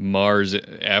Mars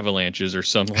avalanches or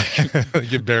some like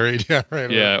get buried,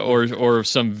 or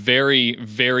some very,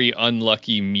 very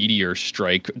unlucky meteor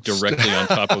strike directly on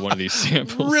top of one of these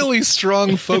samples. Really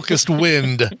strong focused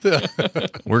wind.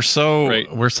 We're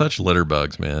such litter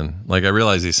bugs, man. Like, I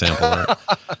realize these samples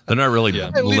they're not really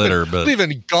litter, but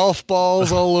leaving golf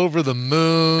balls all over the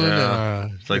moon.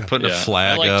 It's like putting a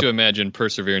flag up. I like up. to imagine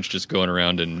Perseverance just going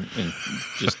around and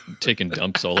just taking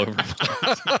dumps all over.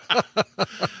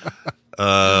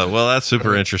 Well, that's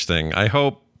super interesting.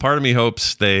 Part of me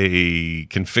hopes they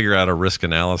can figure out a risk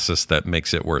analysis that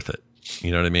makes it worth it.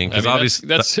 You know what I mean? Because obviously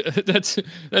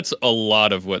that's a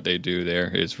lot of what they do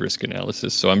there is risk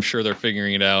analysis. So I'm sure they're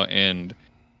figuring it out. And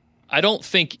I don't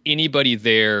think anybody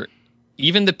there,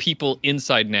 even the people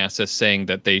inside NASA saying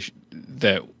that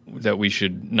that we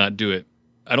should not do it,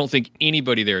 I don't think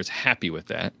anybody there is happy with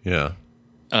that. Yeah.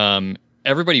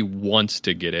 Everybody wants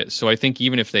to get it. So I think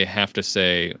even if they have to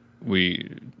say, we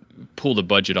pull the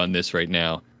budget on this right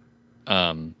now,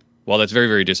 while that's very,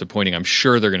 very disappointing, I'm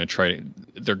sure they're going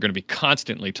to be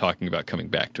constantly talking about coming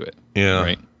back to it. Yeah.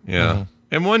 Right. Yeah. Mm-hmm.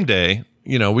 And one day,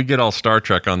 we get all Star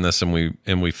Trek on this, and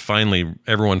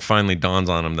everyone finally dawns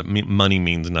on them that money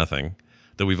means nothing,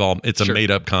 that it's a made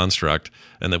up construct,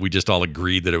 and that we just all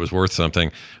agreed that it was worth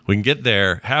something. We can get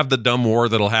there, have the dumb war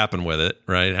that'll happen with it,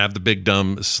 right? Have the big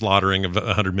dumb slaughtering of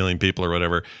 100 million people or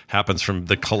whatever happens from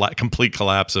the complete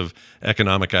collapse of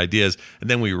economic ideas.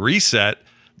 And then we reset,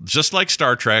 just like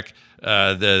Star Trek.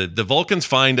 The Vulcans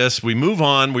find us, we move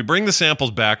on, we bring the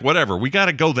samples back, whatever. We got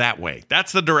to go that way.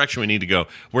 That's the direction we need to go.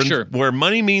 Where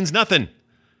money means nothing.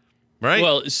 Right?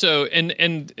 Well, so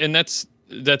and that's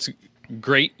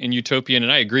great and utopian,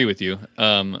 and I agree with you.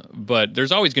 But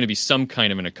there's always going to be some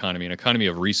kind of an economy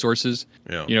of resources.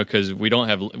 Yeah. Because we don't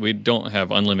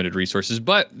have unlimited resources,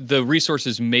 but the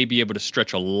resources may be able to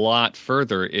stretch a lot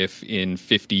further if in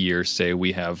 50 years, say,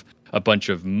 we have a bunch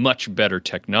of much better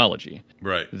technology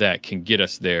that can get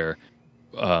us there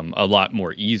a lot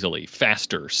more easily,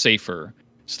 faster, safer,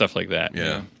 stuff like that.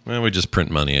 Yeah. Well, we just print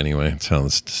money anyway. That's how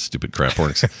this stupid crap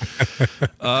works.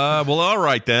 Well, all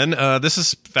right then. This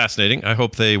is fascinating. I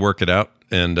hope they work it out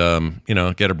and,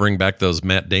 got to bring back those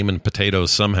Matt Damon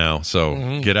potatoes somehow.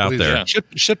 So get out there. Yeah.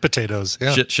 Shit potatoes.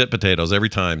 Yeah. Shit potatoes every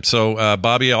time. So,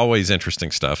 Bobby, always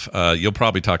interesting stuff. You'll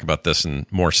probably talk about this and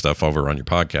more stuff over on your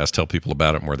podcast. Tell people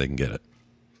about it and where they can get it.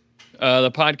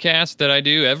 The podcast that I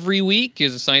do every week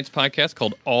is a science podcast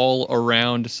called All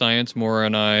Around Science. Maura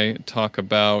and I talk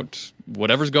about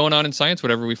whatever's going on in science,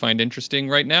 whatever we find interesting.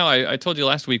 Right now, I told you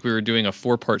last week we were doing a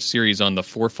 4-part series on the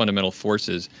 4 fundamental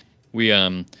forces. We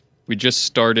just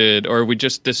started,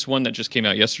 this one that just came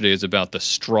out yesterday is about the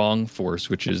strong force,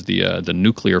 which is the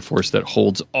nuclear force that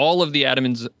holds all of the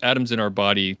atoms in our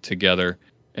body together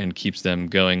and keeps them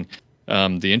going.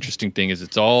 The interesting thing is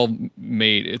it all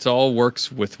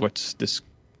works with what's this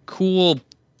cool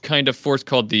kind of force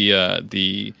called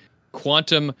the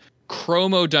quantum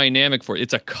chromodynamic force.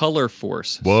 It's a color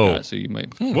force. Whoa. Scott, so you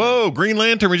might. Whoa, Green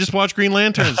Lantern. We just watched Green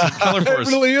Lantern. It's a color force.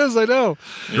 It really is, I know.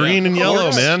 Green and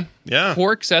yellow, man. Yeah.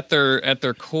 Quarks at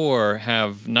their core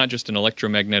have not just an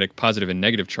electromagnetic positive and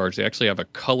negative charge, they actually have a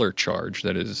color charge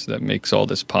that makes all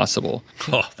this possible.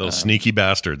 Oh, those sneaky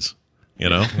bastards,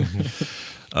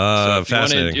 So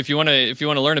fascinating. If you want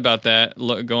to learn about that,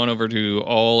 go on over to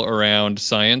All Around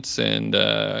Science and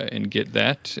get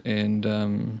that.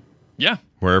 And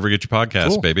wherever you get your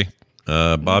podcasts, baby.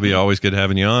 Bobby, always good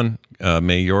having you on.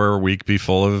 May your week be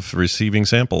full of receiving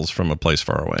samples from a place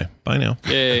far away. Bye now.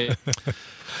 Yay.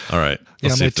 All right.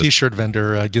 Yeah, my T-shirt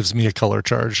vendor gives me a color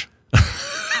charge.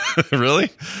 Really?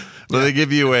 Will they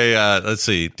give you a, let's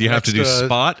see, do you have to do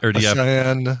spot or do you have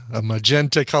cyan, a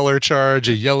magenta color charge,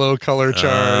 a yellow color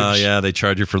charge? Yeah, they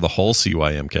charge you for the whole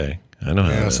CYMK. I know how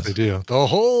it is. Yes, they do. The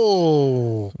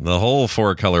whole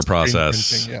 4-color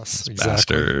process. Printing, yes, exactly.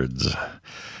 Bastards.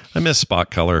 I miss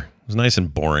spot color. It was nice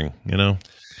and boring,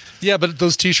 Yeah, but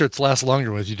those T-shirts last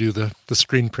longer when you do the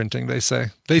screen printing, they say.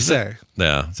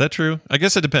 Yeah, is that true? I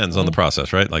guess it depends on the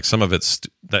process, right? Like some of it's,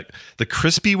 the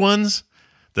crispy ones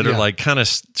that are like kind of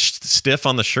stiff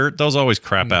on the shirt, those always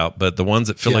crap out. But the ones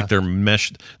that feel like they're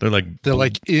meshed, they're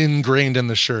like ingrained in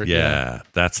the shirt. Yeah,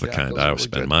 that's the kind I would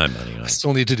spend my money on. I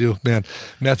still need to do, man.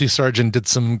 Matthew Sargent did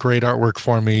some great artwork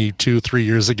for me 2-3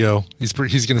 years ago. He's going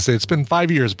to say it's been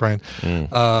 5 years, Brian.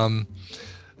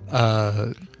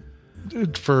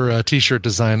 For T-shirt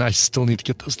design, I still need to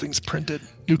get those things printed.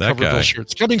 New coverable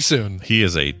shirts coming soon. He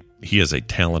is a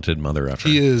talented mother effer.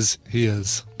 He is.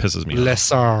 Pisses me off.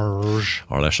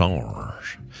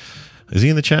 Lesarge. Is he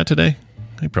in the chat today?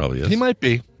 He probably is. He might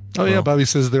be. Oh, yeah. Bobby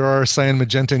says there are cyan,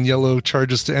 magenta, and yellow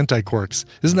charges to anti-quarks.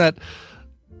 Isn't that...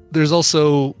 There's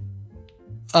also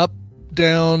up,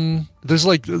 down... There's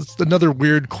another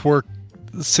weird quark,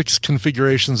 6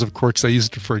 configurations of quarks I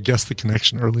used for Guess the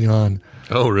Connection early on.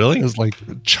 Oh, really? It was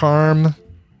charm...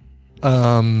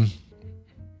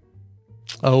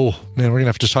 Oh, man, we're going to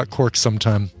have to talk quarks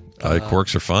sometime.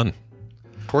 Quarks are fun.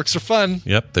 Quarks are fun.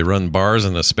 Yep, they run bars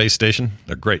in a space station.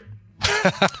 They're great.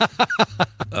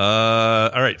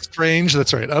 All right. Strange,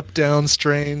 that's right. Up, down,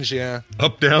 strange, yeah.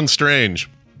 Up, down, strange.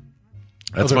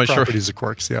 That's my properties of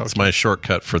quarks, yeah. That's my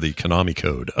shortcut for the Konami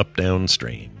code. Up, down,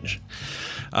 strange.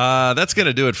 That's going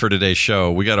to do it for today's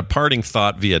show. We got a parting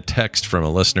thought via text from a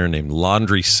listener named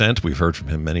Laundry Scent. We've heard from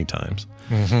him many times.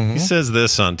 He says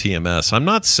this on TMS. I'm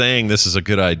not saying this is a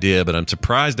good idea, but I'm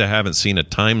surprised I haven't seen a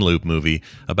time loop movie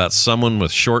about someone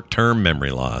with short-term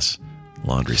memory loss.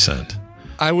 Laundry Scent.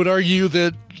 I would argue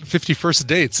that 50 First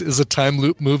Dates is a time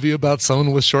loop movie about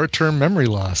someone with short-term memory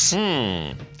loss.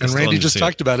 And Randy just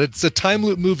talked about it. It's a time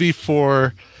loop movie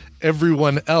for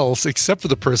everyone else except for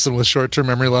the person with short-term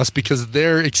memory loss because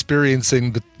they're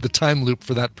experiencing the time loop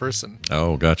for that person.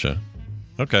 Oh, gotcha.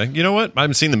 Okay. You know what? I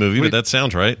haven't seen the movie, but that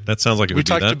sounds right. That sounds like it would be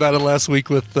that. We talked about it last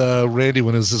week with Randy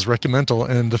when it was his recommendal,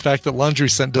 and the fact that Laundry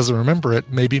Scent doesn't remember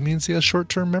it maybe means he has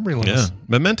short-term memory loss. Yeah.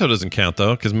 Memento doesn't count,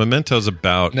 though, because Memento's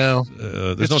about... No.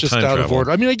 There's it's no just time out travel. of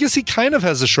order. I mean, I guess he kind of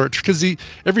has a short... Because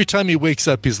every time he wakes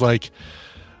up, he's like,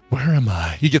 Where am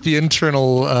I? You get the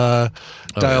internal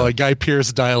dialogue, Guy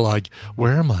Pearce dialogue.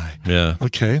 Where am I? Yeah.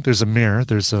 Okay, there's a mirror.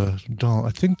 There's a doll.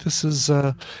 I think this is...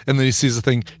 and then he sees the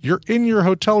thing. You're in your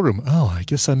hotel room. Oh, I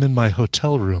guess I'm in my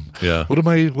hotel room. Yeah. What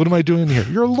am I doing here?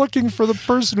 You're looking for the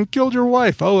person who killed your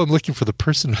wife. Oh, I'm looking for the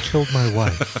person who killed my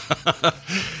wife.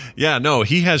 Yeah, no,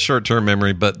 he has short-term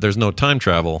memory, but there's no time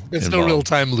travel. It's involved. no real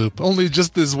time loop. Only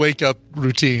just this wake-up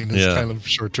routine is kind of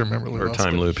short-term memory or loss.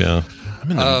 time loop, yeah.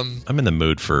 I'm in the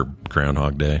mood for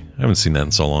Groundhog Day. I haven't seen that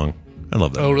in so long. I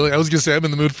love that. Oh, really? I was going to say I'm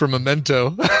in the mood for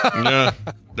Memento. Yeah,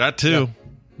 that too.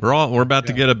 Yeah. We're about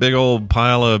to get a big old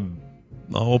pile of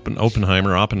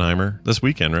Oppenheimer this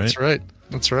weekend, right?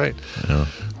 That's right. Yeah.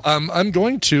 I'm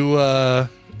going to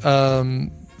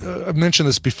I've mentioned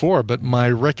this before, but my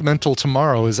recommendal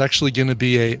tomorrow is actually going to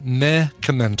be a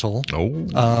meh-commental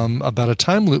about a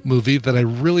time loop movie that I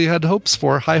really had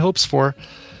high hopes for.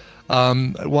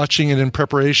 Watching it in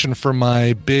preparation for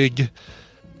my big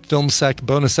Film Sack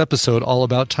bonus episode all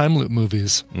about time loop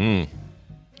movies. Well,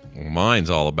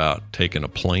 mine's all about taking a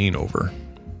plane over.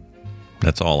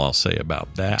 That's all I'll say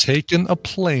about that. Taking a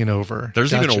plane over.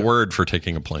 There's even a word for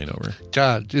taking a plane over.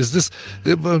 God, is this...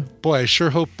 boy, I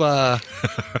sure hope... I'm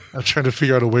trying to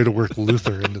figure out a way to work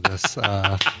Luther into this.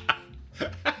 That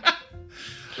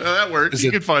works.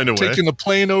 You can find a way. Taking a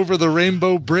plane over the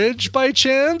Rainbow Bridge by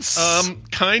chance?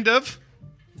 Kind of.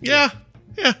 Yeah,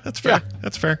 that's fair. Yeah.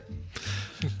 That's fair.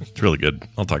 It's really good.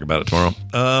 I'll talk about it tomorrow.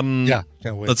 Yeah,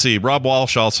 can't wait. Let's see. Rob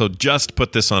Walsh also just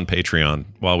put this on Patreon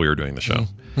while we were doing the show.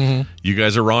 Mm-hmm. You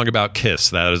guys are wrong about Kiss.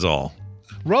 That is all.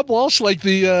 Rob Walsh, like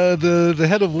the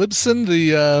head of Libsyn,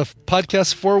 the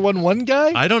podcast 411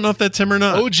 guy? I don't know if that's him or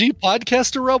not. OG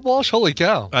podcaster Rob Walsh? Holy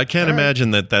cow. I can't imagine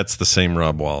that that's the same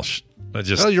Rob Walsh.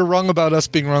 Well, you're wrong about us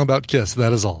being wrong about Kiss.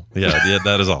 That is all. Yeah,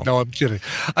 that is all. No, I'm kidding.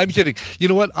 You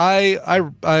know what?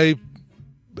 I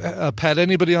pat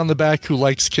anybody on the back who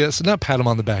likes Kiss. Not pat them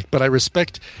on the back, but I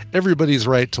respect everybody's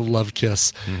right to love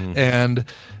Kiss. Mm-hmm.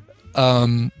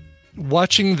 And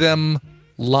watching them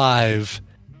live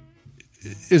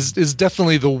is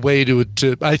definitely the way to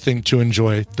I think to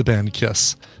enjoy the band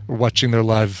Kiss. Watching their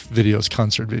live videos,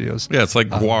 concert videos. Yeah, it's like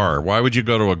Gwar. Why would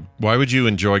you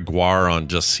enjoy Gwar on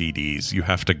just CDs? You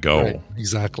have to go. Right.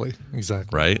 Exactly.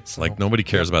 Right? So, like nobody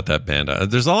cares about that band.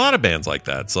 There's a lot of bands like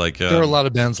that. It's like there are a lot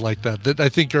of bands like that I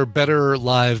think are better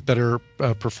live, better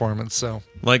performance. So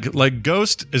like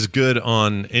Ghost is good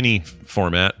on any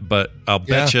format, but I'll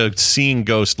bet you seeing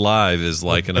Ghost live is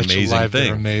like an amazing thing.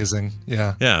 They're amazing.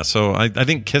 Yeah. Yeah. So I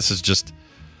think Kiss is just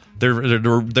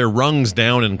they're rungs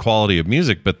down in quality of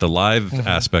music, but the live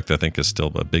aspect I think is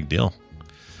still a big deal.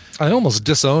 I almost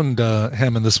disowned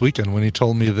Hammond this weekend when he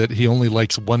told me that he only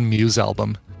likes one Muse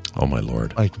album. Oh my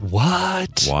Lord! Like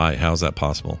what? Why? How's that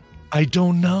possible? I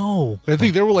don't know. I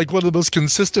think they were like one of the most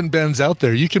consistent bands out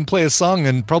there. You can play a song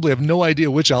and probably have no idea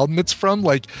which album it's from.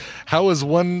 Like, how is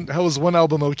one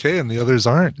album okay and the others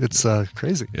aren't? It's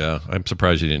crazy. Yeah, I'm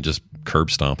surprised you didn't just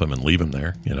curb stomp him and leave him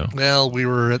there. You know. Well, we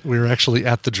were actually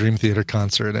at the Dream Theater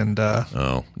concert, and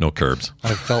no curbs.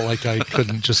 I felt like I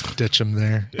couldn't just ditch him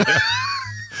there.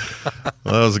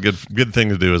 Well, that was a good thing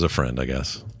to do as a friend, I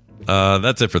guess.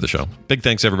 That's it for the show. Big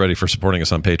thanks everybody for supporting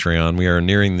us on Patreon. We are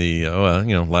nearing the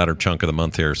latter chunk of the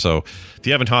month here. So if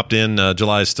you haven't hopped in,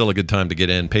 July is still a good time to get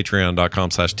in.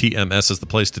 Patreon.com/TMS is the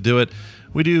place to do it.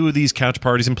 We do these couch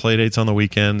parties and play dates on the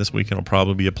weekend. This weekend will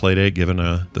probably be a play date given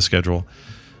the schedule.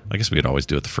 I guess we could always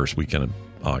do it the first weekend of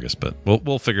August, but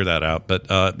we'll figure that out. But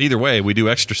either way, we do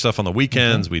extra stuff on the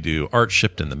weekends. We do art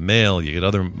shipped in the mail. You get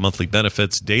other monthly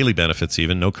benefits, daily benefits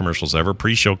even, no commercials ever,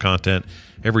 pre-show content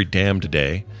every damned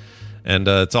day. And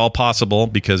it's all possible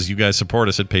because you guys support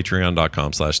us at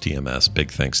patreon.com/TMS.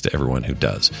 Big thanks to everyone who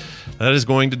does. That is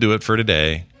going to do it for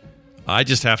today. I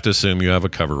just have to assume you have a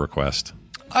cover request.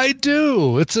 I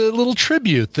do. It's a little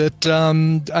tribute that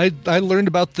I learned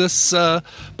about this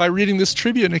by reading this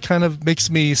tribute, and it kind of makes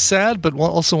me sad, but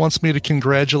also wants me to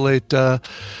congratulate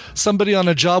somebody on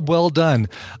a job well done.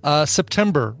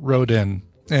 September wrote in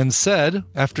and said,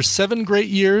 after 7 great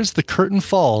years, the curtain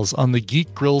falls on the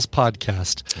Geek Grills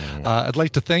podcast. I'd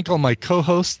like to thank all my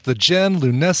co-hosts, the Jen,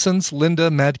 Lunescence,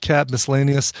 Linda, Madcap,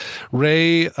 Miscellaneous,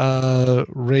 Ray,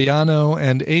 Rayano,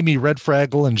 and Amy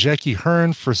Redfraggle, and Jackie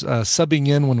Hearn for subbing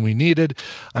in when we needed.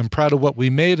 I'm proud of what we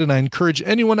made, and I encourage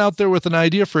anyone out there with an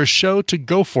idea for a show to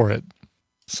go for it.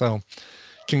 So,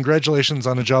 congratulations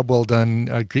on a job well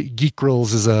done. Geek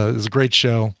Grills is a great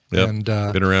show. Yep. And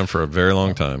been around for a very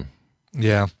long time.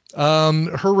 Yeah.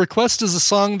 Her request is a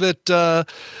song that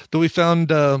we found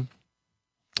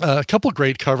a couple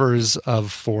great covers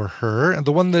for her, and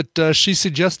the one that she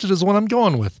suggested is one I'm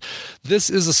going with. This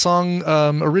is a song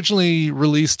originally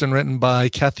released and written by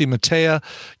Kathy Mattea.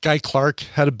 Guy Clark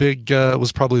had a big,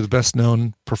 was probably the best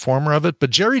known performer of it, but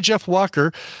Jerry Jeff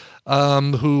Walker,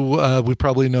 who we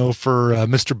probably know for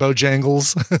Mr.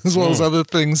 Bojangles, as well as other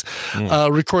things,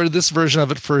 recorded this version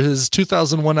of it for his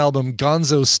 2001 album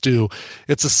Gonzo Stew.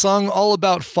 It's a song all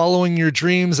about following your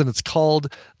dreams, and it's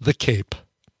called The Cape.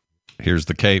 Here's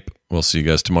The Cape. We'll see you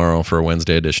guys tomorrow for a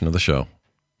Wednesday edition of the show.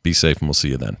 Be safe, and we'll see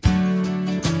you then.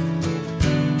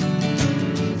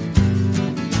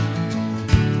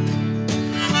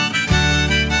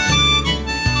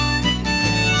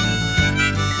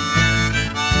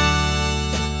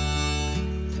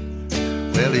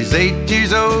 Well, he's 8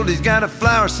 years old, he's got a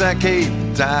flour sack cape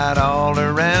tied all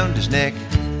around his neck.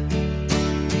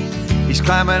 He's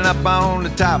climbing up on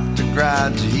the top of the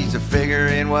garage, he's a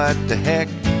figuring what the heck.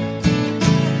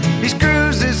 He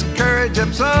screws his courage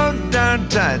up so darn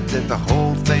tight that the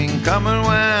whole thing come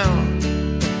unwound.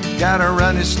 Got a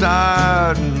running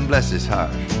start and bless his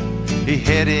heart, he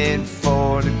headed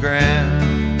for the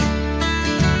ground.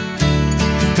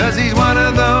 'Cause he's one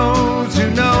of those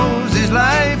who knows his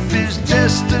life is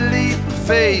just a leap of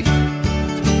faith.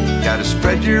 Gotta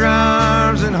spread your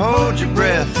arms and hold your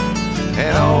breath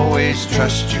and always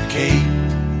trust your cape.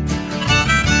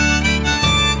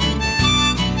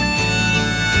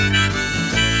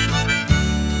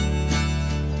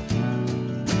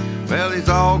 Well, he's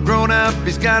all grown up,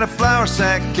 he's got a flour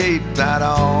sack cape tied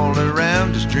all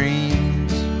around his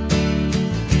dreams.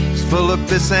 He's full of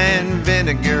piss and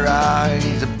vinegar,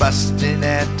 eyes are busting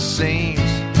at the seams.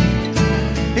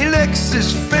 He licks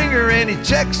his finger and he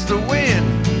checks the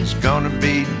wind, it's gonna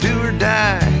be do or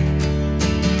die.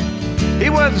 He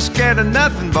wasn't scared of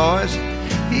nothing, boys,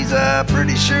 he's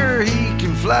pretty sure he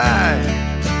can fly.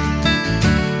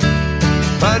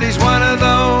 But he's one of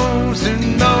those who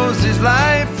knows his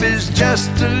life is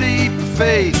just a leap of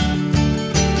faith.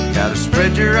 Gotta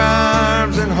spread your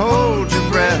arms and hold your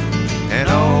breath and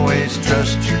always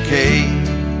trust your cape.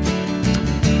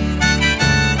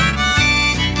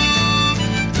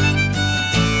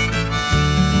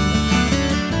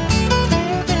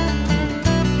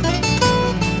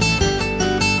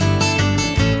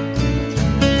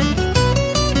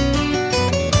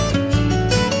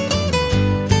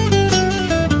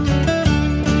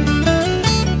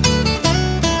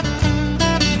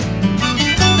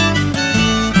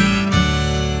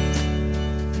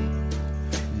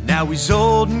 Now he's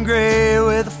old and gray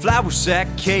with a flour sack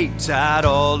cape tied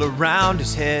all around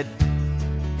his head.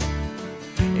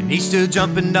 And he's still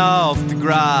jumping off the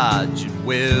garage and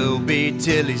will be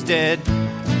till he's dead.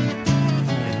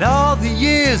 And all the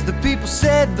years the people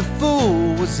said the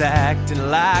fool was acting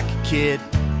like a kid.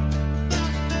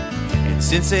 And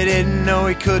since they didn't know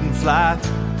he couldn't fly,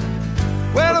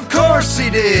 well, of course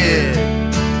he did.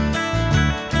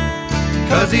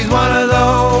 'Cause he's one of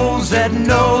those that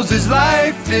knows his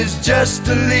life is just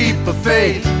a leap of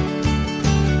faith.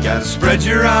 Gotta spread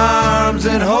your arms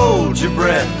and hold your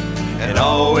breath and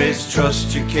always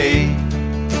trust your cape.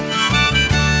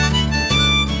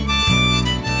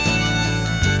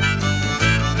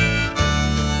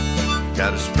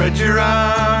 Gotta spread your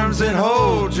arms and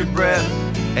hold your breath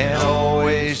and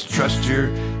always trust your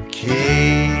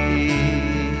cape.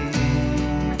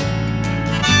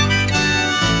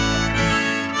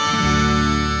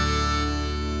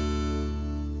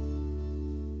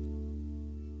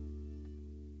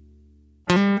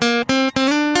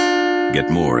 Get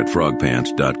more at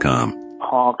frogpants.com.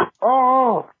 Honk.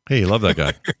 Oh. Hey, love that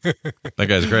guy. That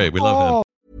guy's great. We love him.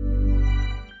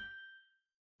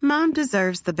 Mom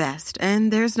deserves the best,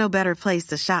 and there's no better place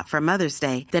to shop for Mother's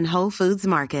Day than Whole Foods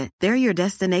Market. They're your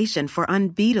destination for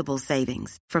unbeatable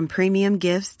savings, from premium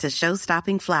gifts to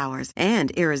show-stopping flowers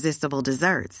and irresistible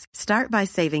desserts. Start by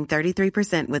saving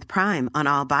 33% with Prime on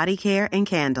all body care and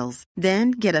candles.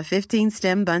 Then get a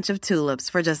 15-stem bunch of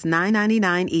tulips for just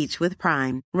 $9.99 each with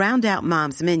Prime. Round out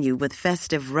Mom's menu with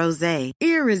festive rosé,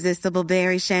 irresistible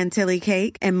berry chantilly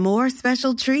cake, and more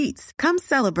special treats. Come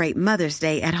celebrate Mother's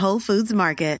Day at Whole Foods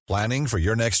Market. Planning for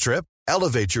your next trip?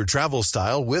 Elevate your travel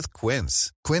style with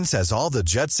Quince. Quince has all the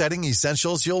jet-setting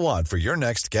essentials you'll want for your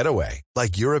next getaway,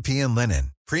 like European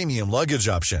linen, premium luggage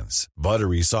options,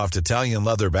 buttery soft Italian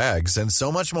leather bags, and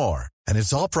so much more. And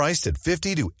it's all priced at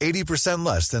 50 to 80%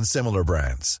 less than similar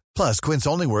brands. Plus, Quince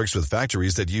only works with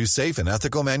factories that use safe and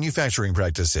ethical manufacturing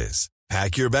practices.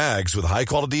 Pack your bags with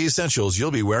high-quality essentials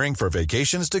you'll be wearing for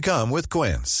vacations to come with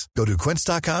Quince. Go to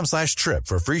quince.com/trip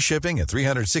for free shipping and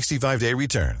 365-day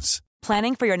returns.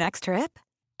 Planning for your next trip?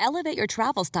 Elevate your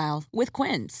travel style with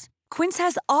Quince. Quince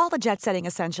has all the jet-setting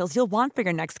essentials you'll want for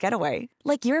your next getaway,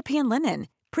 like European linen,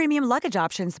 premium luggage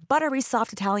options, buttery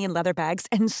soft Italian leather bags,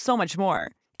 and so much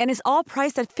more. And is all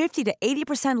priced at 50 to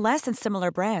 80% less than similar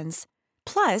brands.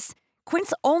 Plus,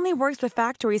 Quince only works with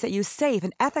factories that use safe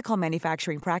and ethical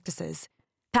manufacturing practices.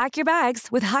 Pack your bags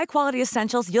with high-quality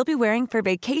essentials you'll be wearing for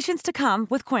vacations to come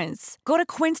with Quince. Go to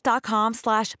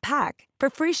quince.com/pack for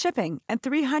free shipping and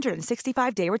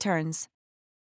 365-day returns.